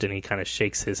tight-lipped and he kind of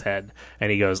shakes his head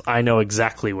and he goes, "I know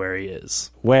exactly where he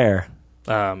is." Where?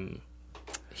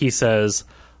 He says,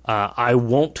 "I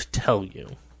won't tell you."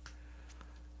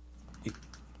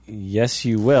 Yes,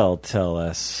 you will tell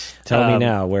us. Tell me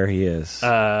now where he is.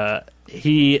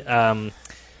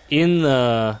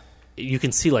 You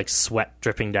can see like sweat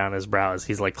dripping down his brows.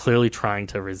 He's like clearly trying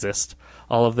to resist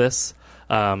all of this.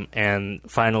 And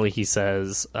finally he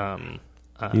says,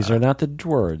 These are not the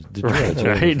words.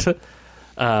 The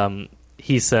right?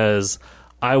 He says,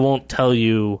 I won't tell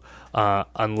you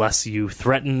unless you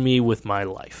threaten me with my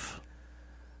life.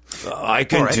 I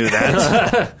can do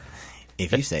that.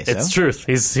 If you say so. It's truth.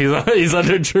 He's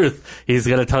under truth. He's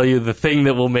going to tell you the thing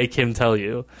that will make him tell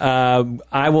you.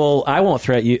 I won't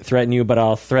threaten you, but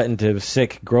I'll threaten to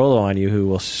sick Grollo on you, who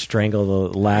will strangle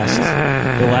the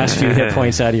last few hit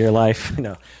points out of your life.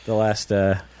 No, the last.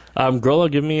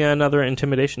 Grollo, give me another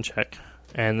intimidation check,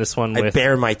 and this one I with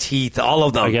bare my teeth, all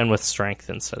of them. again with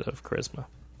strength instead of charisma,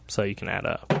 so you can add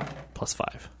a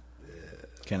 +5.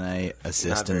 Can I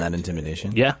assist in that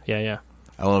intimidation? Yeah.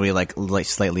 I will be like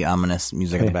slightly ominous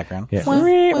music in the background. Yeah. So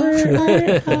you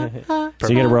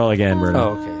get to roll again, Bruno.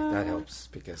 Oh, okay. That helps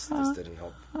because this didn't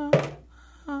help.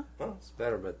 Well, it's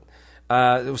better, but...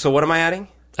 so what am I adding?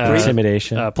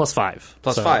 Intimidation. +5.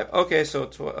 Plus So, 5. Okay, so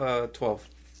 12.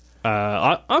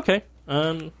 Okay.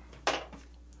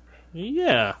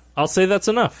 Yeah, I'll say that's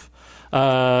enough.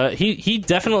 He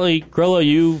definitely,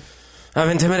 Grollo, I've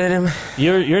intimidated him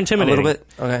you're intimidating a little bit.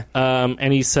 Okay.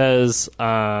 And he says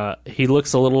he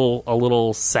looks a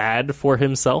little sad for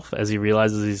himself as he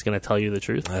realizes he's going to tell you the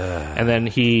truth. And then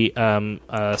he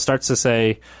starts to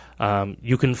say,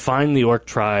 you can find the orc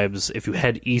tribes if you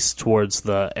head east towards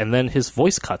and then his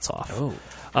voice cuts off. Oh.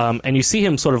 And you see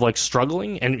him sort of like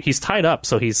struggling, and he's tied up,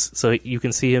 so you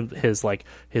can see him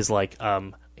he's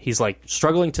like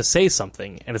struggling to say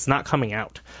something, and it's not coming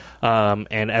out.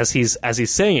 And as he's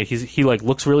saying it, he like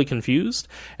looks really confused,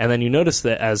 and then you notice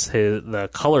that as the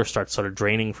color starts sort of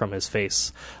draining from his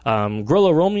face.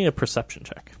 Grollo, roll me a perception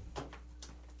check.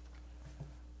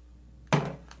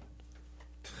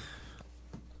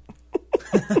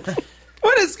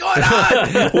 What is going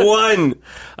on? 1.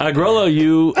 Grollo,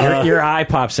 Your eye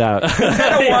pops out. Is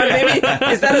that a 1, maybe?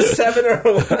 Is that a 7 or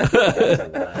a 1?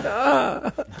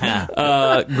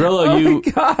 Grollo, you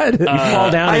God. You fall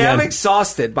down I again. am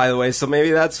exhausted, by the way, so maybe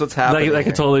that's what's happening. that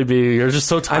could totally be. You're just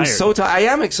so tired. I'm so tired. I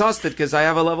am exhausted because I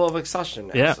have a level of exhaustion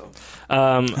now. Yeah. So.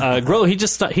 Grollo,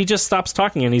 he just stops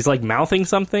talking, and he's like mouthing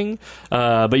something,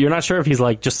 but you're not sure if he's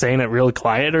like just saying it really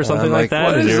quiet or something I'm like that.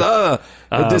 What is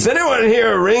does anyone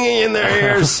hear ringing in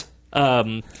their ears?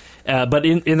 But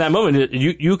in that moment,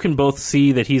 you can both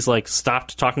see that he's like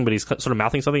stopped talking, but he's sort of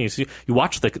mouthing something. You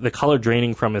watch the color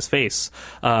draining from his face,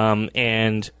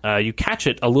 and you catch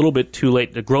it a little bit too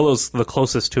late. Grollo's the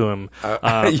closest to him.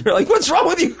 You're like, what's wrong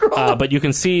with you, Grollo? But you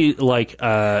can see like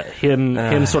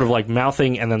him sort of like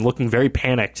mouthing and then looking very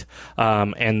panicked,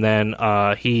 and then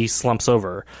he slumps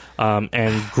over.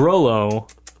 And Grollo,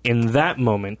 in that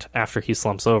moment, after he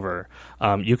slumps over,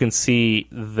 you can see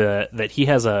that he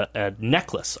has a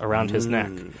necklace around his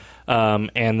neck,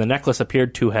 and the necklace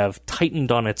appeared to have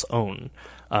tightened on its own,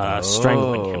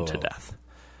 strangling him to death.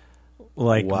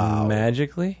 Like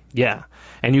magically? Yeah,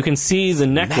 and you can see the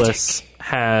necklace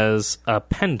has a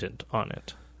pendant on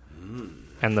it,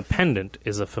 and the pendant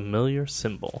is a familiar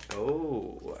symbol.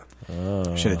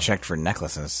 Should have checked for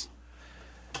necklaces.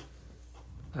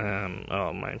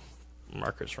 My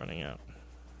marker's running out.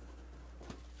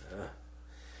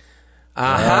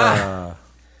 Aha!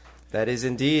 That is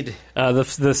indeed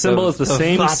The symbol is the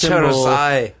same symbol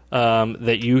Eye.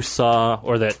 that you saw,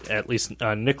 or that at least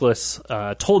Nicholas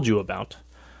told you about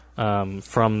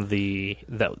from that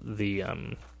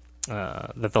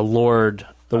the Lord,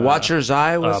 The Watcher's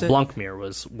Eye, was it? Blancmere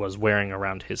was wearing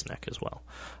around his neck as well.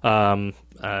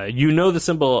 You know the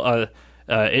symbol.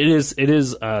 It is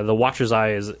the Watcher's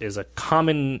Eye is a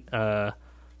common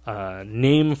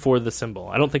name for the symbol.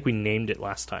 I don't think we named it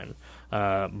last time,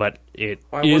 but it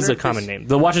is a common name.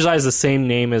 The Watcher's Eye is the same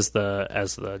name as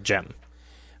the gem.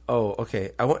 Oh,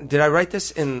 okay. Did I write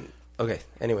this in... Okay,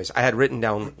 anyways, I had written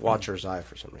down Watcher's Eye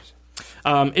for some reason.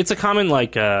 It's a common,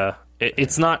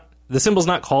 it's not... The symbol's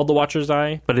not called the Watcher's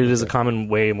Eye, but it is a common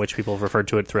way in which people have referred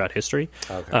to it throughout history.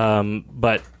 Okay.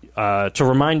 But to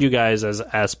remind you guys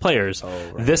as players,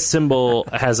 this symbol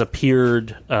has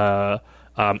appeared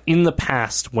in the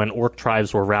past when orc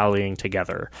tribes were rallying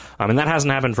together, and that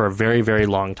hasn't happened for a very, very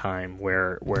long time.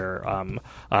 Where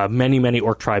many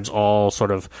orc tribes all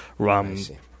sort of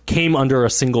came under a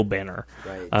single banner.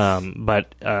 Right.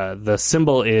 But the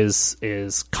symbol is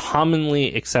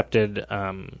commonly accepted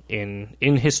in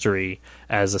history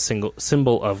as a single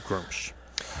symbol of Grumsh.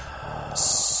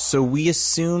 So we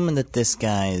assume that this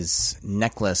guy's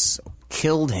necklace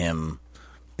killed him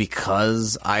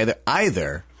because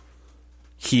either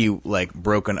he like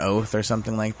broke an oath or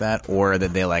something like that, or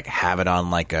that they like have it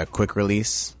on like a quick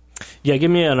release? Yeah,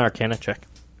 give me an Arcana check.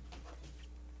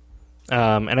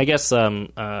 And I guess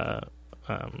Thrain,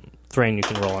 you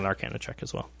can roll an Arcana check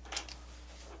as well.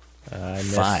 I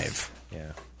missed. 5.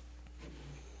 Yeah.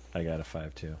 I got a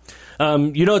 5 too.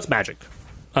 You know it's magic.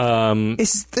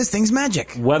 This thing's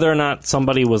magic. Whether or not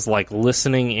somebody was like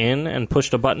listening in and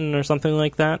pushed a button or something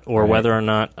like that, or whether or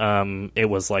not it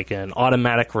was like an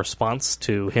automatic response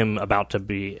to him about to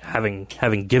be having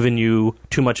given you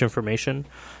too much information,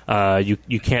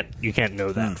 you can't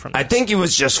know that from. I think he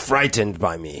was just frightened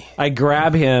by me. I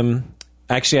grab him.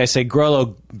 Actually, I say,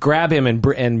 Grollo, grab him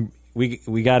and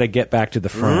we got to get back to the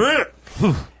front.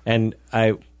 And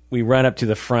we run up to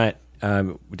the front.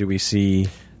 Do we see?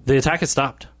 The attack has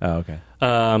stopped. Oh, okay.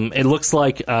 It looks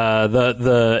like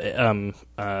the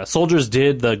soldiers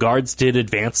the guards did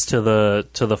advance to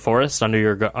the forest under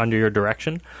your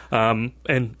direction,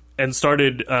 and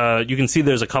started. You can see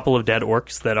there's a couple of dead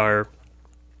orcs that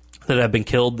have been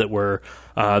killed that were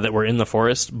in the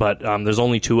forest, but there's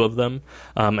only 2 of them,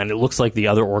 and it looks like the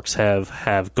other orcs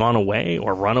have gone away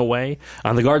or run away.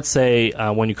 The guards say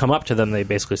when you come up to them, they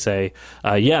basically say,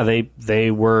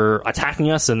 they were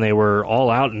attacking us and they were all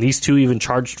out, and these 2 even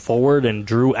charged forward and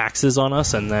drew axes on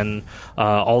us, and then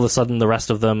all of a sudden the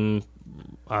rest of them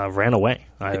ran away.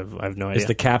 I have no idea. Is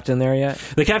the captain there yet?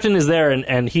 The captain is there,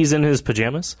 and he's in his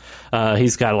pajamas.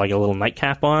 He's got like a little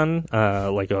nightcap on,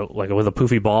 like with a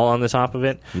poofy ball on the top of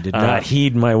it. He did not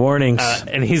heed my warnings.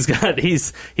 And he's got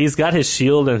his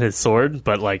shield and his sword,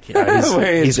 but like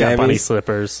he's got bunny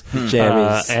slippers,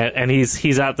 Jammies. and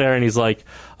he's out there, and he's like,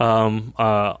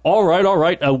 all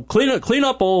right, clean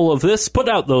up all of this, put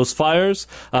out those fires,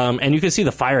 and you can see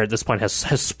the fire at this point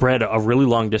has spread a really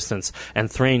long distance.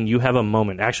 And Thrain, you have a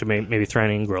moment, actually maybe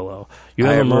Thrain and Grollo, you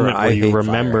have a moment where you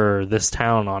remember this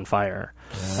town on fire.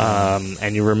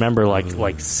 And you remember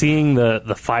like seeing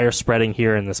the fire spreading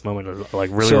here in this moment, like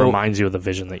really reminds you of the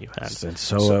vision that you had. And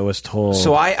so it was told.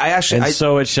 So I actually,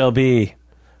 so it shall be.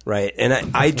 Right,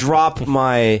 and I drop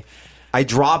the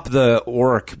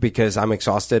orc because I'm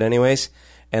exhausted anyways,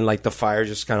 and like the fire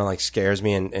just kind of like scares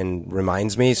me and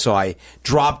reminds me, so I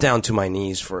drop down to my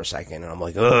knees for a second, and I'm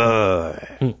like,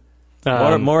 ugh.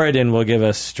 Moradin will give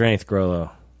us strength,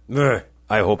 Grollo.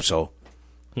 I hope so.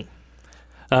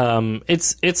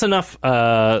 It's enough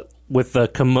with the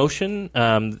commotion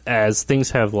as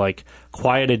things have like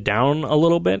quieted down a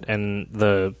little bit, and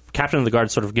the captain of the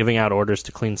guard sort of giving out orders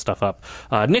to clean stuff up.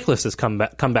 Nicholas has come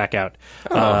back out,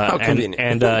 how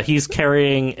convenient. and he's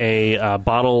carrying a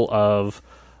bottle of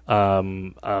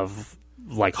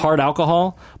like hard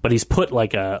alcohol, but he's put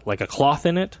like a cloth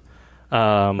in it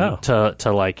to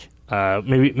like.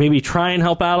 Maybe try and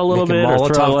help out a little bit,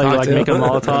 or throw like make a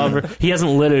Molotov. He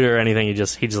hasn't lit it or anything. He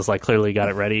just like clearly got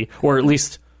it ready, or at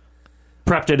least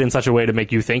prepped it in such a way to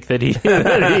make you think that he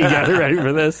got it ready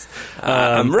for this.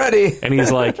 I'm ready. And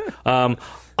he's like, wait,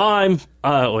 I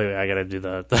gotta do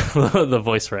the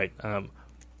voice right.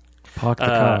 Park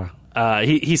the car.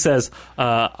 He says,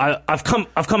 I've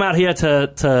come out here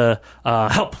to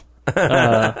help.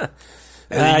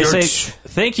 I say,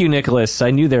 thank you, Nicholas.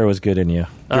 I knew there was good in you.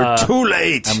 You're too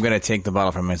late. I'm going to take the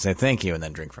bottle from him and say thank you and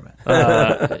then drink from it.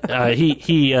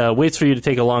 He waits for you to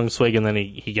take a long swig, and then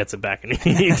he gets it back, and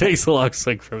he takes a long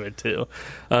swig from it, too.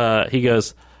 He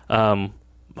goes, what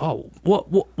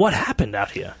happened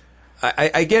out here?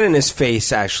 I get in his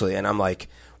face, actually, and I'm like,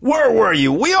 where were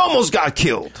you? We almost got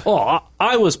killed. Oh,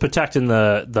 I was protecting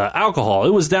the alcohol.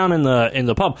 It was down in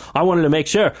the pub. I wanted to make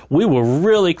sure we were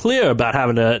really clear about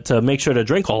having to make sure to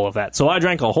drink all of that. So I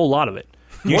drank a whole lot of it.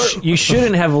 You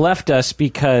shouldn't have left us,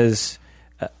 because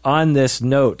on this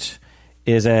note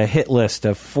is a hit list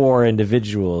of 4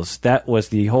 individuals. That was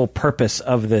the whole purpose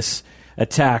of this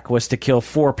attack, was to kill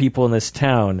 4 people in this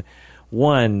town.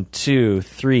 1, 2,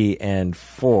 3, and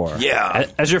 4. Yeah.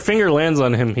 As your finger lands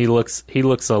on him, he looks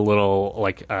a little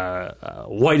like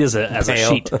white as a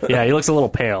sheet. Yeah, he looks a little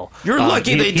pale. You're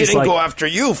lucky they didn't go after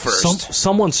you first.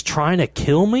 Someone's trying to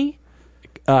kill me?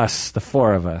 Us, the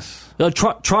 4 of us.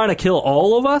 Trying to kill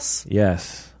all of us?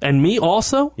 Yes. And me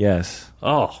also? Yes.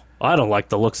 Oh, I don't like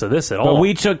the looks of this at all. But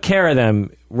we took care of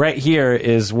them. Right here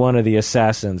is one of the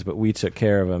assassins, but we took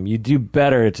care of him. You do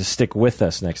better to stick with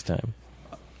us next time.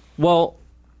 Well,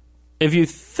 if you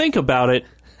think about it,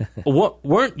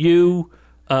 weren't you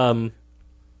being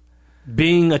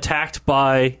attacked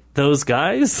by those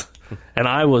guys? And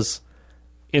I was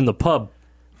in the pub.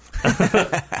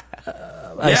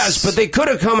 Yes, but they could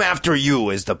have come after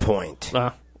you, is the point.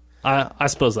 I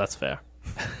suppose that's fair.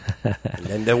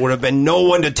 And there would have been no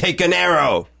one to take an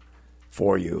arrow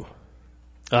for you.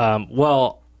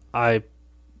 Well, I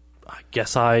I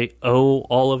guess I owe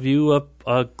all of you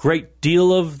a great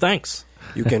deal of thanks.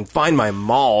 You can find my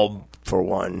maul for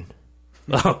one.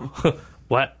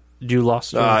 What? You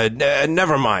lost your...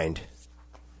 Never mind.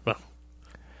 Well,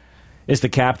 Is the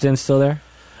captain still there?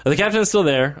 the captain's still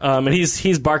there, and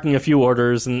he's barking a few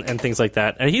orders and things like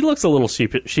that. And he looks a little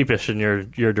sheepish in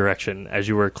your direction, as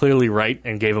you were clearly right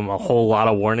and gave him a whole lot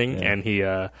of warning. And he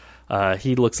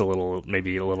looks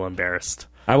maybe a little embarrassed.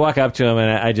 I walk up to him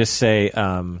and I just say,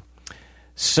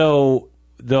 so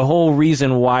the whole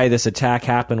reason why this attack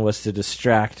happened was to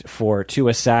distract for 2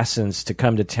 assassins to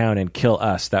come to town and kill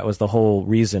us. That was the whole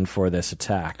reason for this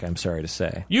attack, I'm sorry to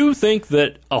say. You think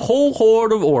that a whole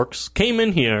horde of orcs came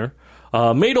in here,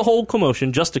 made a whole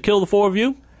commotion just to kill the 4 of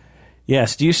you?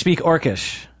 Yes, do you speak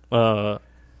Orcish? Do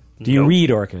you no. read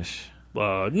Orcish?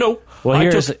 No. Well, I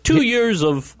here's- took 2 years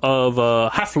of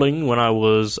halfling when I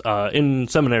was in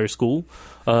seminary school,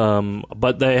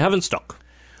 but they haven't stuck.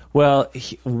 Well,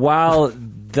 while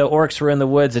the orcs were in the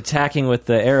woods attacking with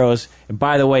the arrows, and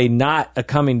by the way, not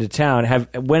coming to town,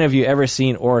 when have you ever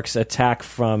seen orcs attack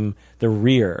from the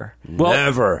rear? Well,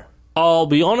 Never. I'll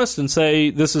be honest and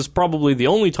say this is probably the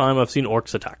only time I've seen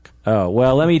orcs attack. Oh,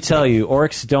 well, let me tell you,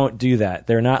 orcs don't do that.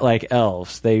 They're not like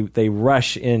elves. They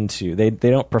rush into. They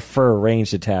don't prefer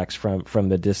ranged attacks from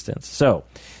the distance. So,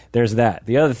 there's that.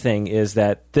 The other thing is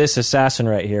that this assassin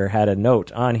right here had a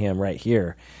note on him right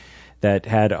here that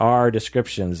had our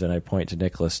descriptions, and I point to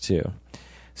Nicholas too.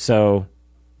 So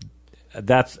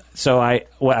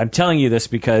I'm telling you this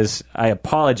because I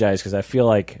apologize because I feel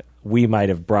like we might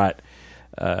have brought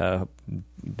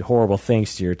horrible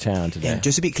things to your town today. Yeah,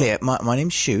 just to be clear, my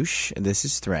name's Shush, and this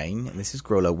is Thrain, and this is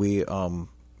Grolo.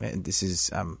 This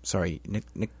is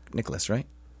Nicholas, right?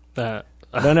 No.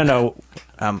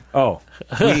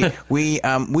 We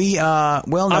are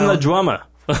well known. I'm the drummer.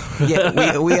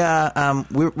 Yeah, we are.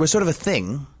 We're sort of a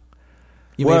thing.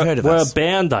 You may have heard of we're us. a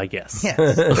band, I guess.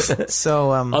 Yeah.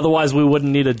 So Otherwise, we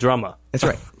wouldn't need a drummer. that's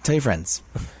right. Tell your friends.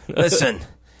 Listen,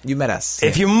 You met us.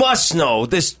 if you must know,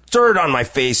 this dirt on my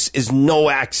face is no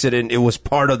accident. It was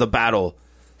part of the battle.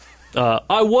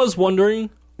 I was wondering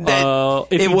That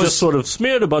if it you was- just sort of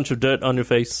smeared a bunch of dirt on your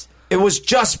face. It was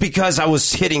just because I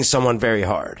was hitting someone very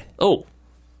hard. Oh.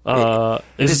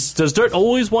 Does dirt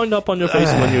always wind up on your face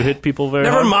when you hit people very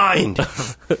Never hard? mind.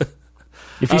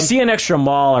 If you see an extra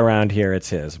maul around here, it's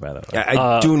his, by the way.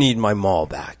 I do need my maul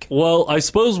back. Well, I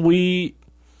suppose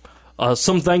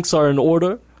some thanks are in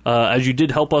order, as you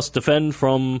did help us defend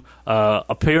from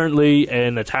apparently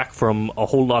an attack from a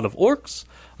whole lot of orcs.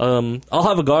 I'll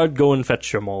have a guard go and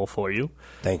fetch your maul for you.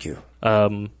 Thank you.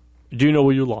 Do you know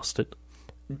where you lost it?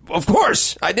 Of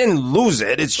course, I didn't lose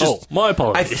it. It's just my I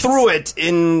apologies. threw it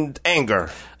in anger.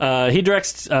 He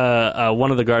directs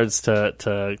one of the guards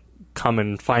to come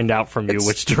and find out from you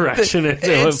which direction it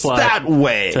It's fly that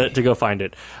way. to go find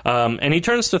it. And he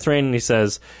turns to Thrain and he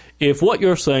says, "If what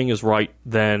you're saying is right,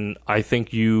 then I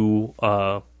think you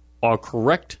are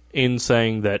correct in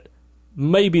saying that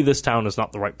maybe this town is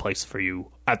not the right place for you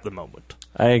at the moment.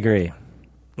 I agree.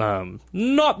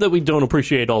 Not that we don't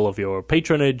appreciate all of your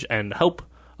patronage and help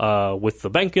with the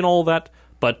bank and all that,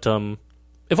 but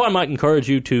if I might encourage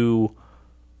you to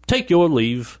take your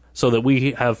leave so that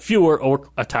we have fewer orc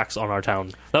attacks on our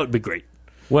town, that would be great."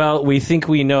 Well, we think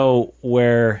we know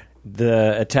where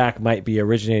the attack might be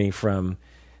originating from,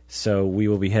 so we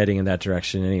will be heading in that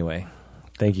direction anyway.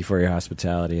 Thank you for your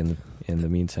hospitality in the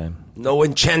meantime. No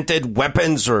enchanted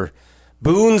weapons or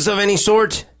boons of any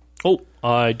sort? Oh,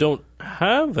 I don't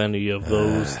have any of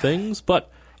those things, but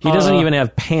He doesn't even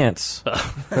have pants.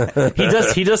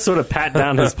 he does sort of pat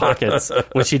down his pockets,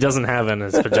 which he doesn't have in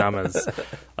his pajamas.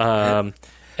 But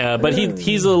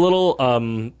he's a little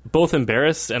both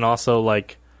embarrassed and also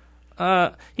like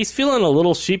he's feeling a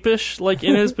little sheepish, like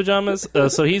in his pajamas.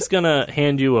 So he's gonna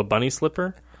hand you a bunny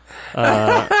slipper,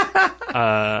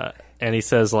 and he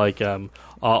says like,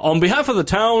 on behalf of the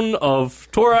town of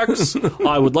Torax,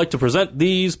 I would like to present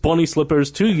these bunny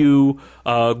slippers to you,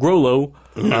 Grolo,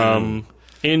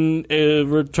 in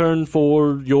return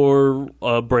for your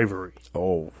bravery.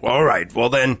 Oh, all right. Well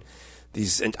then,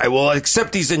 I will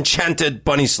accept these enchanted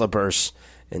bunny slippers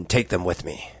and take them with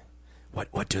me.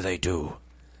 What do they do?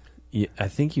 I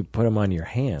think you put them on your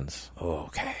hands.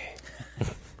 Okay.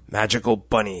 Magical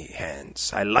bunny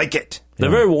hands. I like it. They're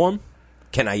very warm.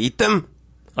 Can I eat them?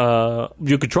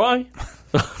 You could try.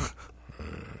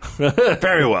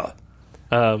 Very well.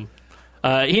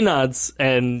 He nods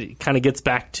and kind of gets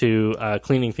back to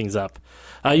cleaning things up.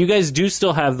 You guys do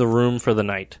still have the room for the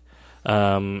night.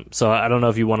 So I don't know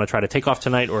if you want to try to take off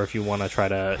tonight or if you want to try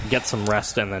to get some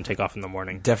rest and then take off in the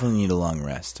morning. Definitely need a long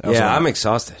rest. Yeah, I'm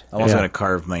exhausted. I also got to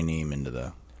carve my name into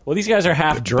the Well, these guys are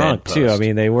half drunk too. bedpost. I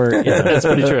mean, they were. That's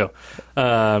pretty true.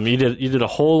 You did a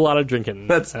whole lot of drinking.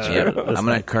 That's true. this I'm going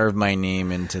night. to carve my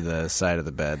name into the side of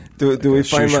the bed. Do we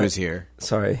find Shush my- was here.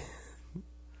 Sorry.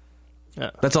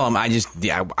 That's all.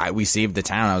 We saved the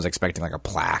town. I was expecting like a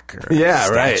plaque or Yeah,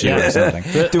 right. statue Yeah. or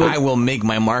something. Do it- I will make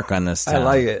my mark on this town. I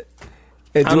like it.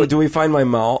 Hey, do we find my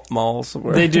maul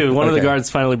somewhere? They do. One of the Okay. guards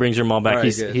finally brings your maul back. All right,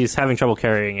 he's good. he's having trouble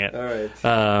carrying it. All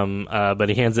right. But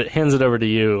he hands it over to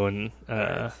you, and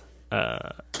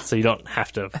so you don't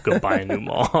have to go buy a new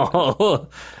maul.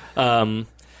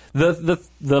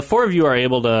 The four of you are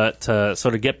able to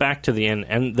sort of get back to the inn,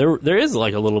 and there is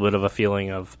like a little bit of a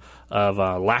feeling of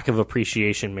lack of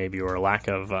appreciation, maybe, or a lack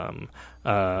of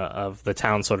the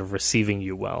town sort of receiving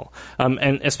you well,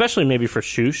 and especially maybe for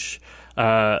Shush.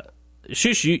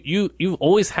 Shush, you've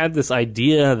always had this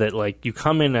idea that like you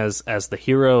come in as the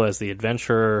hero, as the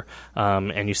adventurer,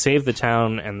 and you save the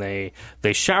town, and they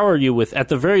shower you with at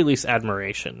the very least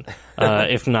admiration,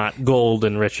 if not gold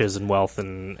and riches and wealth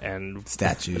and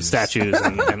Statues.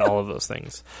 and all of those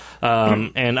things.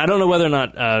 And I don't know whether or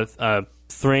not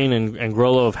Thrain and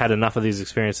Grollo have had enough of these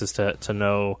experiences to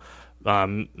know.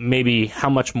 Maybe how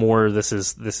much more this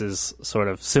is sort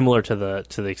of similar to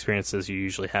the experiences you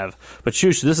usually have. But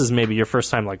Shush, this is maybe your first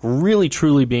time like really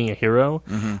truly being a hero,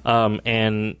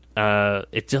 and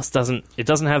it just doesn't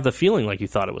have the feeling like you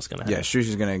thought it was going to have. Yeah, Shush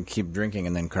is going to keep drinking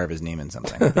and then carve his name in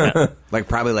something. Like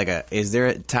probably like is there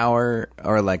a tower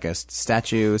or like a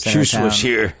statue? Center Shush town? was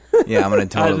here. Yeah, I'm going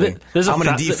to totally. there's a I'm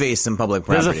going fa- to deface some public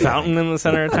There's property. a fountain in the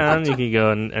center of town. You can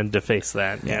go and deface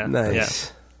that. Yeah,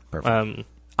 Nice. Perfect.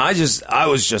 I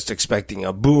was just expecting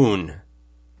a boon.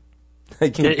 I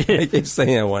keep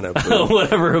saying I want a boon.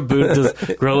 Whatever a boon does.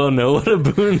 Grollo know what a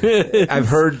boon is. I've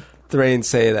heard Thrain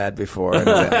say that before.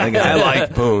 I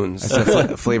like boons. It's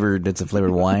a flavored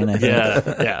wine. I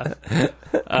think.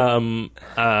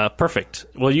 Yeah. Perfect.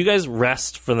 Well, you guys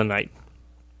rest for the night.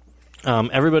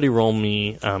 Everybody roll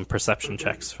me perception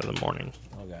checks for the morning.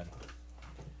 Oh god.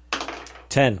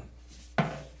 10.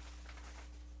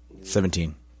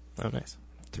 17. Oh, nice.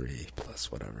 3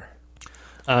 plus whatever.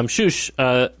 Shush,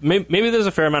 maybe there's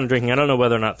a fair amount of drinking. I don't know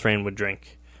whether or not Thrain would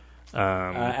drink.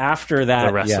 After that,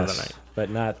 the rest yes, of the night.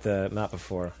 but not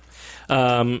before.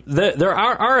 There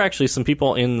are actually some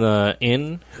people in the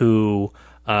inn who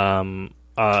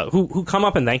come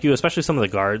up and thank you, especially some of the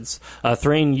guards.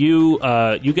 Thrain, you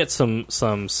get some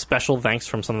special thanks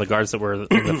from some of the guards that were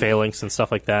in the phalanx and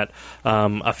stuff like that.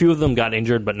 A few of them got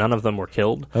injured, but none of them were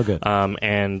killed. Oh, good.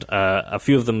 And a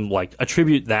few of them like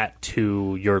attribute that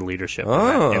to your leadership in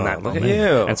that look at moment.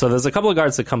 you. And so there's a couple of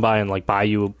guards that come by and like buy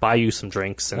you some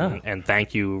drinks and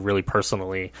thank you really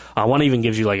personally. One even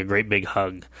gives you like a great big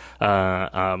hug.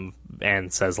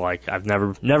 And says like I've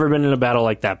never been in a battle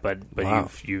like that, but Wow.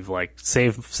 you've like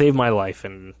saved my life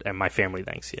and my family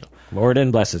thanks you. Morden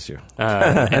blesses you.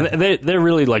 And they're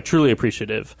really like truly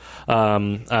appreciative.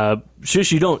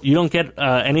 Shush, you don't get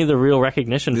any of the real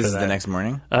recognition This for is that. the next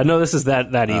morning. No, this is that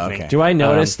evening. okay. Do I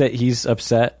notice that he's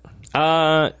upset?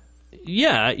 Yeah,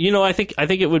 I think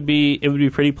it would be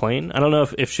pretty plain. I don't know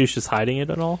if Shush is hiding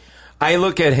it at all. I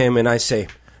look at him and I say,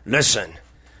 listen,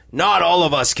 not all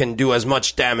of us can do as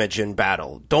much damage in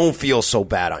battle. Don't feel so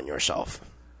bad on yourself.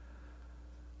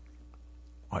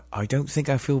 I don't think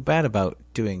I feel bad about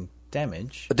doing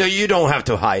damage. You don't have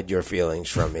to hide your feelings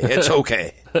from me. It's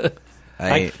okay.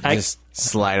 I I- just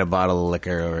slide a bottle of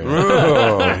liquor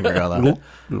over.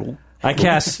 I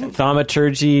cast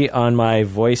thaumaturgy on my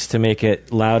voice to make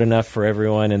it loud enough for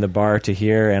everyone in the bar to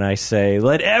hear, and I say,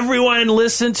 "Let everyone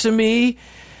listen to me.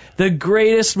 The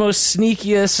greatest, most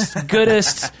sneakiest,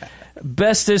 goodest,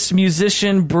 bestest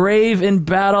musician, brave in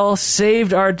battle,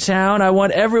 saved our town. I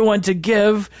want everyone to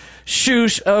give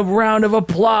Shush a round of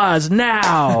applause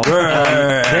now."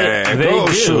 They Go,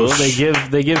 do. Shush.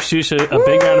 They give Shush a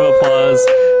big round of applause,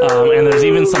 and there's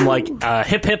even some like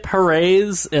hip hip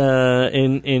hoorays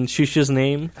in Shush's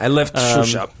name. I lift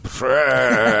Shush up.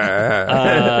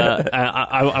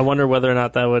 I wonder whether or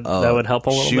not that would help a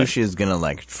little Shush is gonna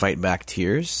like fight back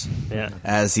tears bit. Yeah.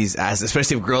 as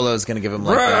especially if Grollo is gonna give him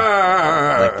like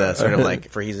the sort of like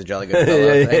for he's a jolly good fellow.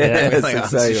 Yeah, thing. yeah, Like,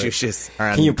 exactly. Shush is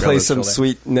around Can you play Grollo's some shoulder.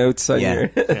 sweet notes on Yeah. your...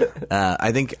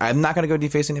 I think I'm not gonna go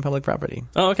deface any public property.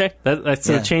 Oh, okay. That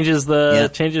Yeah. changes Yeah.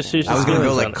 changes Shush's I was gonna go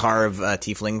feelings like on it. carve a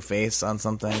tiefling face on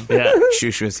something. Yeah.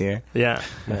 Shush was here. Yeah.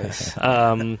 Nice.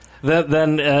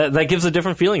 That gives a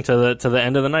different feeling to the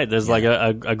end of the night. There's like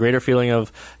a greater feeling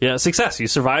of success. You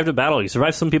survived a battle. You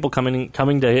survived some people coming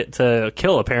to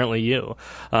kill apparently you.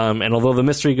 And although the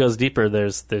mystery goes deeper,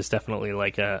 there's definitely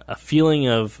like a feeling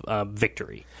of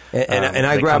victory. And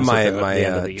I that grab comes with my the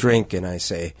end of the evening. drink and I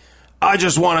say, I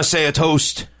just want to say a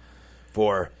toast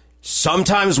for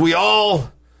sometimes we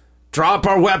all drop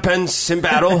our weapons in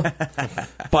battle,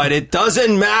 but it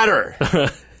doesn't matter.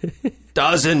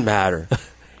 Doesn't matter.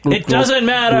 It doesn't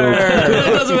matter. It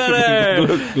doesn't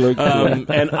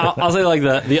matter. And I'll say like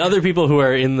the other people who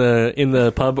are in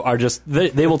the pub are just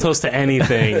they will toast to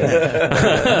anything,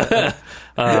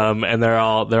 and they're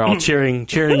all cheering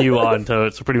you on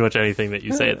to pretty much anything that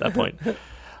you say at that point.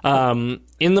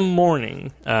 In the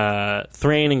morning,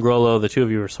 Thrain and Grollo, the two of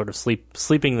you are sort of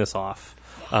sleeping this off,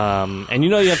 and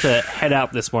you have to head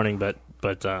out this morning, but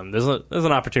there's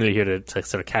an opportunity here to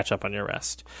sort of catch up on your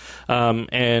rest.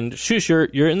 And Shush,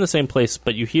 you're in the same place,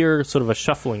 but you hear sort of a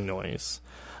shuffling noise,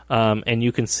 and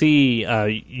you can see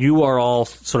you are all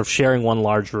sort of sharing one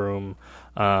large room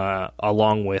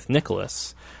along with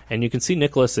Nicholas. And you can see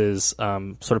Nicholas is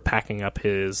sort of packing up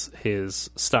his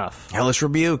stuff. Hellish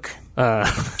rebuke.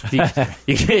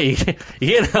 You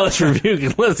can't hellish rebuke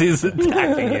unless he's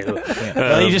attacking you.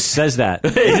 Well, he just says that.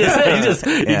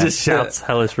 He just shouts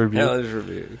hellish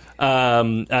rebuke.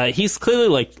 He's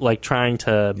clearly like trying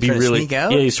to be really sneak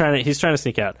out? Yeah, he's trying to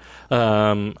sneak out.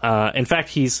 In fact,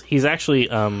 he's actually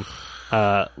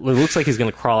it looks like he's going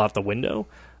to crawl out the window.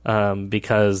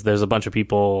 Because there's a bunch of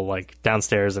people like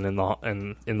downstairs and in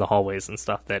the hallways and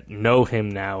stuff that know him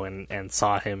now and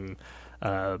saw him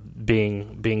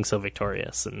being so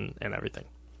victorious and everything.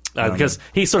 Because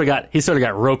he sort of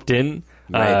got roped in.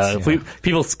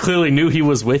 People clearly knew he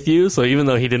was with you, so even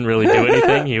though he didn't really do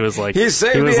anything, he was like getting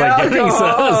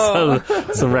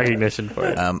some recognition for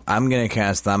it. I'm gonna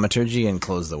cast Thaumaturgy and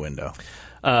close the window.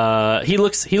 He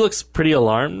looks pretty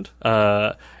alarmed,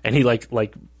 and he like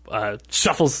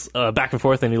shuffles back and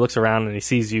forth, and he looks around and he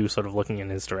sees you sort of looking in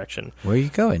his direction. Where are you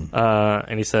going?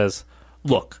 And he says,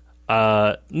 "Look,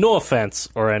 no offense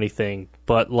or anything,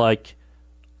 but like,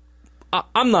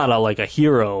 I'm not a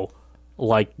hero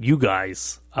like you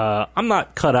guys. I'm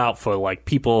not cut out for like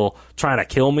people trying to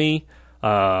kill me.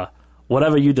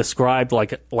 Whatever you described,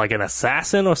 like an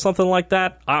assassin or something like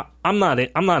that. I'm not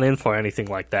in for anything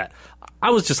like that. I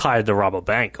was just hired to rob a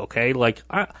bank. Okay, like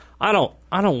I don't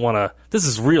want to. This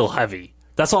is real heavy.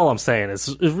 That's all I'm saying. It's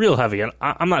real heavy, and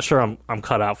I'm not sure I'm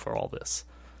cut out for all this."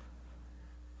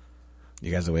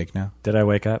 You guys awake now? Did I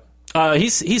wake up?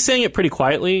 He's saying it pretty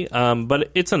quietly,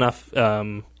 but it's enough.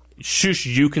 Shush,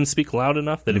 you can speak loud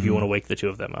enough that if you want to wake the two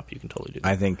of them up, you can totally do that.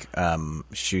 I think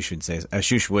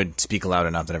Shush would speak loud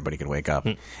enough that everybody could wake up,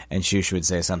 and Shush would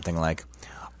say something like,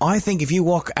 "I think if you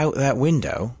walk out that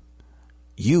window,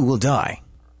 you will die."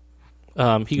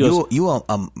 He goes, "You are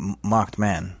a marked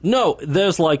man." "No,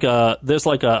 there's like a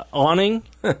awning,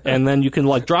 and then you can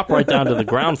like drop right down to the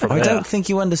ground from I there." don't think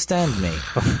you understand me.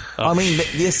 I mean,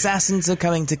 the assassins are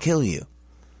coming to kill you.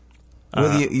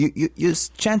 Whether your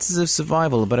chances of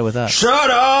survival are better with us.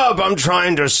 Shut up! I'm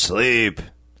trying to sleep.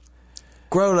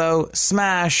 Grollo,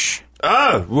 smash.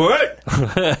 What?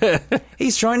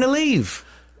 He's trying to leave.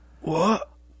 What?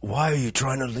 Why are you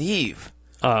trying to leave?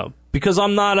 Because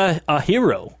I'm not a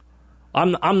hero.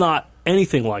 I'm not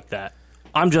anything like that.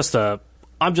 I'm just a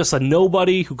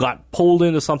nobody who got pulled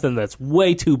into something that's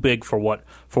way too big for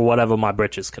whatever my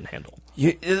britches can handle.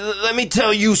 Let me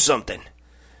tell you something.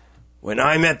 When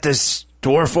I met this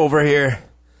dwarf over here,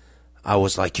 I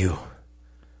was like you.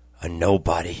 A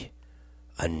nobody.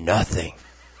 A nothing.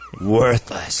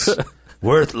 Worthless.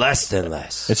 Worth less than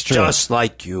less. It's true. Just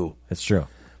like you. It's true.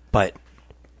 But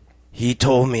he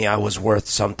told me I was worth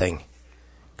something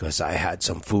because I had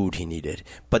some food he needed.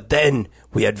 But then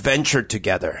we adventured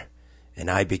together, and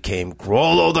I became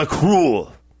Grollo the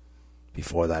Cruel.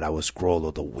 Before that, I was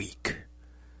Grollo the Weak.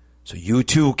 So you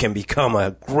too can become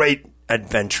a great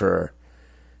adventurer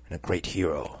and a great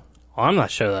hero. I'm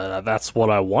not sure that that's what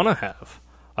I want to have.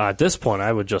 At this point,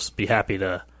 I would just be happy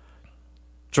to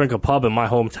drink a pub in my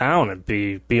hometown and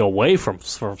be away from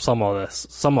some of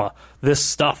this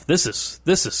stuff. This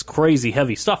is crazy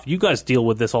heavy stuff. You guys deal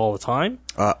with this all the time?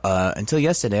 Until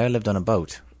yesterday, I lived on a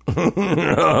boat.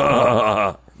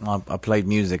 I played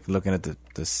music looking at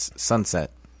the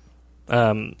sunset.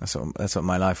 That's what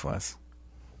my life was.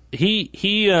 He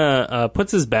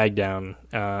puts his bag down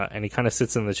and he kind of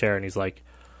sits in the chair and he's like,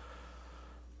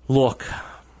 "Look,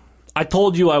 I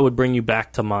told you I would bring you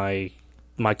back to my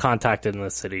contact in the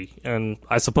city, and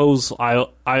I suppose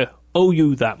I owe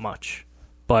you that much,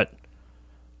 but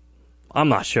I'm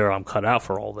not sure I'm cut out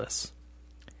for all this."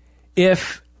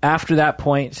 If after that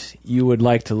point you would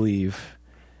like to leave,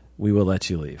 we will let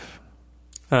you leave.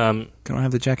 Can I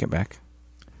have the jacket back?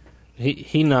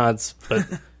 He nods, but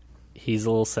he's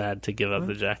a little sad to give up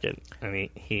the jacket, and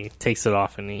he takes it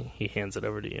off and he hands it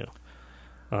over to you.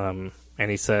 And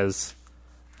he says,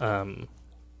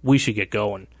 we should get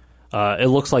going. It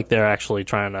looks like they're actually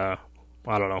trying to,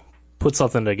 I don't know, put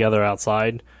something together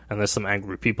outside, and there's some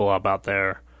angry people about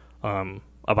their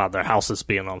houses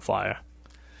being on fire.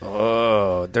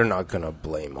 Oh, they're not gonna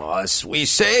blame us. We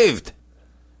saved.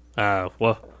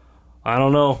 Well, I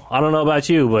don't know. I don't know about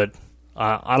you, but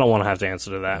I don't want to have to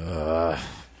answer to that.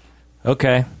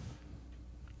 Okay.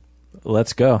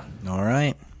 Let's go. All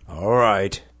right. All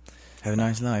right. Have a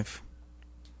nice life.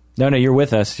 No, you're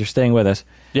with us. You're staying with us.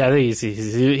 Yeah, I think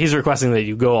he's requesting that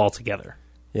you go all together.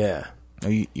 Yeah. Oh,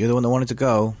 you're the one that wanted to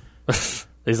go.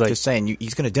 He's like, Just saying,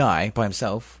 he's going to die by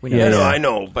himself. We know Yeah, that. No, I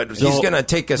know, but he's gonna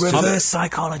take us. Reverse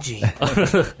psychology.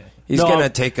 He's No, gonna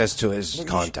I'm- take us to his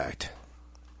contact.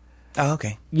 Oh,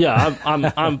 okay. yeah,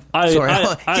 Sorry.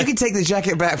 You can take the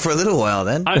jacket back for a little while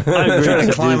then. I agree Trying to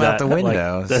to climb do out that. the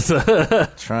window. Like,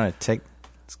 that's Trying to take...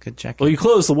 It's a good jacket. well, you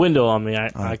closed the window on me.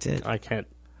 I did. I can't.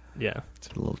 Yeah. It's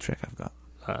a little trick I've got.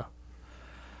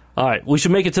 All right, we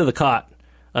should make it to the cot.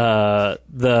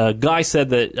 The guy said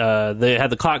that they had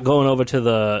the cot going over to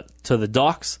the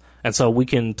docks, and so we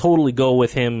can totally go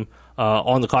with him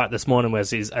on the cot this morning as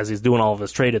he's doing all of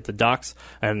his trade at the docks,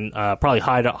 and probably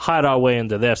hide our way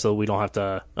into there so we don't have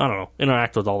to, I don't know,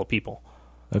 interact with all the people.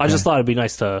 I just thought it'd be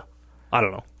nice to, I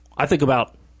don't know. I think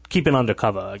about keeping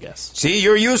undercover, I guess. See,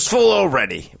 you're useful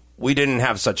already. We didn't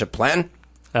have such a plan.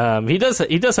 He does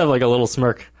have like a little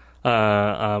smirk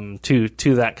to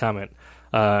that comment,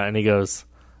 and he goes,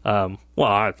 "Well,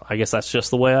 I guess that's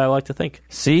just the way I like to think."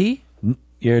 See?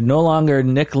 You're no longer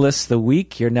Nicholas the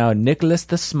Weak. You're now Nicholas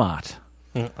the Smart.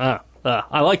 I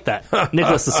like that,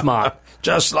 Nicholas the Smart.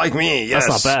 Just like me, yes.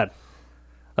 That's not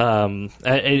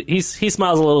bad. He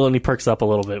smiles a little and he perks up a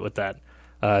little bit with that.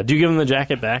 Do you give him the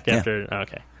jacket back after? Yeah.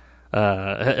 Okay.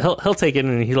 He'll take it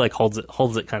and he like holds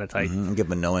it kind of tight. Mm-hmm. Give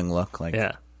him a knowing look. Like,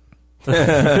 Yeah.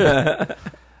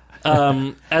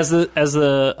 As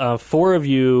the four of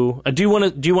you, do you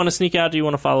want to sneak out? Do you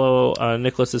want to follow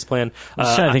Nicholas's plan? I'm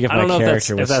just trying to think if I don't my know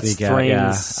character would if that's sneak out. Yeah.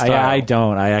 Thrain's style. I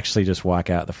don't. I actually just walk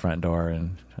out the front door,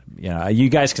 and you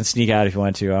guys can sneak out if you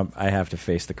want to. I have to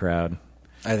face the crowd.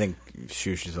 I think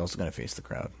Shush is also going to face the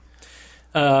crowd.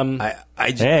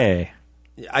 Hey.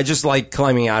 I just like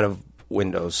climbing out of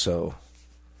windows, so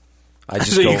I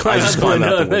just So go. you climb I just out the climb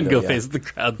window out the and then window, go face the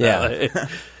crowd. Yeah. That way.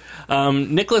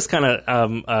 Nicholas kind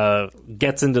of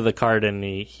gets into the cart and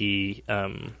he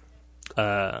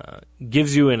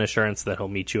gives you an assurance that he'll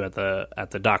meet you at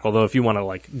the dock. Although if you want to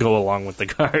like go along with the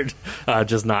guard,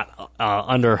 just not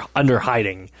under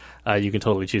hiding, you can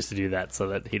totally choose to do that so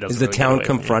that he doesn't. Is the really get town away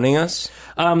from you. confronting us?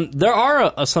 There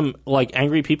are some like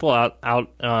angry people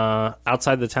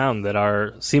outside the town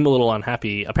that seem a little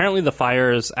unhappy. Apparently, the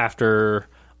fires after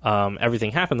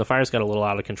everything happened, the fires got a little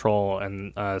out of control,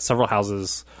 and several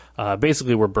houses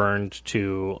basically were burned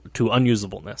to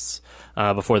unusableness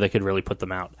before they could really put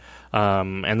them out.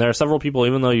 And there are several people,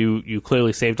 even though you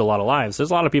clearly saved a lot of lives, there's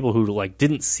a lot of people who like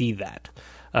didn't see that.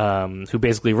 Who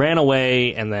basically ran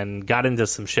away and then got into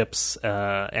some ships,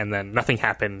 and then nothing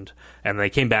happened, and they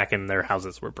came back and their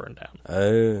houses were burned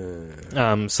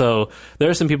down. So there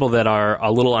are some people that are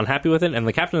a little unhappy with it, and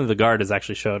the captain of the guard has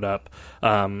actually showed up,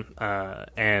 and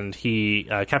Captain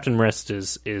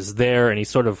Mrist is there, and he's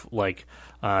sort of like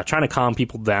trying to calm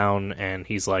people down, and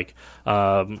he's like,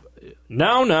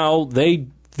 now,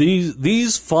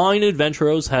 these fine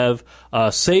adventurers have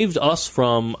saved us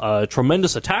from a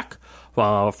tremendous attack.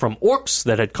 From orcs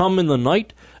that had come in the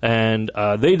night, and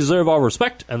they deserve our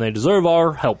respect, and they deserve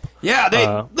our help.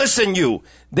 Yeah, listen, you.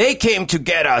 They came to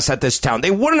get us at this town.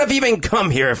 They wouldn't have even come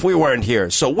here if we weren't here.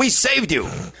 So we saved you.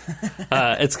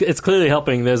 It's clearly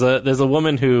helping. There's a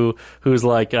woman who's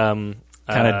like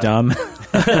Kind of dumb.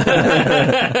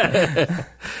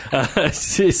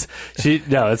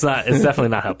 It's not. It's definitely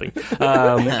not helping.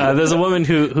 There's a woman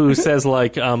who says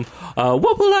like,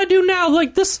 "What will I do now?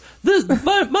 Like this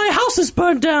my house is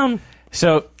burned down."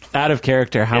 So, out of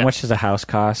character, how Yeah. much does a house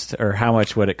cost, or how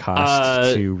much would it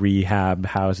cost to rehab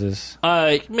houses?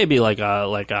 Maybe like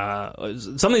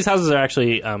some of these houses are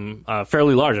actually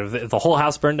fairly large. If the whole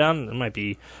house burned down, it might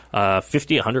be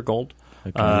 50, 100 gold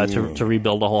to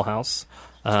rebuild a whole house.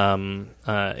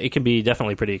 It can be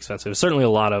definitely pretty expensive. Certainly a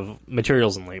lot of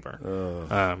materials and labor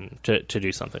to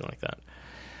do something like that.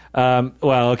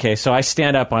 Well, okay, so I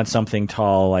stand up on something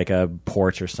tall, like a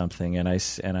porch or something, and I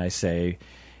say,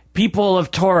 "People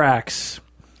of Torax,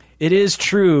 it is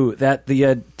true that the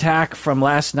attack from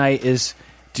last night is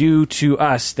due to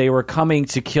us. They were coming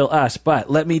to kill us, but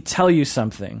let me tell you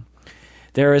something.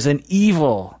 There is an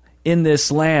evil in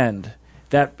this land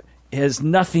that has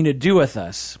nothing to do with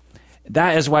us.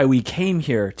 That is why we came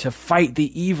here, to fight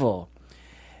the evil.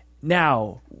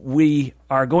 now we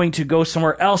are going to go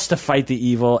somewhere else to fight the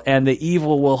evil, and the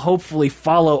evil will hopefully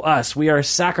follow us. We are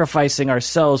sacrificing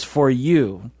ourselves for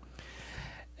you.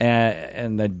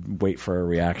 And then wait for a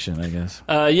reaction, I guess.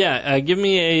 Give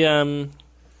me a,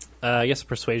 I guess, a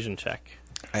persuasion check.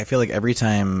 I feel like every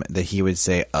time that he would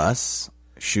say us,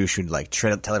 Shush would like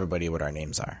try to tell everybody what our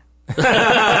names are.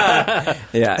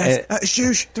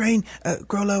 Shush, Thrain,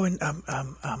 Grollo, and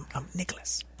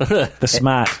Nicholas. The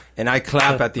smart. And I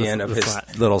clap at the end of his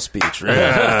little speech.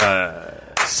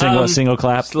 Single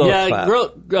clap. Clap.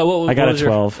 I got a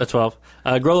 12. A 12.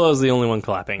 Grollo is the only one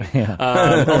clapping.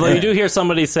 Although you do hear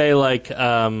somebody say like,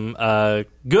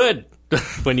 good.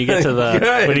 when you get to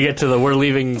the we're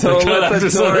leaving Don't let the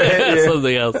door hit you.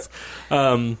 Something else.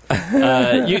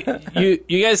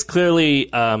 You guys clearly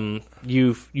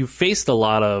you faced a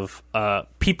lot of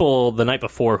people the night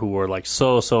before who were like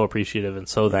so appreciative and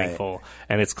so thankful,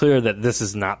 and it's clear that this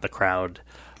is not the crowd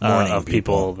of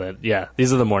people that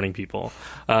these are the morning people,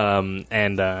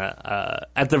 and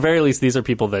at the very least these are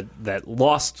people that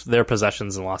lost their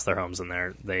possessions and lost their homes, and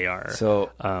they are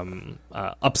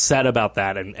upset about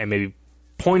that and maybe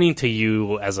pointing to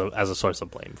you as a source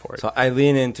of blame for it. So I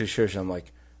lean into Shush. I'm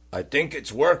like, I think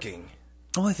it's working.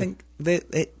 Oh, I think at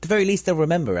the very least they'll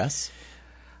remember us.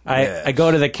 I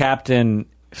go to the captain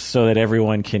so that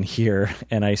everyone can hear,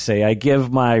 and I say, I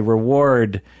give my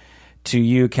reward to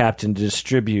you, Captain, to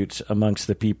distribute amongst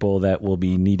the people that will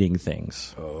be needing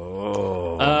things.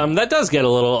 That does get a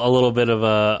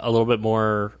little bit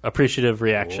more appreciative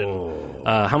reaction.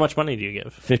 How much money do you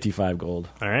give? 55 gold.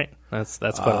 All right, that's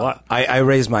quite a lot. I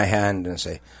raise my hand and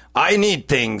say, I need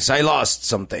things. I lost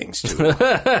some things too.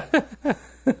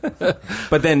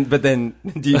 But then,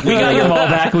 do you, We got your maul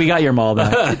back. We got your maul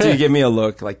back. do you give me a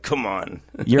look like, come on?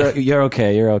 You're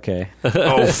okay. You're okay.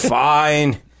 Oh,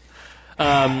 fine.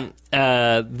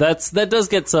 That does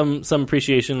get some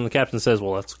appreciation. The captain says,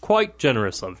 well, that's quite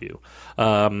generous of you.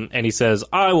 And he says,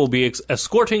 I will be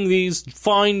escorting these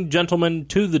fine gentlemen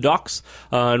to the docks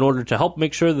in order to help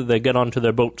make sure that they get onto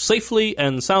their boat safely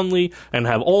and soundly and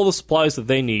have all the supplies that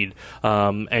they need.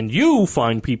 And you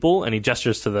fine people, and he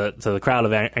gestures to the crowd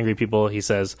of angry people, he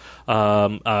says,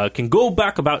 can go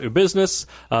back about your business.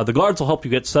 The guards will help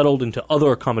you get settled into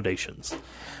other accommodations.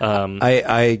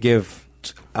 I give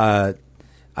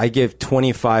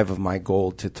 25 of my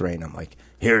gold to Thrain. I'm like,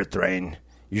 here, Thrain,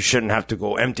 you shouldn't have to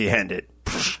go empty-handed.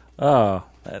 Oh,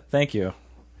 thank you.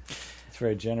 It's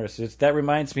very generous. That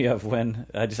reminds me of when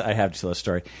I have to tell a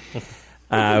story.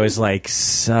 I was like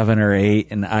 7 or 8,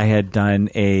 and I had done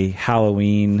a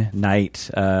Halloween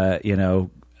night,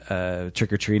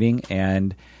 trick or treating,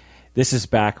 and this is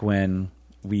back when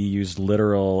we used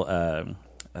literal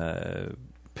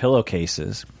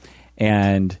pillowcases,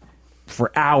 and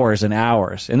for hours and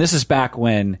hours. And this is back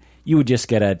when you would just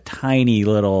get a tiny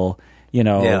little,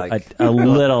 a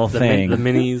little thing. The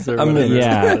minis or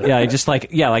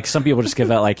whatever. Like some people just give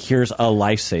out like, here's a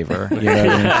lifesaver. You know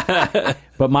what I mean?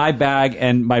 But my bag,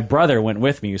 and my brother went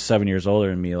with me. He was 7 years older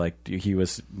than me. Like he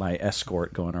was my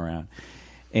escort going around.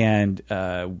 And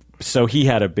so he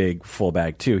had a big full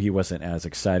bag too. He wasn't as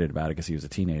excited about it because he was a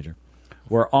teenager.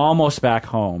 We're almost back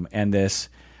home, and this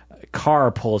car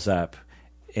pulls up.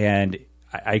 And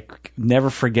I never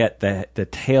forget the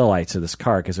taillights of this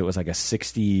car because it was like a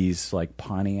 60s like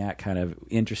Pontiac, kind of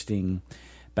interesting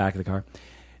back of the car.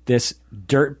 This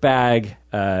dirtbag,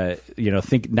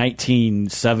 think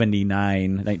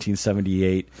 1979,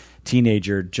 1978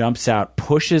 teenager jumps out,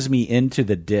 pushes me into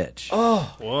the ditch.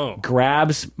 Oh, whoa!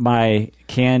 Grabs my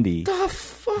candy, the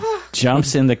fuck?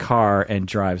 Jumps in the car and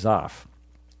drives off.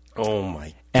 Oh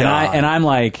my god! And I'm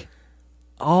like,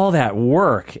 all that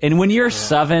work, and when you're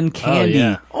 7,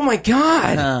 candy. Oh my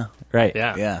god! Right.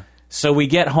 Yeah. So we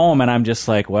get home, and I'm just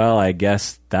like, well, I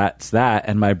guess that's that.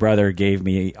 And my brother gave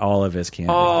me all of his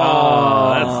candy.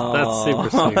 That's super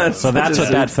sweet. So that's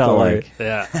what that felt like.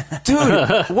 Yeah.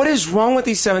 Dude, what is wrong with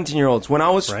these 17-year-olds? When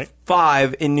I was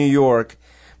 5 in New York,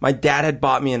 my dad had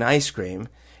bought me an ice cream,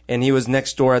 and he was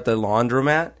next door at the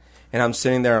laundromat, and I'm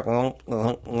sitting there,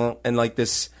 and like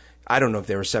this, I don't know if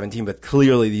they were 17, but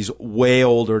clearly these way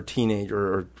older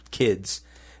teenager or kids,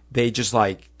 they just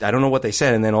like, I don't know what they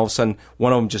said, and then all of a sudden,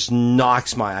 one of them just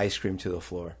knocks my ice cream to the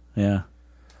floor. Yeah.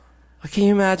 Can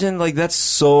you imagine? Like, that's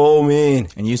so mean.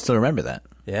 And you still remember that?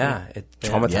 Yeah, it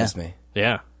traumatized me.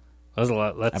 Yeah. That was a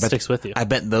lot. That sticks with you. I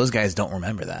bet those guys don't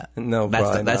remember that. No,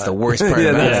 that's the worst part. Yeah,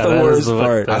 about that's it. the worst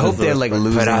part. I hope they're like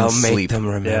losing But I'll sleep. make them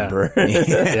remember.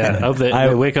 Yeah. I hope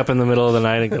they wake up in the middle of the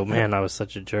night and go, man, I was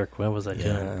such a jerk. What was I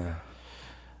doing?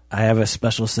 I have a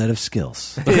special set of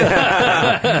skills.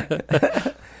 Yeah.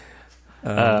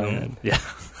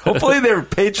 Hopefully they're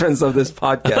patrons of this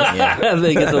podcast. Yeah.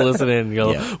 They get to listen in and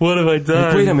go, Yeah. "What have I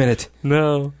done? Wait a minute.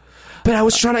 No." But I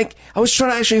was trying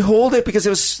to actually hold it because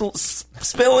it was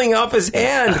spilling off his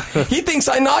hand. He thinks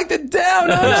I knocked it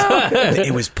down. Oh, no.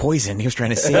 It was poison. He was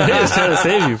trying to save I it. was trying to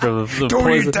save you from the Don't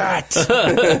poison. eat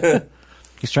that.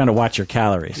 He's trying to watch your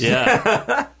calories.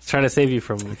 Yeah, trying to save you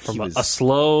from a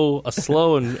slow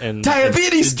and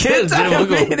Diabetes, kid,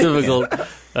 difficult.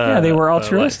 Yeah, they were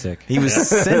altruistic. He was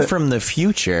sent from the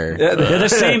future. They're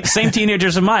the same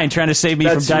teenagers of mine trying to save me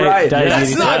That's from right.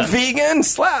 diabetes. That's not vegan.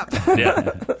 Slap.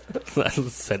 Yeah,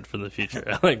 sent from the future.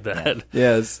 I like that.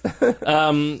 Yes.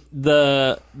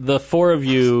 The four of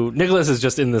you, Nicholas is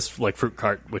just in this like fruit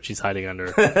cart which he's hiding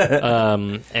under,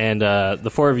 and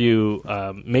the four of you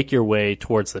make your way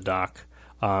towards the dock.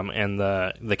 And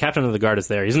the captain of the guard is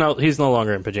there. He's no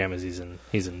longer in pajamas. He's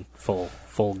in full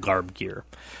garb gear,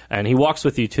 and he walks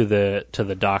with you to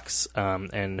the docks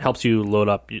and helps you load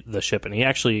up the ship. And he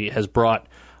actually has brought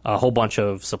a whole bunch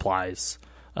of supplies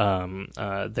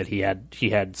that he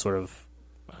had sort of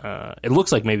it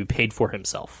looks like maybe paid for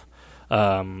himself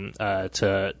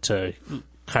to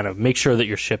kind of make sure that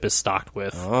your ship is stocked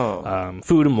with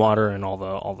food and water and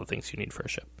all the things you need for a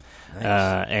ship.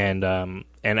 Nice.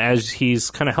 And as he's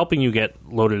kind of helping you get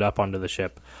loaded up onto the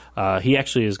ship, he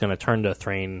actually is going to turn to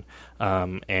Thrain.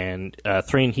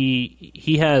 Thrain,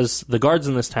 he has the guards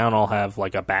in this town all have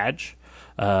like a badge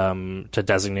to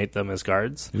designate them as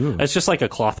guards. Ooh. It's just like a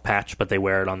cloth patch, but they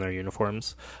wear it on their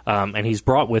uniforms. And he's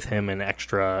brought with him an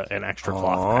extra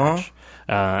cloth patch.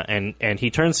 And he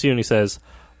turns to you and he says,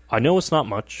 "I know it's not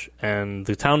much, and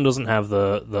the town doesn't have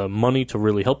the money to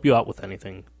really help you out with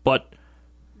anything, but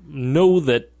know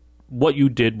that what you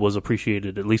did was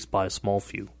appreciated at least by a small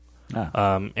few."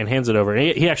 And hands it over.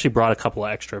 He actually brought a couple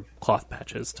of extra cloth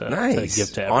patches to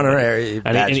give to everybody. Honorary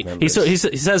badge members. He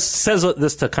says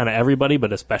this to kind of everybody,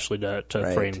 but especially to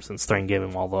Thrain, since Thrain gave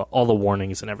him all the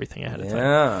warnings and everything ahead of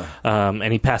time.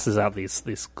 And he passes out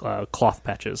these cloth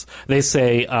patches. They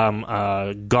say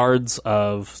guards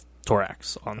of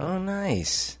Thorax on them. Oh,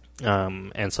 nice.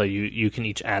 And so you can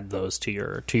each add those to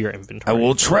your inventory. I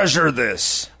will treasure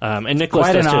this. And Nicholas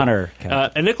Quite does an too. honor.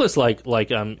 And Nicholas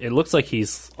it looks like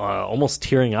he's almost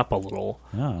tearing up a little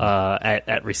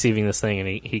at receiving this thing, and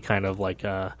he kind of like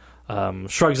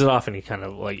shrugs it off, and he kind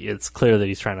of like it's clear that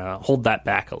he's trying to hold that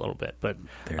back a little bit. But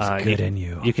there's good in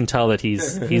you. You can tell that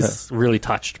he's really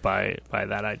touched by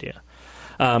that idea.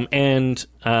 And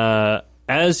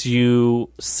as you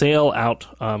sail out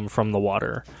from the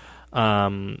water.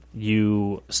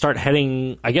 You start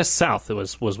heading, I guess, south. It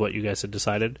was what you guys had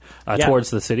decided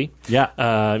towards the city.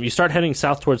 Yeah. You start heading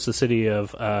south towards the city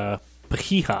of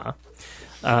Pahiha,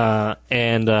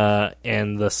 and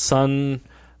the sun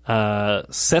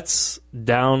sets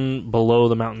down below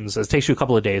the mountains. It takes you a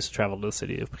couple of days to travel to the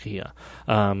city of Pahiha,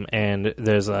 and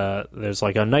there's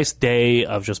like a nice day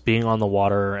of just being on the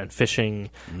water and fishing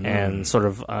and sort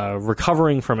of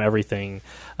recovering from everything.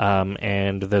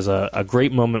 And there's a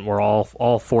great moment where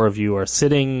all four of you are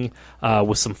sitting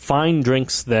with some fine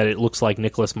drinks that it looks like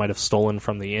Nicholas might have stolen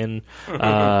from the inn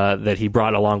that he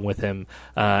brought along with him,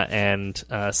 and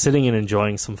sitting and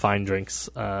enjoying some fine drinks,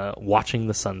 watching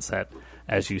the sunset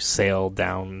as you sail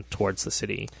down towards the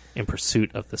city in pursuit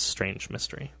of this strange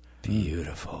mystery.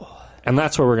 Beautiful. And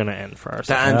that's where we're going to end for our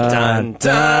Dun, dun,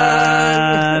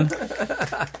 dun.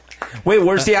 Wait,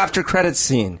 where's the after credits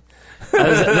scene?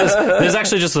 There's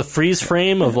actually just a freeze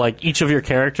frame of like each of your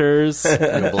characters,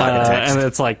 And a block of text. and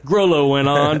it's like Grollo went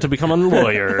on to become a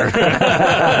lawyer.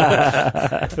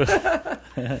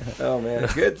 Oh man,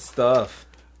 good stuff.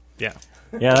 Yeah.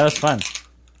 Yeah, that was fun.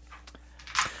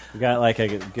 We got like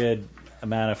a good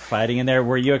amount of fighting in there.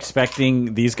 Were you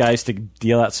expecting these guys to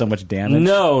deal out so much damage?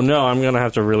 No, I'm gonna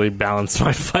have to really balance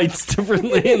my fights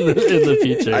differently in the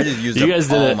future. I just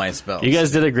used up all my spells. You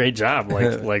guys did a great job,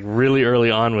 like really early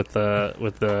on with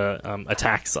the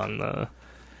attacks on the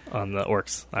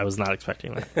orcs. I was not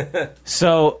expecting that.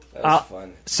 So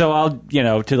Fun. I'll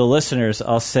to the listeners,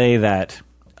 I'll say that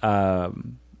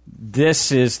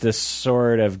this is the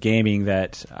sort of gaming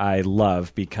that I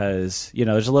love because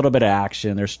there's a little bit of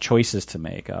action, there's choices to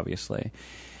make, obviously,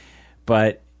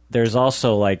 but there's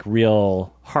also like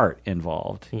real heart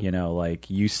involved. Like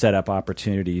you set up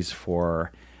opportunities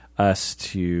for us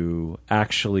to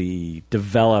actually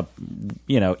develop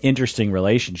interesting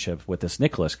relationship with this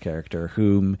Nicholas character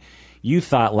whom you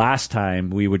thought last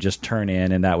time we would just turn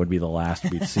in and that would be the last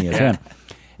we'd see of him,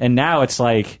 and now it's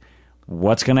like,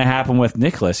 what's going to happen with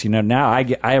Nicholas? Now I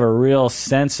have a real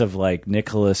sense of like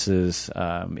Nicholas's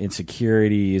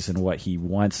insecurities and what he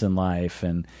wants in life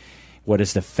and what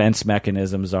his defense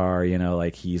mechanisms are.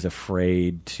 Like he's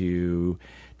afraid to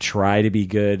try to be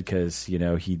good because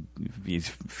he's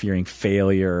fearing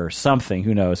failure or something.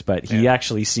 Who knows? But he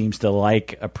actually seems to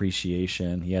like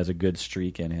appreciation. He has a good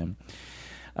streak in him.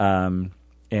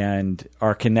 And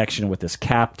our connection with this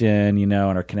captain, and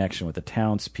our connection with the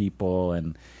townspeople,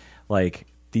 and like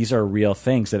these are real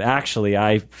things that actually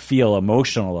I feel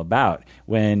emotional about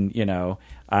when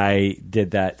I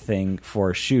did that thing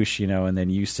for Shush, and then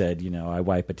you said, I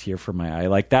wipe a tear from my eye.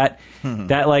 Like that,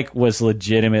 that like was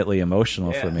legitimately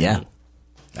emotional for me. Yeah,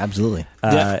 absolutely.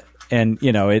 And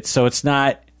it's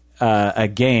not a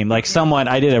game. Like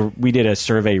we did a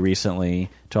survey recently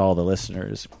to all the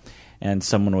listeners, and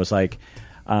someone was like,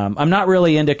 I'm not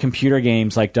really into computer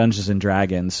games like Dungeons and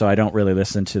Dragons, so I don't really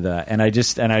listen to that. And I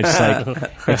just like,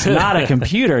 it's not a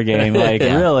computer game. Like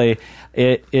really,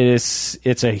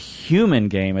 it's a human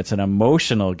game. It's an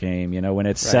emotional game. When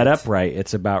it's set up right,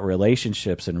 it's about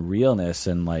relationships and realness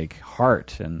and like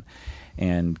heart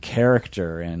and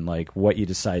character and like what you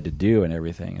decide to do and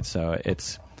everything. And so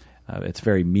it's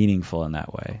very meaningful in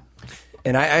that way.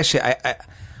 And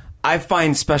I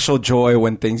find special joy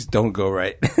when things don't go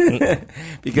right.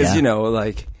 Because,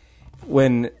 like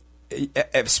when,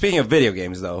 speaking of video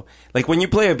games though, like when you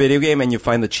play a video game and you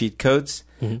find the cheat codes,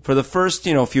 for the first,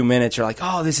 few minutes, you're like,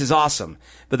 oh, this is awesome.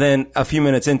 But then a few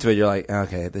minutes into it, you're like,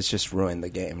 okay, this just ruined the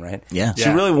game, right? Yeah. So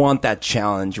you really want that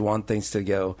challenge. You want things to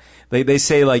go. They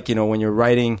say like, when you're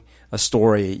writing a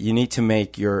story, you need to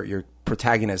make your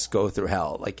protagonist go through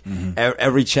hell. Like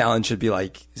every challenge should be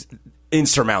like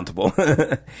insurmountable.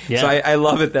 Yeah. So I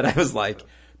love it that I was like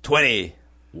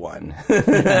 21.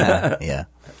 Yeah.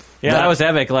 Yeah, that was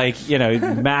epic. Like,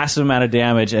 massive amount of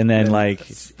damage, and then like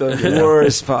The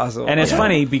worst possible. and it's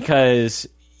funny because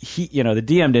the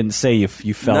DM didn't say you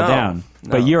fell No, down,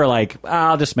 no. but you were like,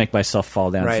 I'll just make myself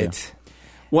fall down. Right. Too.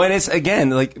 When it's,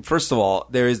 again, like, first of all,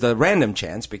 there is the random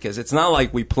chance because it's not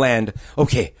like we planned,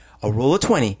 okay, I'll roll a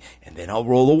 20 and then I'll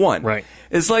roll a 1. Right.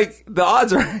 It's like the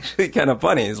odds are actually kind of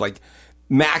funny. It's like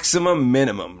maximum,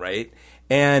 minimum, right?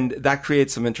 And that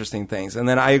creates some interesting things. And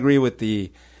then I agree with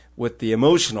the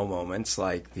emotional moments,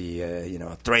 like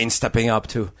the Thrain stepping up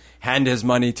to hand his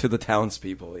money to the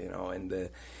townspeople,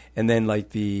 and then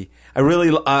like I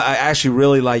actually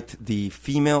really liked the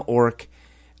female orc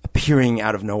appearing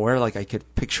out of nowhere. Like I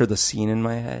could picture the scene in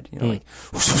my head, like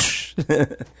whoosh.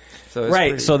 So it's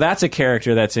Right. pretty- So that's a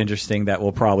character that's interesting that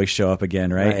will probably show up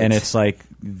again, right? Right. And it's like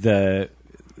the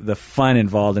fun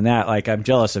involved in that. Like I'm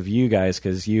jealous of you guys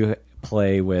because you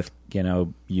play with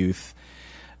youth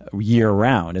year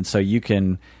round, and so you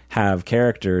can have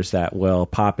characters that will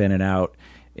pop in and out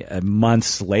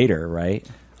months later, right?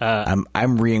 I'm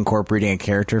reincorporating a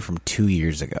character from 2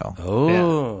 years ago.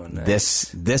 Oh,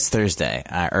 nice. This Thursday,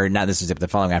 or not this Thursday, but the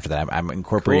following after that, I'm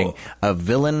incorporating Cool. a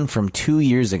villain from 2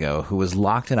 years ago who was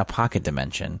locked in a pocket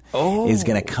dimension. Oh. Is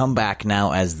going to come back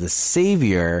now as the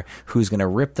savior who's going to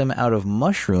rip them out of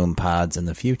mushroom pods in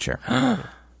the future.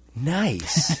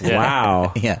 Nice.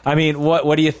 Wow. Yeah. I mean,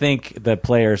 what do you think the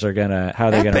players are how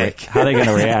are they Epic.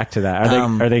 gonna react to that?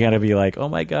 Are they gonna be like, oh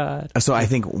my god? So I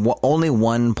think only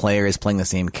one player is playing the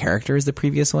same character as the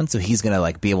previous one, so he's gonna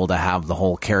like be able to have the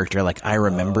whole character. Like, I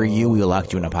remember you. We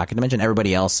locked you in a pocket dimension.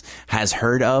 Everybody else has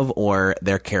heard of, or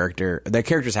their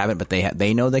characters haven't, but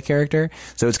they know the character.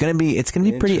 So it's gonna be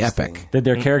pretty Interesting. epic. Did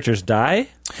their characters die?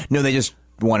 No, they just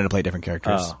wanted to play different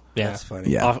characters. Oh. Yeah. That's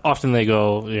funny. Yeah. Often they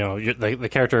go, the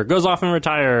character goes off and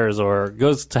retires, or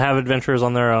goes to have adventures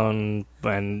on their own,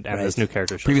 and this new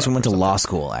character shows Previous up one went or to law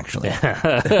school, actually.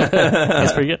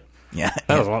 That's pretty good. Yeah.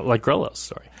 That was a lot like Grollo's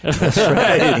story.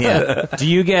 Yeah. Do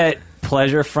you get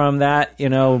pleasure from that?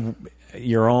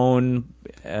 Your own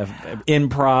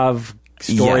improv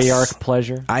story Yes. arc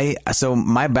pleasure? So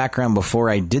my background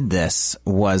before I did this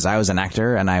was I was an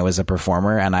actor and I was a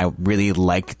performer, and I really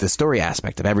like the story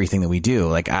aspect of everything that we do.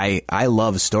 Like I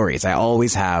love stories. I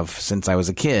always have since I was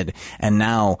a kid. And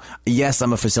now, yes,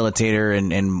 I'm a facilitator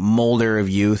and molder of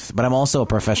youth, but I'm also a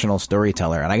professional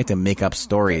storyteller, and I get to make up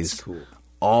stories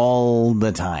all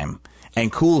the time. And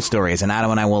cool stories. And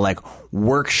Adam and I will like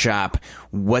workshop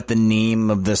what the name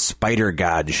of the spider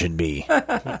god should be. Like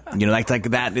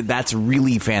that. That's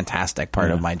really fantastic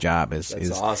part of my job is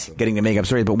awesome. getting to make up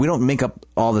stories. But we don't make up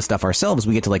all the stuff ourselves.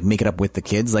 We get to like make it up with the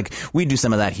kids. Like we do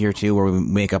some of that here too, where we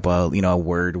make up a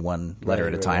word, one letter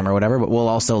at a time or whatever. But we'll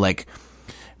also like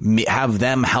have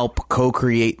them help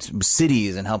co-create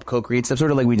cities and help co-create stuff,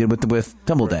 sort of like we did with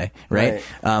Tumble Day, right?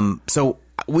 So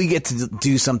we get to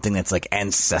do something that's like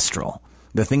ancestral.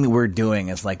 The thing that we're doing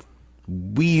is like,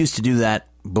 we used to do that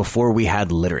before we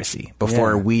had literacy,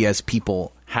 before we as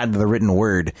people had the written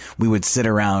word. We would sit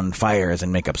around fires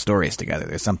and make up stories together.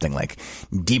 There's something like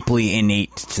deeply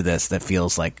innate to this that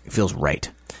feels right.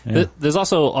 There's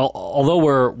also, although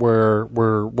we're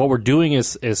what we're doing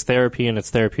is therapy and it's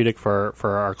therapeutic for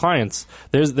our clients.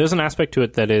 There's an aspect to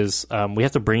it that is we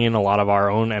have to bring in a lot of our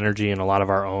own energy and a lot of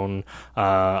our own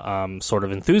sort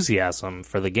of enthusiasm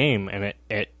for the game, and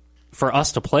it for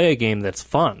us to play a game that's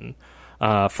fun.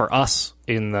 For us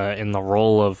in the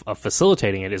role of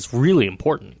facilitating it is really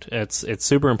important. It's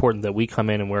super important that we come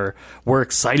in and we're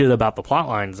excited about the plot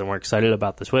lines and we're excited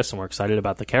about the twists and we're excited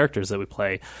about the characters that we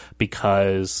play,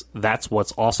 because that's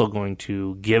what's also going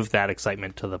to give that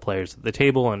excitement to the players at the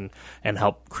table and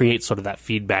help create sort of that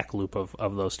feedback loop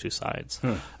of those two sides.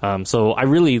 So I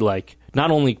really not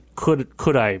only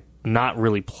could I not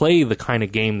really play the kind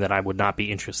of game that I would not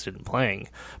be interested in playing,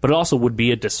 but it also would be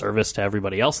a disservice to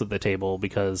everybody else at the table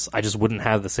because I just wouldn't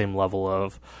have the same level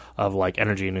of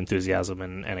energy and enthusiasm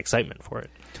and excitement for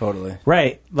it. Totally.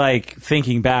 Right. Like,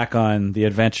 thinking back on the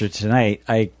adventure tonight,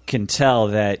 I can tell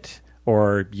that,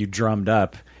 or you drummed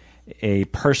up a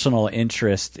personal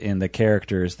interest in the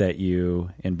characters that you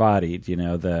embodied.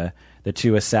 The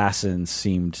two assassins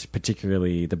seemed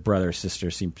particularly, the brother-sister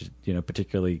seemed,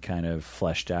 particularly kind of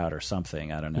fleshed out or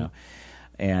something. I don't know.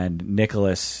 And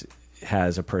Nicholas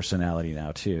has a personality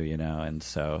now too, and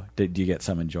so do you get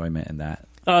some enjoyment in that?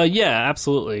 Yeah,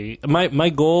 absolutely. My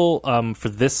goal for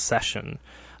this session,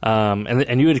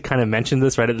 and you had kind of mentioned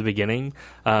this right at the beginning,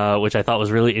 which I thought was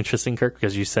really interesting, Kirk,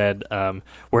 because you said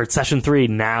we're at session 3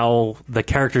 now. The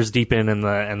characters deepen and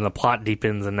the plot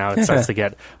deepens, and now it starts to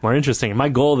get more interesting. And my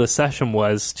goal this session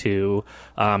was to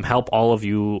help all of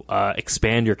you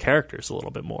expand your characters a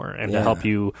little bit more, and to help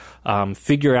you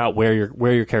figure out where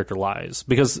your character lies.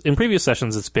 Because in previous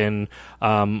sessions, it's been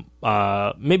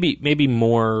maybe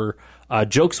more.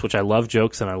 Jokes, which I love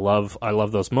jokes and I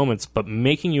love those moments, but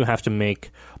making you have to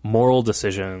make moral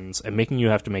decisions and making you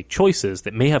have to make choices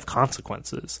that may have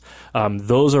consequences.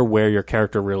 Those are where your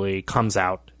character really comes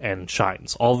out and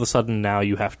shines. All of a sudden now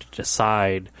you have to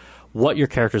decide what your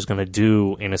character is going to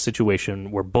do in a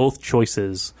situation where both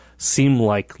choices seem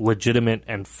like legitimate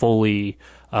and fully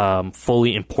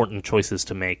important choices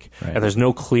to make. Right. And there's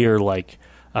no clear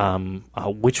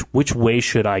which way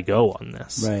should I go on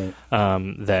this? Right.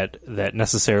 That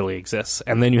necessarily exists,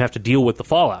 and then you have to deal with the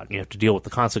fallout. And you have to deal with the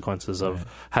consequences of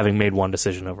having made one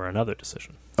decision over another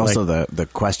decision. Also, the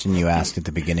question you asked at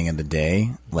the beginning of the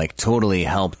day, totally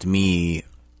helped me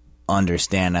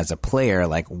understand as a player,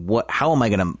 how am I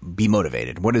going to be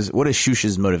motivated? What is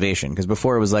Shush's motivation? Because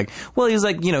before it was he's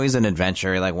he's an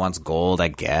adventurer, he wants gold, I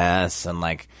guess, and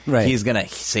he's going to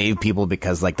save people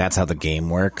because that's how the game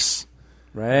works.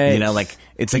 Right.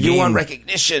 It's a you game. want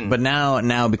recognition. But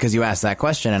now because you asked that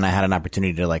question and I had an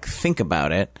opportunity to think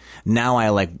about it, now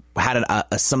I had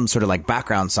some sort of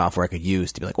background software I could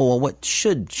use to be what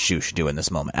should Shush do in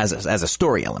this moment as a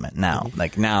story element now?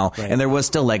 Right. And there was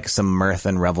still some mirth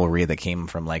and revelry that came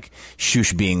from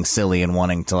Shush being silly and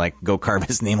wanting to go carve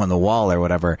his name on the wall or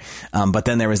whatever. But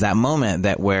then there was that moment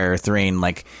where Thrain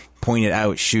pointed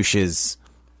out Shush's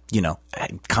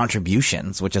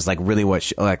contributions, which is really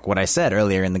what I said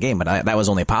earlier in the game, but that was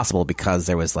only possible because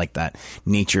there was that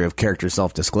nature of character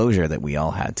self-disclosure that we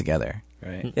all had together.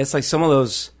 Right. It's some of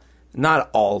those, not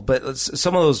all, but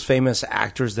some of those famous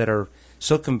actors that are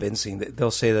so convincing that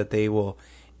they'll say that they will,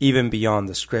 even beyond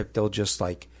the script, they'll just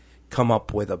come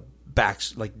up with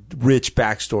rich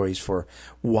backstories for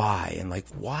why, and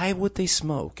why would they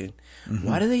smoke, and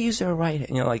why do they use their right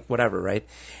hand, whatever, right?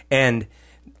 And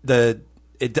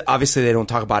obviously they don't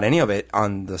talk about any of it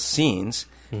on the scenes,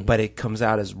 but it comes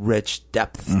out as rich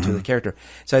depth to the character.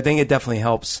 So I think it definitely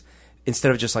helps,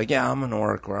 instead of just I'm an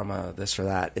orc or I'm a this or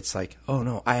that. It's oh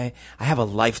no, I have a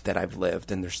life that I've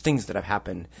lived, and there's things that have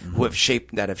happened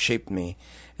that have shaped me,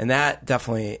 and that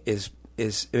definitely is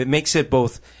it makes it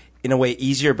both in a way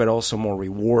easier, but also more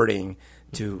rewarding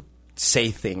to say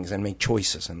things and make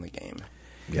choices in the game.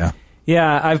 Yeah.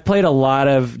 Yeah, I've played a lot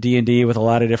of D&D with a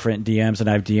lot of different DMs, and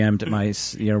I've DM'd my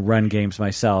run games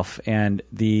myself. And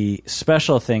the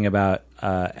special thing about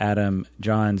Adam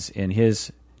Johns in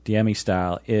his DMing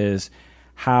style is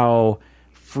how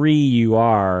free you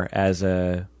are as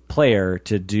a player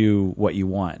to do what you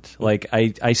want.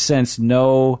 I sense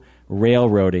no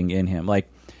railroading in him.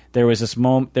 There was this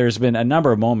moment. There's been a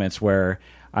number of moments where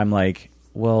I'm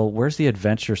well, where's the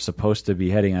adventure supposed to be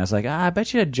heading? And I was I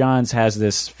bet you Johns has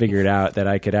this figured out, that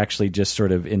I could actually just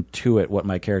sort of intuit what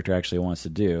my character actually wants to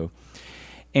do.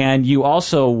 And you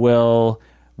also will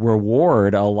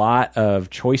reward a lot of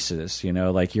choices,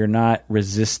 you're not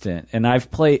resistant. And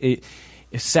I've played,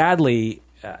 sadly,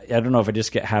 I don't know if I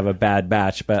just have a bad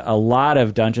batch, but a lot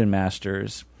of dungeon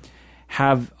masters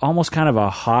have almost kind of a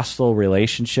hostile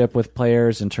relationship with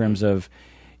players in terms of,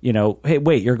 hey,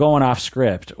 wait, you're going off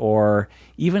script, or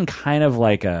even kind of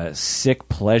like a sick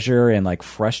pleasure in like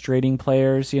frustrating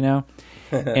players,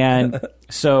 And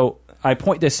so I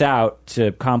point this out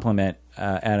to compliment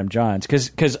Adam Johns,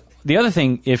 because the other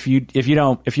thing, if you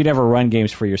never run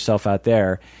games for yourself out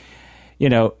there,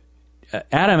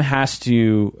 Adam has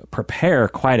to prepare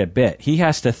quite a bit. He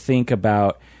has to think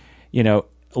about,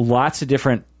 lots of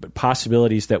different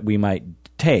possibilities that we might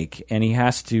take, and he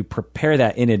has to prepare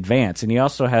that in advance. And he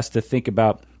also has to think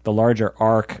about the larger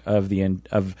arc of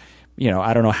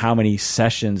I don't know how many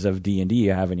sessions of D&D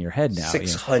you have in your head now.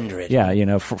 600.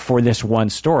 Yeah, for this one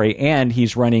story, and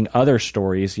he's running other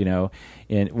stories,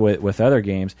 with other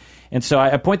games. And so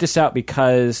I point this out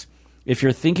because if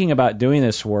you're thinking about doing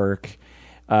this work,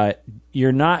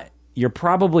 you're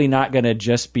probably not going to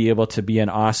just be able to be an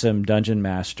awesome dungeon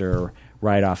master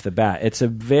right off the bat. It's a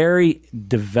very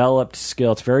developed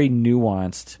skill. It's very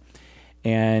nuanced,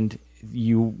 and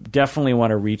you definitely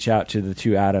want to reach out to the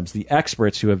two Adams, the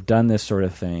experts who have done this sort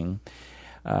of thing,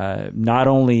 not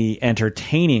only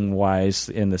entertaining-wise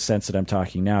in the sense that I'm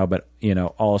talking now, but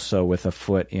also with a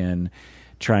foot in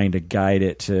trying to guide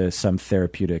it to some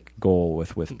therapeutic goal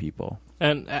with people.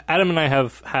 And Adam and I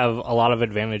have a lot of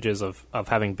advantages of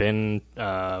having been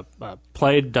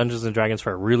played Dungeons and Dragons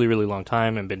for a really, really long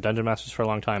time and been Dungeon Masters for a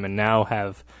long time, and now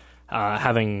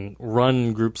having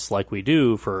run groups like we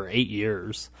do for 8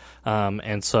 years.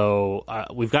 And so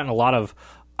we've gotten a lot of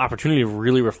opportunity to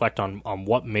really reflect on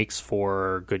what makes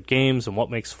for good games and what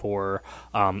makes for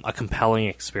a compelling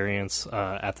experience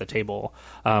at the table.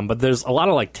 But there's a lot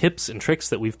of like tips and tricks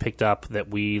that we've picked up that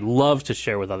we love to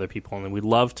share with other people, and we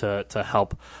love to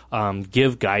help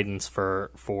give guidance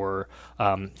for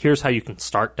here's how you can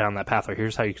start down that path, or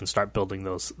here's how you can start building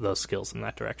those skills in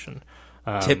that direction.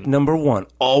 Tip number 1,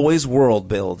 always world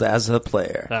build as a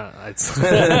player. It's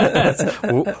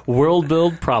world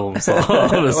build, problem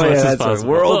solve as much as possible.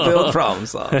 World build, problem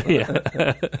solve.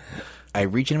 Yeah. I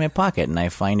reach into my pocket and I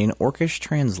find an orcish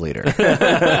translator.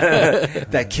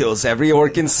 That kills every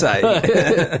orc in sight.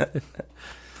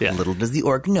 Yeah. Little does the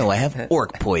orc know I have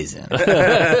orc poison.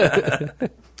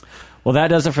 Well, that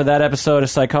does it for that episode of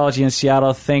Psychology in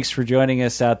Seattle. Thanks for joining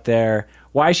us out there.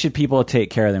 Why should people take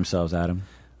care of themselves, Adam?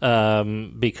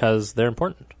 Because they're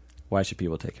important. Why should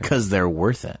people take care of Because they're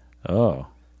worth it. themselves? Oh.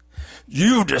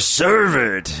 You deserve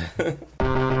it.